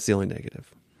 That's the only negative.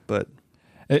 But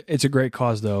It's a great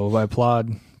cause, though. I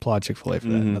applaud Chick-fil-A for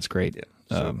that. That's great. yeah.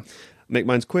 So make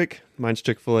mine's quick. Mine's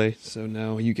Chick-fil-A. So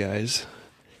now you guys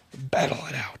battle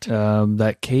it out.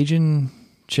 That Cajun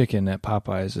chicken at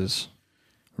Popeyes is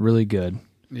really good.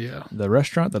 Yeah. The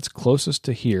restaurant that's closest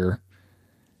to here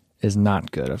is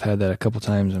not good. I've had that a couple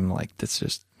times and I'm like, that's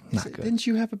just not good. Didn't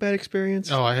you have a bad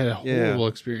experience? Oh, I had a horrible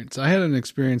experience. I had an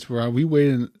experience where we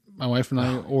waited, my wife and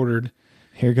I ordered.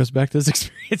 Here goes back to this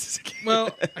experience again. Well,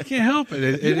 I can't help it.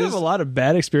 It have is a lot of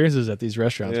bad experiences at these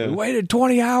restaurants. Yeah. We waited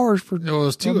 20 hours for It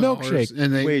was 2 a milkshake. hours,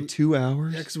 and Wait 2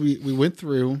 hours? Yeah, because we went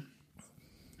through.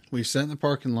 We sat in the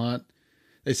parking lot.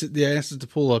 They asked us to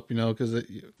pull up, because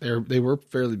they were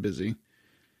fairly busy.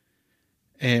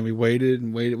 And we waited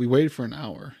and waited. We waited for an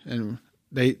hour, and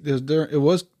it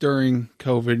was during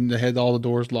COVID, and they had all the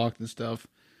doors locked and stuff.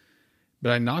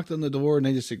 But I knocked on the door, and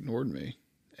they just ignored me.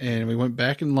 And we went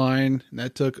back in line, and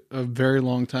that took a very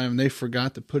long time. And they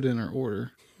forgot to put in our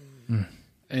order. Mm.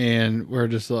 And we're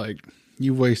just like,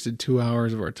 you wasted 2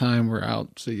 hours of our time. We're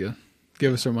out. See ya.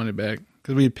 Give us our money back.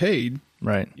 Because we had paid.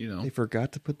 Right. They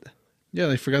forgot to put... Yeah,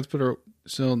 they forgot to put our...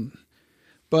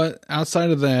 But outside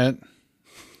of that,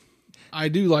 I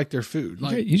do like their food.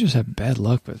 Like, you just have bad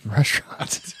luck with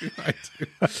restaurants. I do.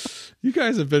 You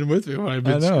guys have been with me when I've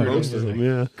been I know. screwed Most of over. them,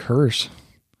 yeah. Curse.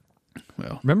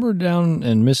 Well, Remember down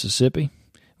in Mississippi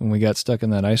when we got stuck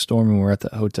in that ice storm and we were at the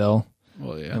hotel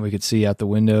yeah. and we could see out the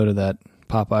window to that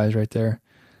Popeyes right there?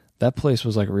 That place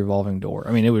was like a revolving door.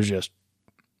 I mean, it was just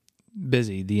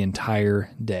busy the entire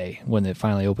day when it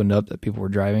finally opened up that people were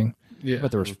driving. Yeah.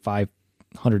 But there was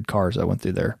 500 cars that went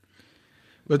through there.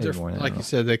 But Maybe they're, more than like that. you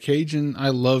said, the Cajun, I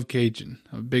love Cajun.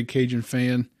 I'm a big Cajun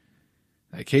fan.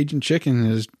 That Cajun chicken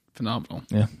is phenomenal.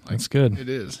 Yeah, that's good. It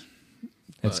is.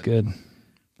 It's But good.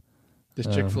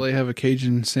 Does Chick-fil-A have a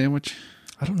Cajun sandwich?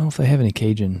 I don't know if they have any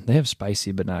Cajun. They have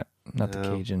spicy, but not the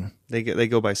No. Cajun. They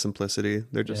go by simplicity.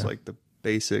 They're just Yeah. like the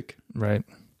basic. Right.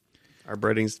 Our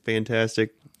breading's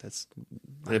fantastic. That's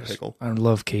in a pickle. I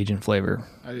love Cajun flavor.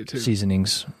 I do too.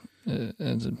 Seasonings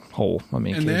as a whole. I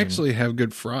mean, And they Cajun- actually have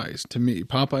good fries to me.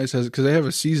 Popeyes has, because they have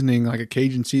a seasoning, like a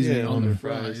Cajun seasoning Yeah, on on their their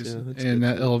fries, fries. yeah, that's And good.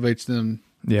 that elevates them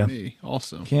Yeah. to me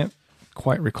also. Can't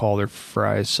quite recall their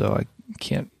fries, so I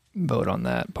can't vote on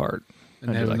that part. And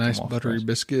I they do have a like nice them all buttery fries.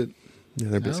 biscuit. Yeah,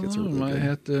 their biscuits are I really might good.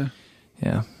 have to.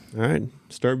 Yeah. All right,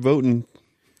 start voting.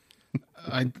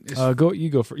 You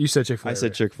go for. You said Chick-fil-A. I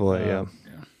said Chick-fil-A, yeah.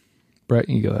 Brett,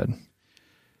 you go ahead.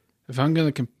 If I'm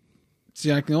going to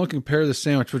see, I can only compare the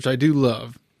sandwich, which I do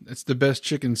love. It's the best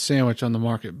chicken sandwich on the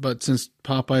market. But since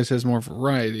Popeyes has more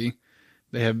variety,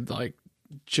 they have like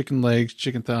chicken legs,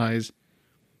 chicken thighs.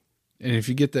 And if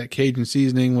you get that Cajun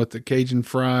seasoning with the Cajun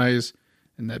fries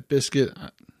and that biscuit,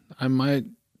 I might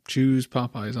choose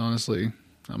Popeyes, honestly.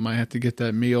 I might have to get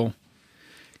that meal.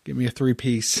 Give me a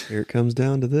 3-piece. Here it comes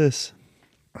down to this.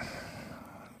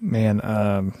 Man,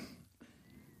 I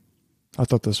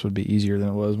thought this would be easier than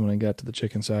it was when I got to the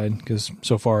chicken side because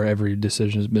so far every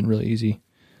decision has been really easy.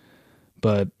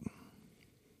 But,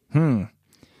 they're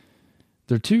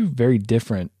two very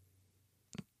different,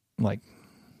 like,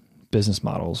 business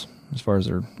models as far as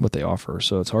what they offer.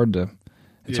 So it's hard to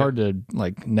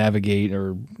like navigate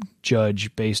or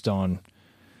judge based on.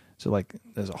 So like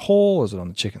as a whole, is it on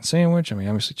the chicken sandwich? I mean,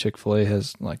 obviously Chick-fil-A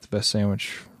has like the best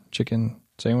chicken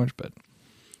sandwich, but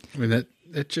I mean,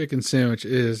 that chicken sandwich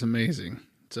is amazing.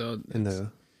 So And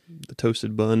the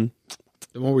toasted bun.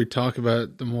 the more we talk about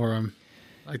it, the more I'm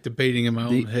like debating in my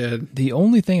own head. the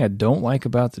only thing I don't like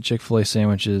about the Chick-fil-A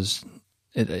sandwich is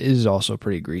it is also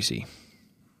pretty greasy.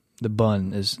 The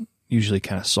bun is usually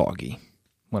kind of soggy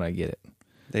when I get it.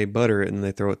 They butter it and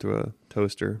they throw it through a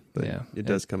toaster, but Yeah. it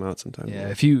does come out sometimes. Yeah,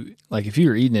 if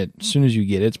you're eating it as soon as you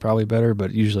get it, it's probably better.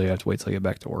 But usually I have to wait till I get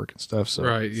back to work and stuff. So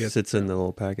Right. It Yes. sits in the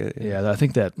little packet. yeah, I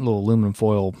think that little aluminum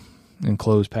foil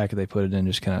enclosed packet they put it in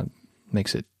just kind of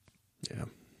makes it. Yeah.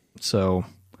 So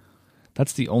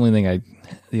that's the only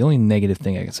negative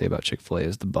thing I can say about Chick-fil-A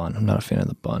is the bun. I'm not a fan of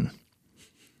the bun.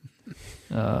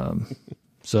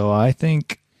 So I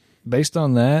think based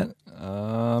on that,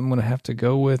 I'm going to have to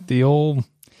go with the old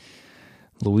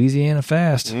Louisiana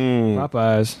Fast.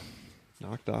 Popeyes.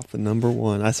 Knocked off the number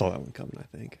one. I saw that one coming,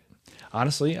 I think.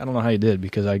 Honestly, I don't know how you did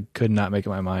because I could not make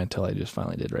up my mind until I just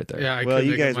finally did right there. Yeah. I Well,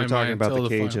 couldn't you make up guys my were talking mind about till the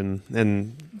final. Cajun,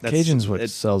 and that's, Cajun's what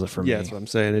sells it for me. Yeah, that's what I'm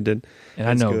saying. It did. And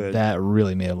I It's know good. that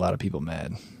really made a lot of people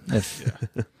mad.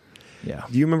 Yeah.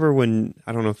 Do you remember when,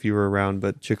 I don't know if you were around,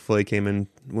 but Chick-fil-A came in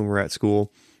when we were at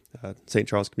school, St.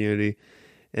 Charles Community,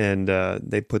 and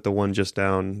they put the one just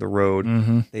down the road.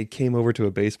 Mm-hmm. They came over to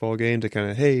a baseball game to kind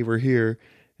of, hey, we're here.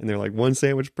 And they're like, one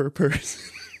sandwich per person.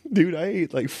 Dude, I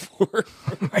ate like four or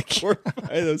five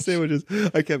of those sandwiches.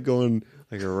 I kept going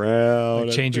like around.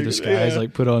 Like change your disguise,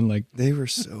 like put on like. They were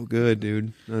so good,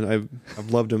 dude. And I've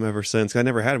loved them ever since. I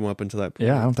never had one up until that point.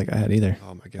 Yeah, I don't think I had either.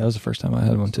 Oh my god, that was the first time I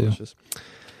had one too. Delicious.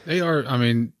 They are. I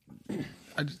mean,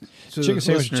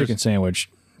 chicken sandwich,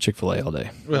 Chick-fil-A all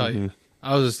day. Well,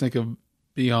 I was just thinking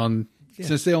beyond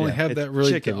since they only have that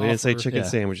really chicken. We didn't say chicken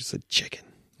sandwich; it said chicken.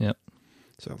 Yep.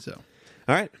 So,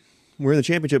 all right, we're in the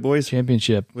championship, boys.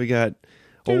 Championship. We got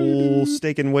old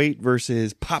steak and weight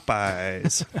versus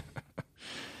Popeyes.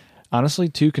 Honestly,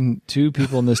 two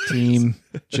people in this team,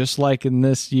 just like in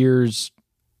this year's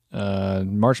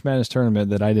March Madness tournament,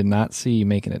 that I did not see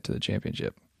making it to the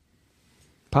championship.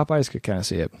 Popeyes could kind of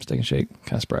see it. Steak and Shake,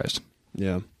 kind of surprised.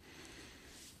 Yeah.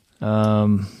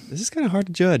 This is kind of hard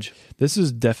to judge. This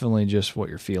is definitely just what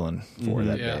you're feeling for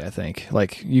that day, I think.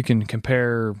 Like, you're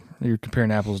comparing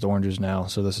apples to oranges now,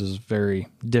 so this is very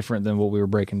different than what we were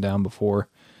breaking down before.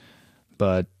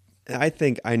 But I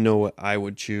think I know what I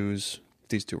would choose if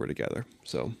these two were together.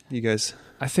 So, you guys...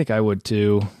 I think I would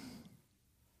too.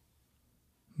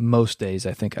 Most days,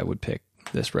 I think I would pick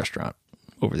this restaurant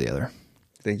over the other.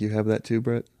 Think you have that too,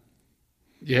 Brett?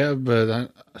 Yeah,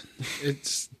 but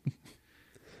it's...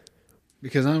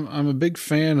 Because I'm a big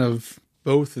fan of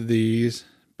both of these,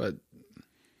 but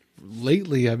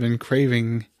lately I've been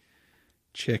craving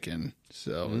chicken.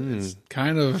 So it's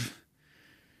kind of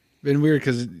been weird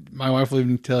because my wife will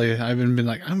even tell you, I've been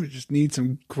like, I just need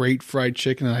some great fried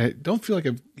chicken. And I don't feel like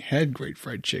I've had great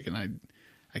fried chicken.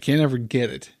 I can't ever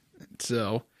get it.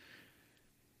 So,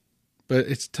 but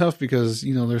it's tough because,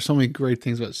 there's so many great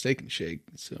things about Steak and Shake.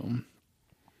 So,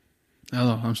 I don't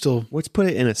know. I'm still... Let's put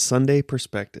it in a Sunday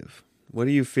perspective. What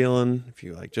are you feeling if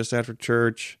you just after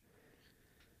church?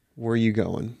 Where are you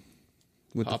going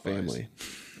with Popeyes. The family?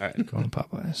 All right, going to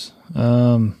Popeyes.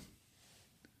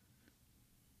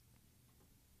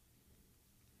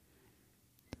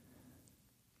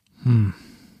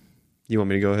 You want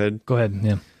me to go ahead? Go ahead.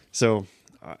 Yeah. So,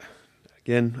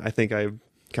 again, I think I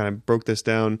kind of broke this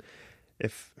down.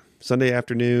 If Sunday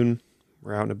afternoon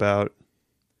we're out and about,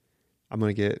 I'm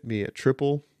going to get me a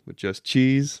triple with just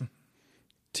cheese.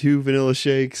 2 vanilla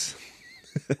shakes,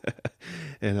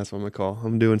 and that's what I'm gonna call.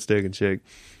 I'm doing Steak and Shake.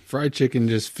 Fried chicken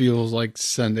just feels like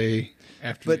Sunday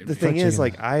afternoon. But the thing is,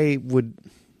 I would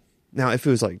now if it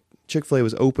was like Chick-fil-A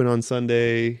was open on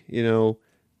Sunday,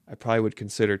 I probably would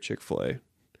consider Chick-fil-A.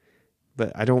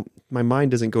 But I don't. My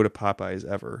mind doesn't go to Popeyes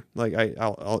ever. Like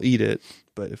I'll eat it,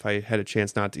 but if I had a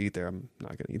chance not to eat there, I'm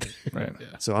not gonna eat there. Right.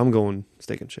 Yeah. So I'm going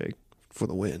Steak and Shake for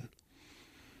the win.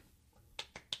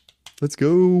 Let's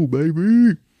go,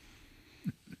 baby.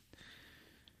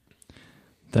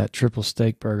 That triple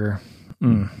steak burger.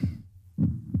 And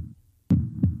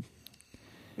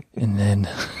then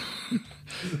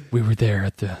we were there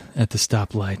at the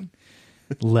stoplight.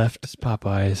 Left is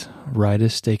Popeyes, right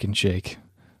is Steak and Shake.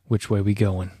 Which way we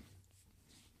going?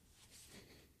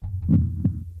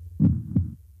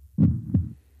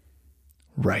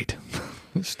 Right.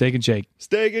 Steak and Shake.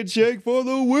 Steak and Shake for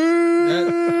the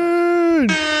win.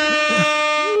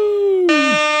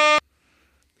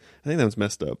 I think that was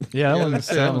messed up. Yeah, that one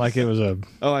sounded like it was a...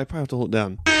 Oh, I probably have to hold it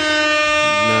down.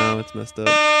 No, it's messed up.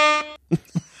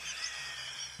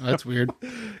 That's weird.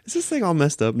 Is this thing all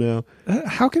messed up now?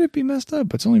 How could it be messed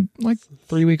up? It's only like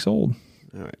 3 weeks old.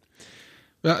 All right.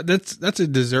 Well, that's a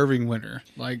deserving winner.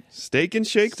 Like Steak and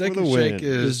Shake Steak for the and win. Shake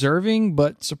is Deserving,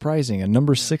 but surprising. A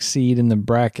number 6 seed in the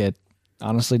bracket.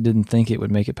 Honestly didn't think it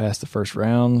would make it past the first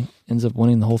round. Ends up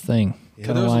winning the whole thing.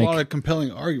 There's a lot of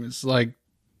compelling arguments. Like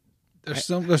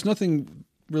there's nothing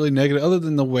really negative other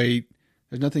than the weight.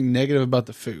 There's nothing negative about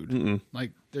the food. Mm-mm.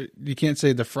 Like you can't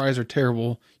say the fries are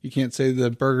terrible. You can't say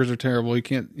the burgers are terrible. You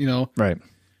can't, Right.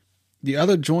 The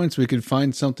other joints we could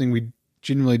find something we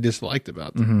genuinely disliked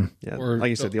about them. Yeah, Or- like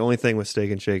you said, the only thing with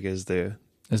Steak and Shake is the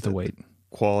weight,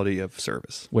 quality of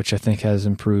service. which I think has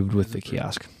improved with the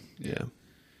kiosk. Yeah.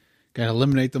 Got to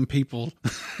eliminate them people.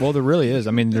 Well, there really is.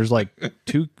 I mean, there's like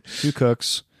two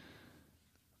cooks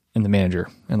and the manager,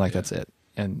 and that's it.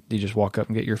 And you just walk up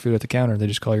and get your food at the counter. They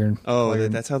just call your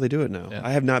That's how they do it now. Yeah.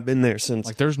 I have not been there since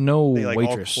there's no they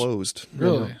waitress. all closed.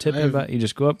 Really? Tip I have- about you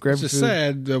just go up, grab It's your just food.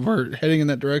 sad that we're heading in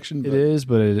that direction. It But, is,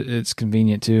 but it's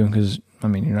convenient too because you're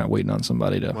not waiting on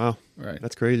somebody to. Wow, right.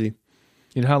 that's crazy.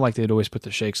 You know how they'd always put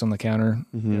the shakes on the counter.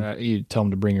 Mhm. You tell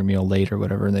them to bring your meal late or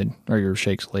whatever, and or your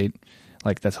shakes late.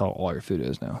 Like that's how all your food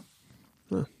is now.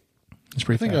 Huh. It's I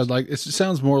pretty. think fast. it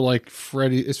sounds more like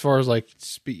Freddy as far as like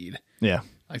speed. Yeah.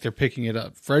 Like they're picking it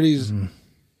up. Freddy's,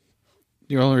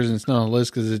 the only reason it's not on the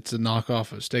list because it's a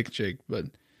knockoff of Steak and Shake, but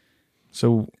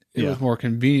So it was more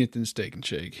convenient than Steak and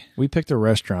Shake. we picked a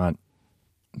restaurant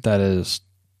that is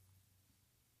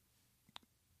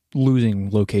losing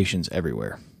locations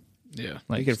everywhere. Yeah.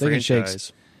 Like You can Steak and Shakes,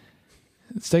 franchise.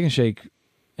 Steak and Shake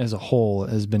as a whole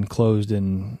has been closed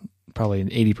in probably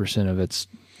 80% of its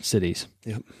cities.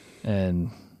 Yep.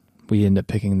 And we end up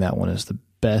picking that one as the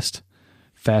best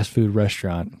fast food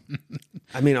restaurant.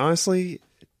 I mean, honestly,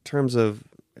 in terms of,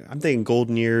 I'm thinking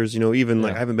golden years, even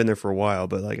like Yeah. I haven't been there for a while,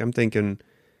 but like I'm thinking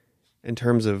in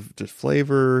terms of just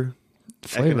flavor.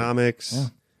 Economics, Yeah.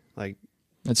 like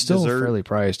It's still dessert. fairly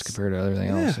priced compared to everything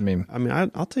else. I mean,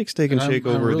 I'll take Steak and Shake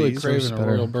I'm over really these. craving a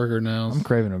better. royal burger now. I'm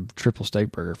craving a triple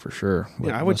steak burger for sure.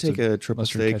 Yeah, I would take a triple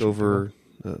steak ketchup over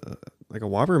like a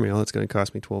Whopper meal. That's going to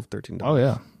cost me $12, $13. Oh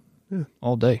yeah. Yeah.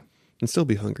 All day. And still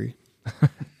be hungry.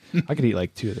 I could eat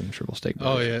like 2 of them triple steak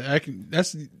burgers. Oh yeah, I can.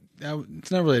 It's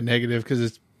not really a negative because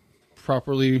it's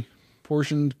properly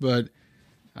portioned, but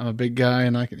I'm a big guy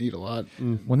and I can eat a lot.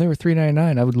 When they were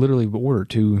 $3.99, I would literally order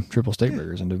 2 triple steak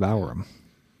burgers and devour them.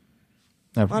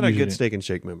 A lot of good Steak and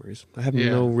Shake memories. I have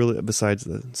no really, besides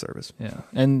the service. Yeah,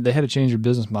 and they had to change their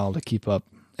business model to keep up.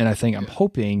 And I think I'm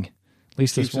hoping, at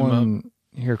least this Keeps them one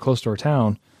here close to our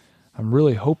town, I'm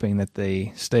really hoping that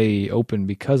they stay open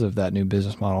because of that new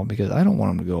business model. Because I don't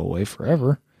want them to go away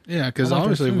forever. Yeah, because I like their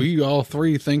obviously food. we all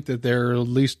three think that they're at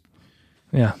least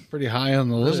Yeah. pretty high on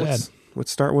the list. Sad.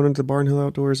 Let's start one into the Barnhill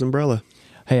Outdoors umbrella.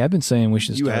 Hey, I've been saying we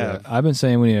should You start. have. I've been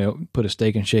saying we need to put a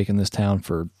Steak and Shake in this town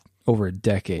for over a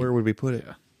decade. Where would we put it?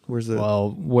 Where's the?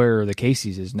 Well, where the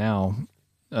Casey's is now,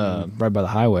 right by the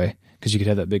highway, because you could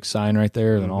have that big sign right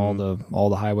there, and all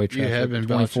the highway You traffic, have been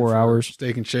 24 hours,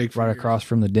 Steak and Shake for right years. across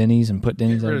from the Denny's, and put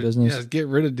Denny's out of business. Yeah, get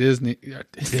rid of Disney. Yeah,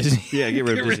 Disney, yeah, get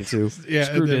rid of Disney too. yeah,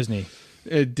 screw Disney,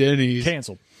 Denny's.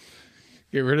 canceled.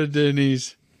 Get rid of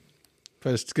Denny's.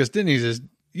 Because Denny's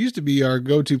used to be our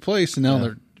go-to place, and now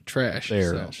they're trash.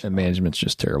 There, so. and management's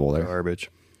just terrible there. Garbage.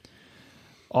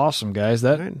 Awesome, guys.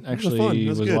 That All right. That was actually fun. That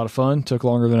was was good. a lot of fun. Took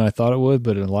longer than I thought it would,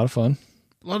 but a lot of fun.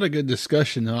 A lot of good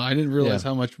discussion, though. I didn't realize Yeah.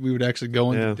 how much we would actually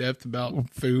go into Yeah. depth about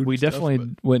food. We and stuff,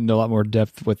 definitely went into a lot more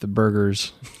depth with the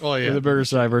burgers. but- oh, yeah. With the burger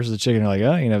side versus the chicken. You're like,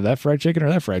 oh, you can have that fried chicken or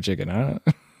that fried chicken. I don't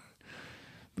know.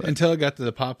 Until I got to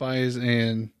the Popeyes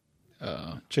and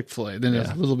Chick-fil-A. Then it was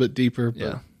a little bit deeper. But,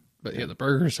 Yeah. But yeah, the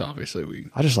burgers, obviously,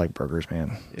 I just like burgers,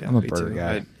 man. Yeah, I'm a me burger too.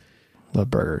 guy. Love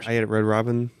burgers. I ate at Red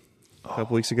Robin a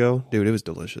couple weeks ago. Dude, it was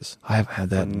delicious. I haven't had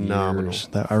that in Phenomenal. years.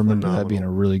 I remember that Phenomenal. being a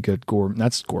really good gourmet.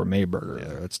 That's gourmet burger.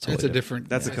 There. That's totally it's a different. different.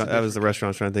 That's yeah, that was the restaurant I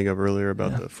was trying to think of earlier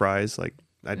about the fries. Like,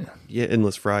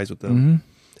 endless fries with them.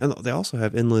 Mm-hmm. And they also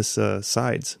have endless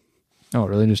sides. Oh,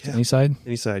 really? Just any side?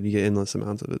 Any side, you get endless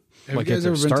amounts of it. Have Like, you you guys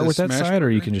have ever to been start to with that Smash side,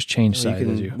 or you Burger? can just change You sides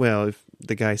as you. well, if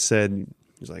the guy said,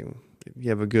 he's like, if you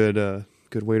have a good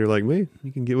waiter like me,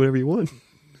 you can get whatever you want.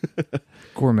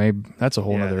 Gourmet, that's a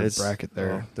whole Yeah, other it's- bracket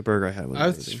there. The burger I had was I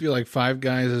amazing. feel like Five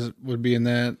Guys would be in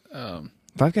that.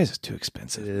 Five Guys is too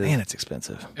expensive. It is. Man, it's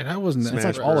expensive. And I wasn't that. It's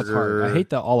like Smash a la burger. carte. I hate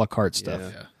the a la carte stuff.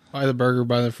 Yeah. Buy the burger,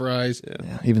 buy the fries.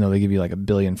 Yeah, even though they give you like a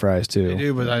billion fries too. They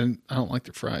do, but I don't like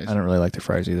the fries. I don't really like the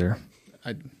fries either.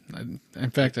 In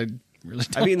fact, I really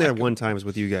don't. I've eaten there like one time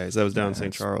with you guys. That was down in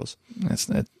St. Charles. That's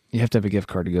that. You have to have a gift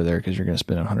card to go there because you're going to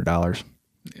spend $100. them.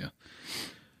 Yeah.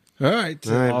 All right.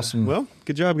 All right. Awesome. Well,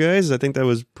 good job, guys. I think that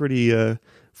was pretty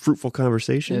fruitful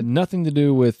conversation. It had nothing to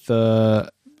do with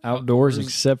outdoors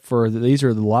except for these are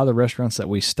a lot of the restaurants that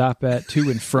we stop at to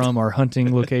and from our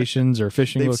hunting locations or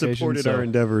fishing They've locations. supported so- our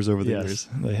endeavors over the yes, years.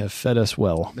 they have fed us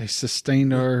well, They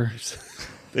sustained our.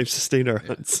 They've sustained our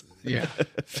hunts. Yeah.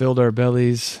 filled our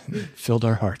bellies, filled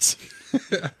our hearts.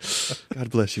 God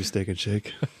bless you, Steak and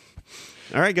Shake.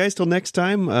 All right, guys. Till next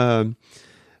time.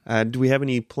 Do we have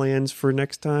any plans for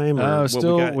next time? or what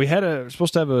got? We had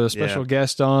supposed to have a special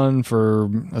guest on for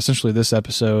essentially this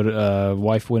episode.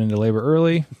 Wife went into labor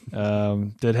early.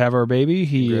 Did have our baby.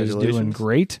 He is doing Congratulations.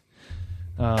 great.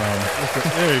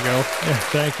 There you go. Yeah,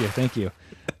 thank you.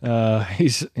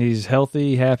 He's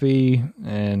healthy, happy,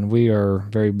 and we are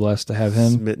very blessed to have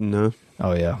him. Smitten, huh?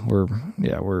 Oh yeah,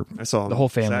 we're I saw him the whole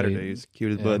family. Saturday. He's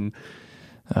cute as Yeah. button.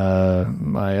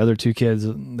 my other 2 kids.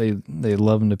 They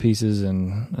love him to pieces,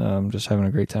 and just having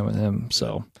a great time with him.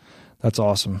 So that's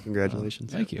awesome.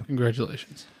 Congratulations. Thank you.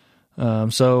 Congratulations.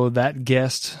 So that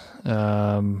guest,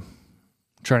 trying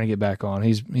to get back on.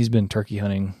 He's been turkey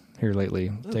hunting here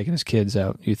lately, taking his kids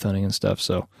out youth hunting and stuff.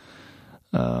 So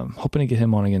hoping to get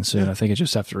him on again soon. I think I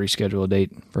just have to reschedule a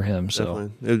date for him. So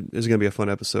Definitely. It's going to be a fun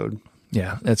episode.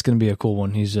 yeah, that's going to be a cool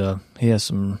one. He has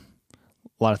a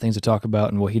lot of things to talk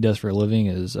about, and what he does for a living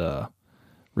is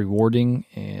rewarding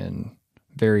and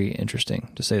very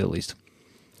interesting, to say the least.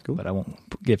 Cool. But I won't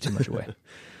give too much away.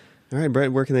 All right,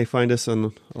 Brett, where can they find us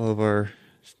on all of our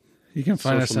You can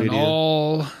find us Social on media.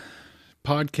 all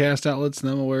podcast outlets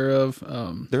that I'm aware of.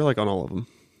 They're like on all of them.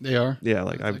 They are? Yeah,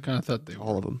 like I kind of thought they were.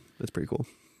 all of them. That's pretty cool.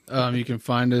 You can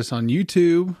find us on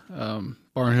YouTube,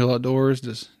 Barnhill Outdoors.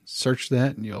 Just search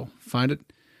that and you'll find it.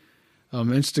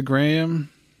 Instagram,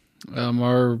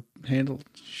 our handle,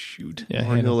 Yeah,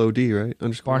 Barnhill OD, right?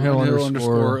 Underscore.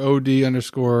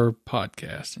 Barnhill_OD_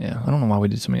 podcast. Yeah, I don't know why we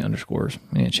did so many underscores.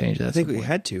 We need to change that. I think we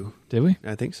had to. Did we?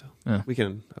 I think so. Yeah. We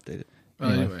can update it.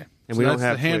 Anyway. And we don't that's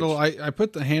have the handle. I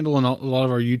put the handle in a lot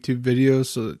of our YouTube videos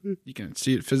so that you can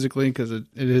see it physically because it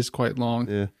is quite long.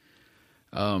 Yeah.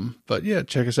 But yeah,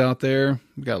 check us out there.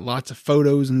 We got lots of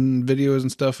photos and videos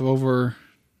and stuff over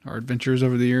our adventures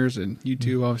over the years, and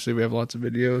YouTube. Obviously, we have lots of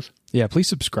videos. Yeah, please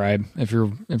subscribe if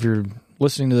you're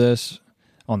listening to this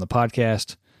on the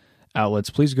podcast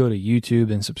outlets. Please go to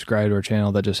YouTube and subscribe to our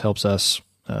channel. That just helps us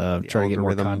try to get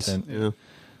more content. Yeah.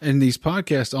 And these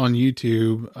podcasts on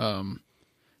YouTube,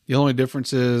 the only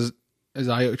difference is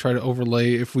I try to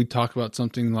overlay if we talk about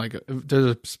something like if there's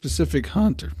a specific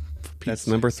hunt. That's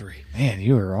number 3. Man,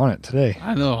 you were on it today.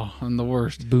 I know, I'm the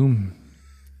worst. Boom.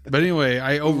 But anyway,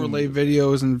 I overlay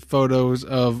videos and photos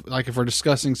of, like, if we're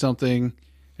discussing something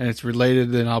and it's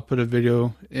related, then I'll put a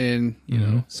video in, you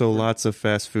know. So lots of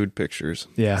fast food pictures.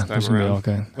 Yeah, this that's time gonna be around.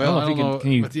 okay. Well, I don't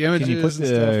know. With the images and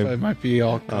stuff, it might be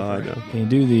all covered. I know. Can you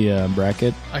do the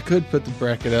bracket? I could put the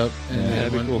bracket up, and Yeah, then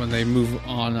that'd be cool. when they move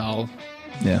on, I'll.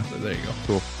 Yeah. So there you go.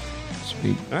 Cool.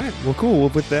 Sweet. All right. Well, cool. Well,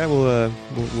 with that,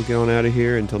 we'll get on out of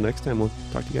here. Until next time, we'll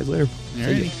talk to you guys later.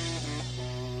 Alrighty.